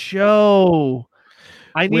another show.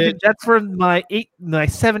 That's for my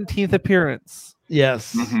 17th appearance.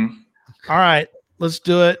 Yes. Mm-hmm. All right. Let's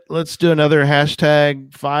do it. Let's do another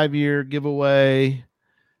hashtag 5-year giveaway.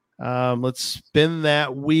 Let's spin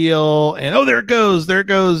that wheel. And there it goes. There it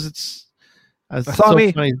goes. It's saw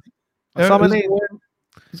me. Funny. I saw my name.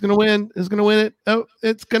 Who's gonna win? Who's gonna win it? Oh,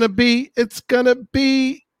 it's gonna be. Who's gonna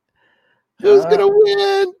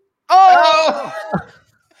win? Oh!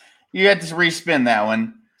 You had to respin that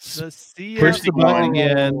one. Push the button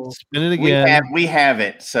again. Spin it again. We have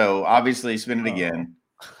it. So obviously spin it again.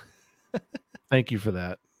 Thank you for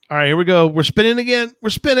that. All right, here we go. We're spinning again. We're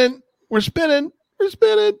spinning. It's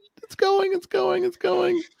going. Who's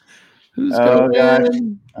going? Gosh.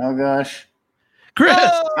 Oh gosh.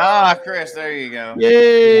 Chris. Chris, there you go.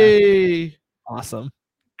 Yay. Awesome.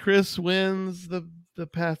 Chris wins the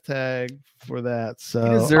path tag for that. So he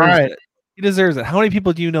deserves it. He deserves it. How many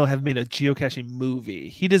people do you know have made a geocaching movie?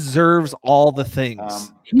 He deserves all the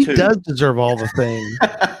things. He does deserve all the things.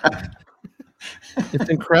 It's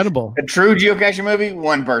incredible. A true geocaching movie,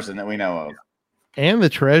 one person that we know of. And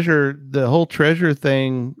the whole treasure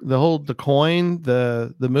thing, the coin,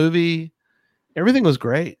 the movie, everything was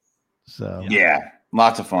great. So yeah,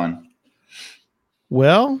 lots of fun.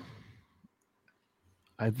 Well,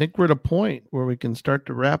 I think we're at a point where we can start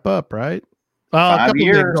to wrap up, right? 5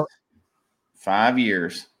 years. 5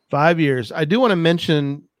 years. 5 years. I do want to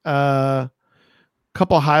mention a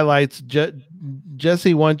couple highlights.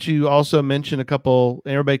 Jesse, why don't you also mention a couple?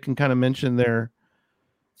 Everybody can kind of mention their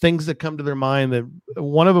things that come to their mind. That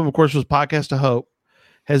one of them, of course, was Podcast to Hope.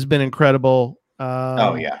 Has been incredible.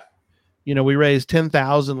 Oh yeah. We raised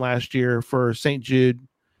 $10,000 last year for St. Jude.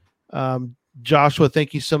 Joshua,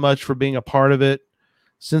 thank you so much for being a part of it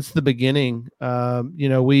since the beginning.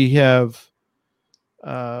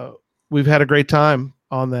 We've had a great time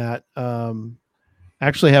on that. I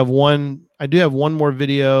do have one more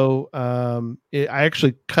video. I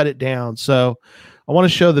actually cut it down. So I want to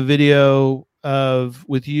show the video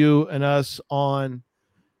with you and us on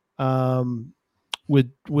with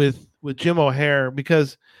Jim O'Hare,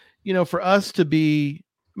 because for us to be,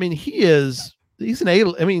 he's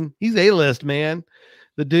A-list, man.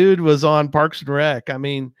 The dude was on Parks and Rec.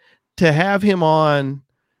 To have him on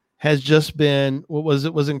has just been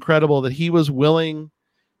was incredible, that he was willing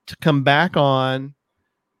to come back on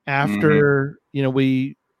after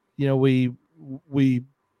we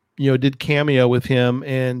did Cameo with him,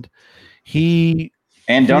 and he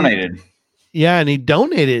donated. Yeah, and he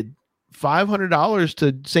donated $500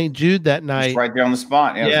 to St. Jude that night. Just right there on the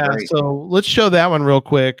spot. Yeah. So let's show that one real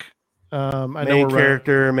quick. Main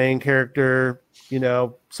character.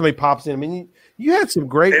 Somebody pops in. You had some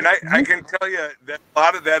great. And I can tell you that a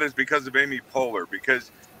lot of that is because of Amy Poehler,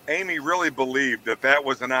 because Amy really believed that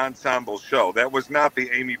was an ensemble show. That was not the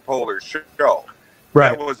Amy Poehler show.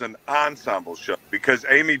 Right. That was an ensemble show because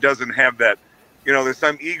Amy doesn't have that. There's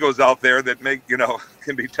some egos out there that make,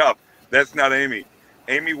 can be tough. That's not Amy.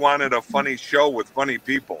 Amy wanted a funny show with funny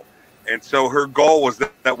people. And so her goal was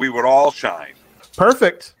that we would all shine.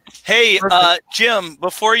 Perfect. Hey, Jim,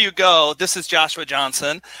 before you go, this is Joshua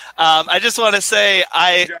Johnson. I just want to say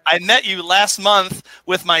I met you last month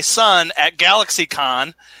with my son at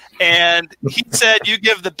GalaxyCon, and he said you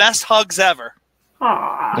give the best hugs ever.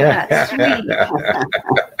 Aw, that's sweet.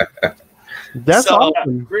 That's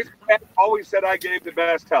awesome. Chris Pratt always said I gave the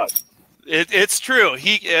best hug. It's true.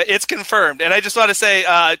 It's confirmed. And I just want to say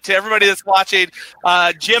to everybody that's watching,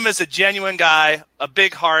 Jim is a genuine guy, a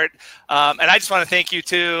big heart. And I just want to thank you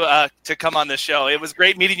to come on this show. It was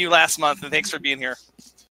great meeting you last month, and thanks for being here.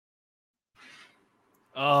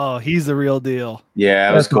 Oh, he's the real deal.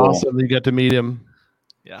 Yeah, it was cool. Awesome. You got to meet him.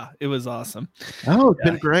 Yeah, it was awesome. Oh, it's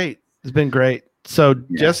been great. It's been great. So,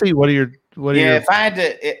 Jesse, what are your? If I had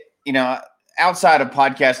to, outside of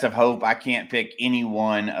Podcast of Hope, I can't pick any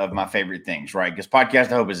one of my favorite things, right? Because Podcast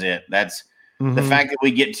of Hope is it. That's the fact that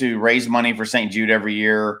we get to raise money for St. Jude every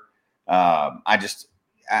year.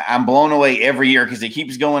 I'm blown away every year because it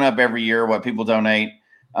keeps going up every year what people donate.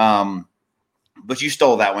 But you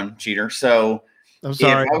stole that one, cheater. So I'm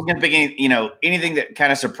sorry. If I was going to pick anything that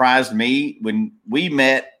kind of surprised me when we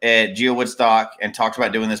met at Geo Woodstock and talked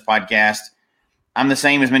about doing this podcast. I'm the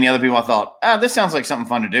same as many other people. I thought, this sounds like something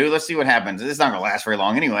fun to do. Let's see what happens. It's not going to last very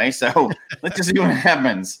long anyway. So let's just see what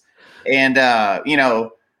happens. And,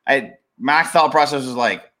 my thought process was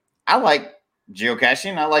like, I like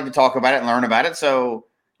geocaching. I like to talk about it and learn about it. So,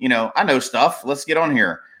 I know stuff. Let's get on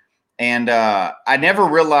here. And I never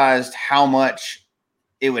realized how much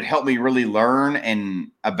it would help me really learn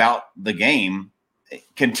and about the game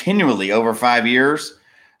continually over 5 years.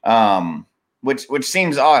 Which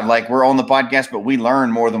seems odd. Like we're on the podcast, but we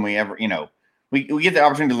learn more than we ever, we get the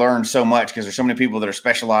opportunity to learn so much because there's so many people that are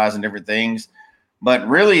specialized in different things. But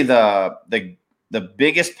really the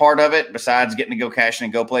biggest part of it, besides getting to go caching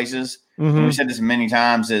and go places, and we've said this many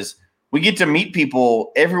times, is we get to meet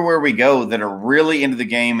people everywhere we go that are really into the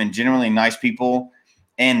game and genuinely nice people.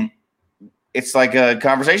 And it's like a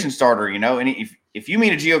conversation starter, and if you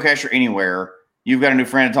meet a geocacher anywhere, you've got a new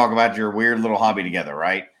friend to talk about your weird little hobby together,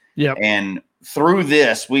 right? Yeah. And through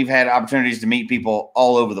this, we've had opportunities to meet people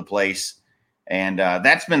all over the place. And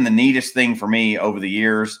that's been the neatest thing for me over the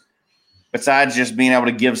years, besides just being able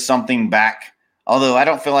to give something back. Although I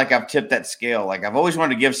don't feel like I've tipped that scale. Like I've always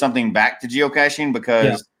wanted to give something back to geocaching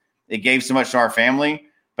because it gave so much to our family.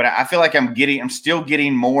 But I feel like I'm still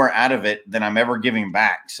getting more out of it than I'm ever giving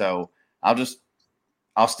back. So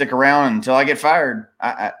I'll stick around until I get fired.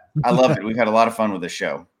 I love it. We've had a lot of fun with this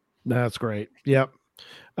show. That's great. Yep.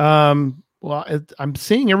 Well, I'm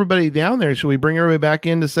seeing everybody down there. Should we bring everybody back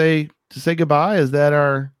in to say goodbye? Is that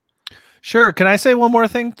our? Sure. Can I say one more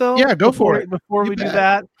thing though? Yeah, go for it. Before we do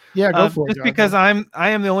that. Yeah, go for it. Just because I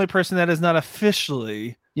am the only person that is not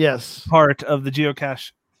officially part of the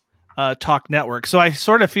Geocache Talk Network. So I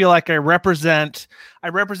sort of feel like I represent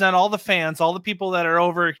all the fans, all the people that are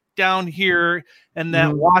over down here and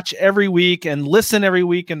that watch every week and listen every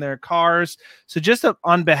week in their cars. So just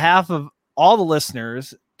on behalf of all the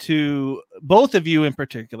listeners, to both of you in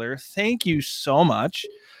particular, thank you so much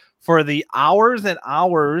for the hours and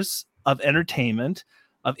hours of entertainment,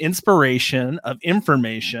 of inspiration, of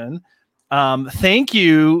information. Thank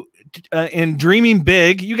you in dreaming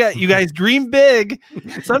big. You guys dream big.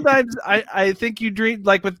 Sometimes I think you dream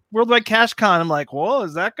like with Worldwide Cache Con. I'm like, whoa,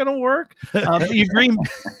 is that going to work? You dream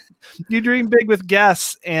big with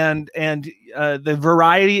guests and the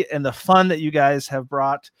variety and the fun that you guys have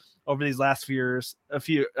brought over these last few years,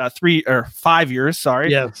 3 or 5 years,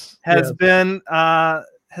 sorry. Has been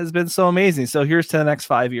so amazing. So here's to the next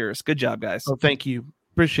 5 years. Good job, guys. Oh, thank you.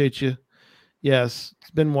 Appreciate you. Yes,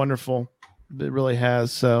 it's been wonderful. It really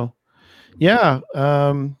has. So yeah.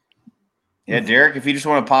 Derek, if you just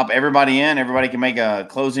want to pop everybody in, everybody can make a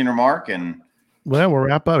closing remark and we'll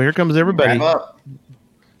wrap up. Here comes everybody. Wrap up.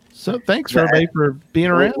 So thanks for everybody for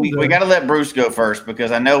being around. We got to let Bruce go first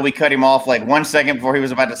because I know we cut him off like 1 second before he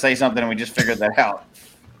was about to say something and we just figured that out.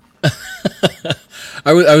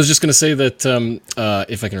 I was just going to say that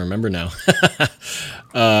if I can remember now,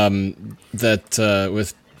 that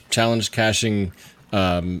with challenge caching,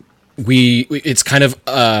 it's kind of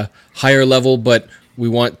a higher level, but we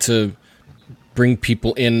want to bring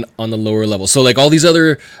people in on the lower level. So like all these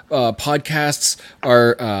other podcasts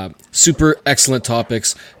are super excellent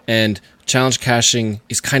topics, and challenge caching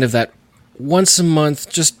is kind of that once a month,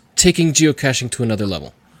 just taking geocaching to another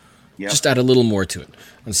level. just add a little more to it.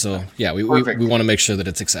 And so, yeah, we want to make sure that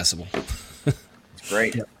it's accessible.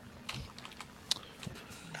 Great. Yep.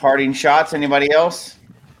 Parting shots. Anybody else?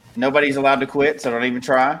 Nobody's allowed to quit, so don't even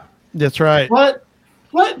try. That's right. What?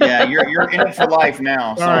 Yeah, you're in it for life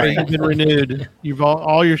now. Sorry, you've been renewed. You've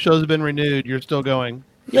all your shows have been renewed. You're still going.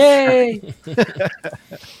 Yay!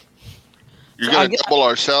 You're going to double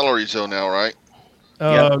our salaries though now, right?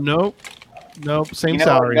 Nope. Same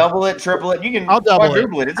salary. Double it, triple it. You can. I'll double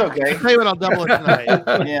it. It's okay. I'll tell you what, I'll double it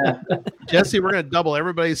tonight. Yeah, Jesse, we're going to double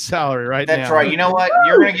everybody's salary now. That's right. You know what?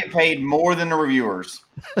 You're going to get paid more than the reviewers.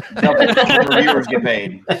 The reviewers get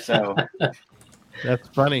paid. So that's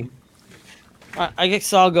funny. I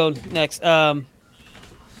guess I'll go next.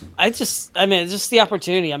 Just the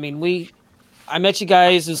opportunity. I mean, I met you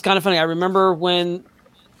guys. It was kind of funny. I remember when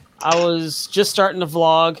I was just starting to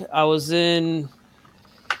vlog. I was in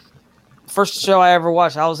first show I ever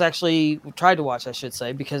watched. I was actually tried to watch, I should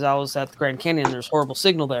say, because I was at the Grand Canyon. And there's horrible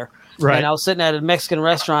signal there, right? And I was sitting at a Mexican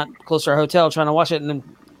restaurant close to our hotel trying to watch it,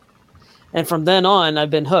 and from then on, I've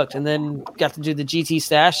been hooked. And then got to do the GT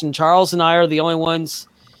Stash, and Charles and I are the only ones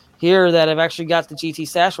here that have actually got the GT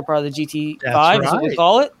Stash. We're part of the GT5, is what we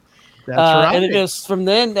call it. That's right. And it was from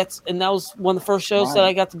then. That was one of the first shows that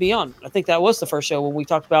I got to be on. I think that was the first show when we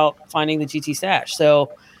talked about finding the GT Stash.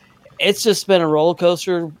 So it's just been a roller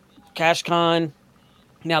coaster. CashCon.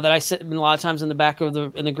 Now that I sit a lot of times in the back of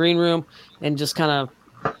in the green room and just kind of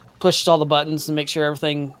pushed all the buttons to make sure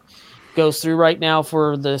everything goes through right now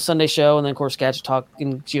for the Sunday show, and then of course Gadget Talk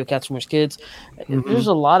and Geocaching with Kids. Mm-hmm. There's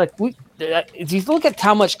a lot of if you look at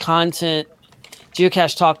how much content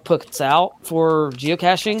Geocache Talk puts out for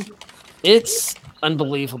geocaching, it's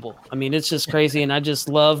unbelievable. I mean, it's just crazy, and I just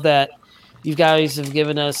love that you guys have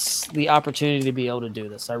given us the opportunity to be able to do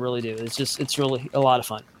this. I really do. It's really a lot of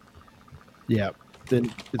fun. Yeah, it's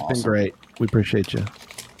been great. We appreciate you.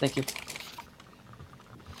 Thank you.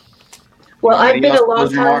 Well, I've been a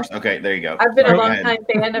long time. Okay, there you go. I've been a long time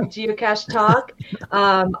fan of Geocache Talk.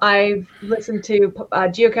 I've listened to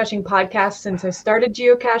geocaching podcasts since I started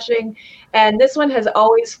geocaching, and this one has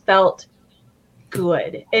always felt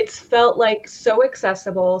good. It's felt like so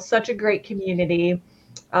accessible, such a great community.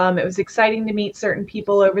 It was exciting to meet certain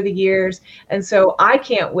people over the years, and so I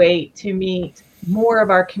can't wait to meet more of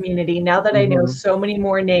our community now that I know so many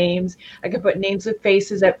more names. I can put names with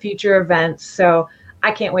faces at future events, so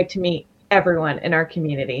I can't wait to meet everyone in our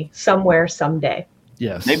community somewhere someday.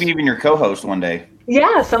 Yes, maybe even your co-host one day.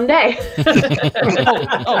 Yeah, someday.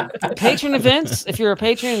 Patron events. If you're a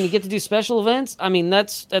patron and you get to do special events, I mean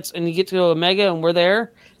that's and you get to go to Mega and we're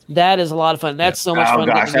there. That is a lot of fun. That's so much fun.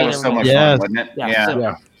 Oh gosh, that was so much fun, wasn't it?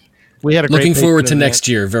 Yeah. We had a great looking forward to event. Next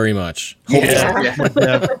year very much.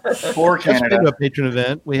 For Canada, a patron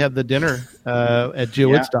event. We had the dinner at Geo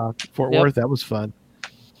Woodstock, Fort Worth. That was fun.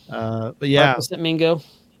 But yeah, Breakfast at Mingo.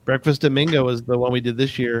 Breakfast at Mingo was the one we did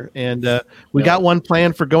this year, and we got one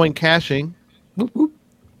planned for going caching.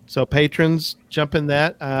 So patrons jump in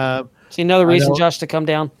that. See another reason, Josh, to come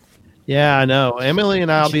down. Yeah, I know. Emily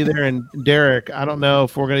and I'll be there, and Derek. I don't know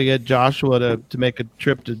if we're going to get Joshua to make a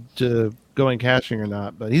trip to going caching or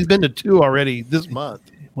not, but he's been to 2 already this month.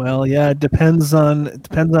 Well, yeah, it depends on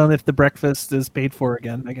if the breakfast is paid for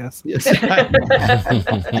again, I guess. Yes.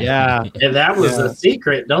 Yeah. And that was a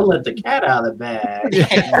secret. Don't let the cat out of the bag.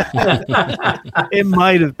 It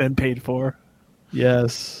might have been paid for.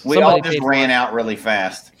 Yes. We all just ran out really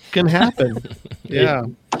fast. Can happen. Yeah.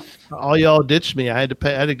 All y'all ditched me. I had to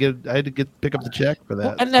pay. I had to pick up the check for that.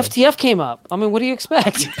 Well, and FTF came up. I mean, what do you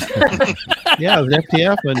expect? Yeah, it was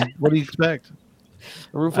FTF, and what do you expect?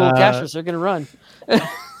 A room full of cashers. They're going to run. All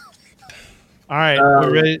right,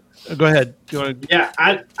 we're ready. Go ahead. Yeah,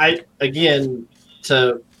 I again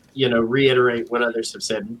to reiterate what others have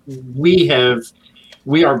said. We are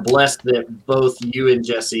blessed that both you and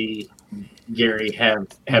Jesse, Gary, have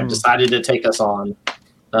decided to take us on.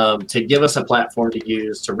 To give us a platform to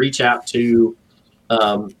use to reach out to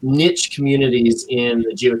niche communities in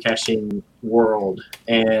the geocaching world,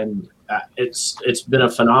 and it's been a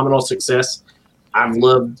phenomenal success. I've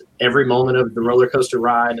loved every moment of the roller coaster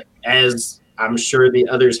ride, as I'm sure the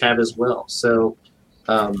others have as well. So,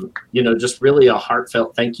 just really a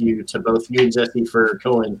heartfelt thank you to both you and Jesse for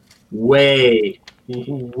going way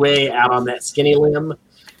out on that skinny limb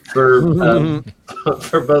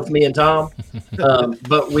for both me and Tom,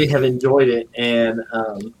 but we have enjoyed it, and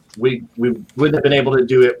we wouldn't have been able to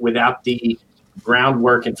do it without the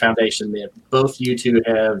groundwork and foundation that both you two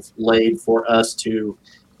have laid for us to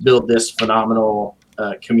build this phenomenal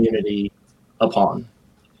community upon.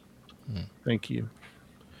 Thank you.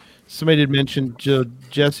 somebody did mention,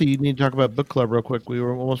 Jesse, you need to talk about book club real quick. We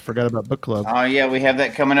almost forgot about book club. Yeah, we have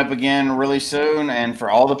that coming up again really soon. And for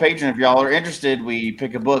all the patrons, if y'all are interested, we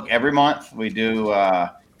pick a book every month. We do.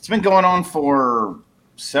 It's been going on for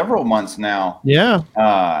several months now. Yeah.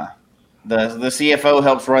 The CFO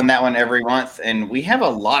helps run that one every month, and we have a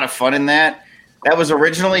lot of fun in that. That was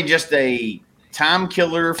originally just a time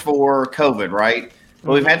killer for COVID, right?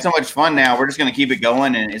 But we've had so much fun now. We're just going to keep it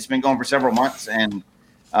going, and it's been going for several months. And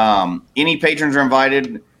any patrons are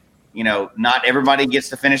invited. You know, not everybody gets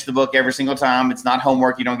to finish the book every single time. It's not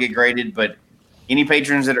homework. You don't get graded. But any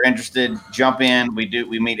patrons that are interested, jump in.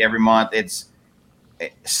 We meet every month. It's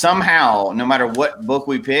somehow, no matter what book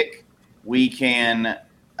we pick, we can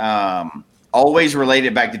always relate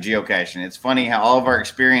it back to geocaching. It's funny how all of our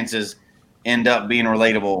experiences end up being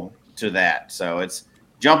relatable to that. So it's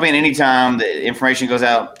jump in anytime. The information goes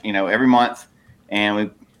out, every month, and we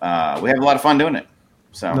have a lot of fun doing it.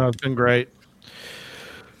 So no, it's been great.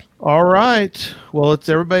 All right. Well, it's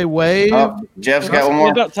everybody wave. Jeff's got one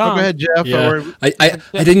more. Go ahead, Jeff. Yeah. I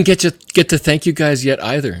didn't get to thank you guys yet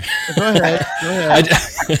either. Go ahead. I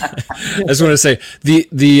just want to say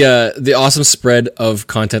the awesome spread of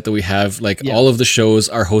content that we have. All of the shows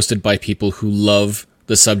are hosted by people who love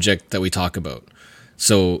the subject that we talk about.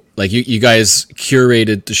 So you guys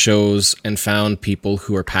curated the shows and found people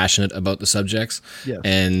who are passionate about the subjects. Yes.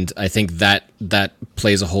 And I think that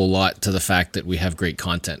plays a whole lot to the fact that we have great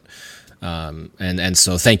content. And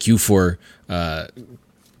so thank you for,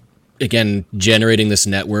 again, generating this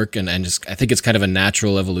network. And just, I think it's kind of a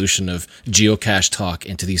natural evolution of geocache talk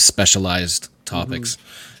into these specialized topics.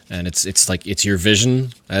 Mm-hmm. And it's your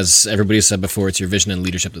vision, as everybody said before, it's your vision and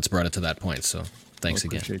leadership that's brought it to that point. So thanks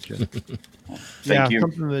again. Thank you.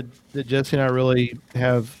 Something that Jesse and I really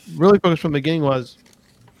focused from the beginning was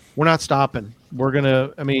we're not stopping. We're going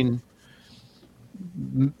to,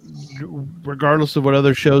 regardless of what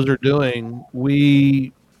other shows are doing,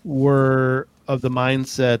 we were of the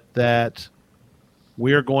mindset that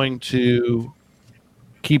we're going to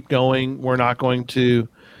keep going. We're not going to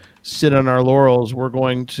sit on our laurels. We're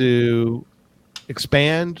going to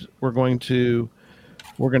expand. We're going to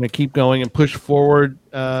keep going and push forward.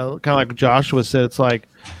 Kind of like Joshua said, it's like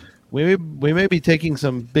we may be taking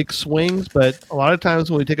some big swings, but a lot of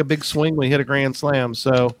times when we take a big swing, we hit a grand slam.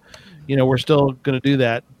 So, we're still going to do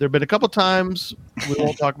that. There have been a couple times we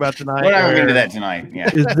won't talk about tonight. We're not going to do that tonight. Yeah.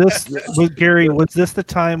 Gary, was this the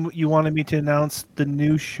time you wanted me to announce the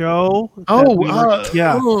new show?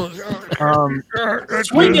 Yeah.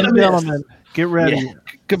 Swing it, gentlemen. Get ready. Yeah.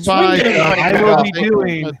 Goodbye. I will be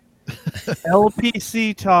doing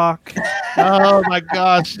LPC talk. Oh my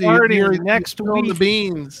gosh! Starting next week. The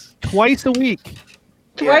beans twice a week.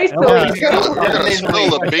 Twice a week. You're gonna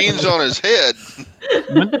spill the beans on his head.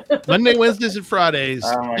 Monday, Wednesdays, and Fridays.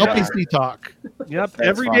 LPC talk. Yep.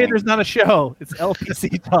 Every day there's not a show. It's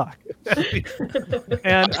LPC talk.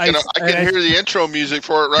 And I can hear the intro music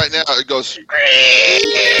for it right now. It goes.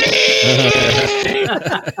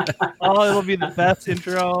 Oh, it'll be the best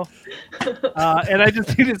intro. And I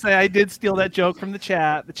just need to say I did steal that joke from the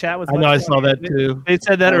chat. The chat was. I know. I saw that too. They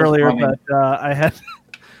said that earlier, funny. But I had.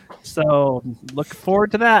 So look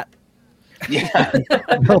forward to that. Yeah.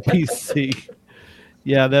 LPC.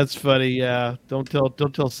 Yeah, that's funny. Yeah, don't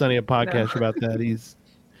tell Sonny a podcast about that.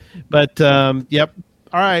 Yep.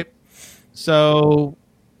 All right. So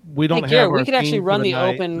we don't have. We could actually run the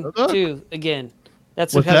open too again.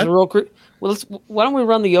 That's What's has that? a real. Well, why don't we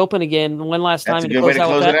run the open again one last time? That's a good way to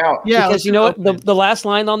close it out. Yeah, because you know what, the last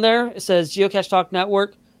line on there, it says Geocache Talk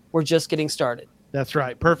Network. We're just getting started. That's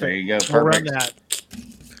right. Perfect. There you go. We'll run Perfect. that.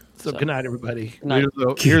 So good night, everybody. Good night.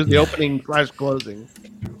 Here's the opening / closing.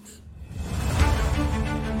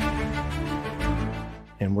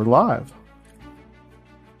 And we're live.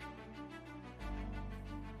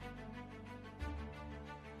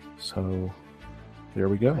 So there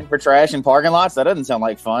we go. For trash in parking lots, that doesn't sound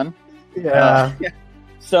like fun. Yeah.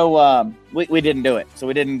 So we didn't do it. So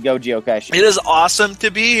we didn't go geocaching. It is awesome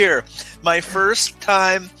to be here. My first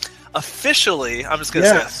time officially, I'm just going to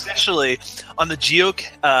say officially, on the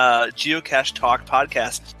Geocache Talk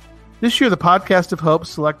podcast. This year, the Podcast of Hope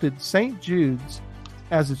selected St. Jude's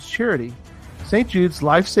as its charity. St. Jude's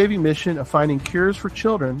life-saving mission of finding cures for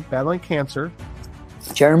children battling cancer.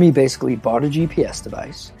 Jeremy basically bought a GPS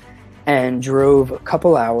device and drove a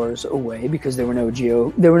couple hours away because there were no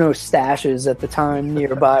stashes at the time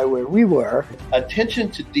nearby where we were. Attention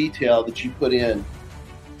to detail that you put in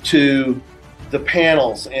to the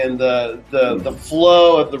panels and the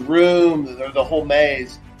flow of the room, the whole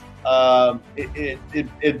maze,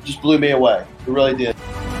 it just blew me away. It really did.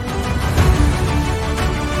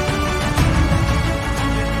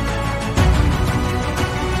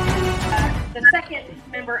 second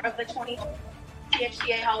member of the 20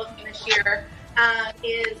 CHCA Hall of Fame this year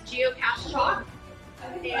is Geocache Chalk.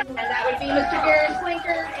 And that would be Mr. Garrett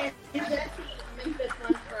Slinker and Jesse Memphis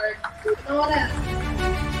Lunsford. Come on up.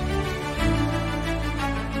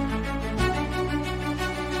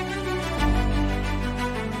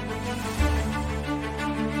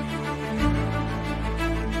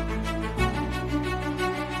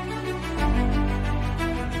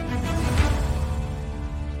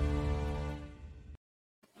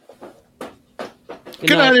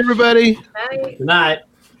 Good night, everybody. Good night.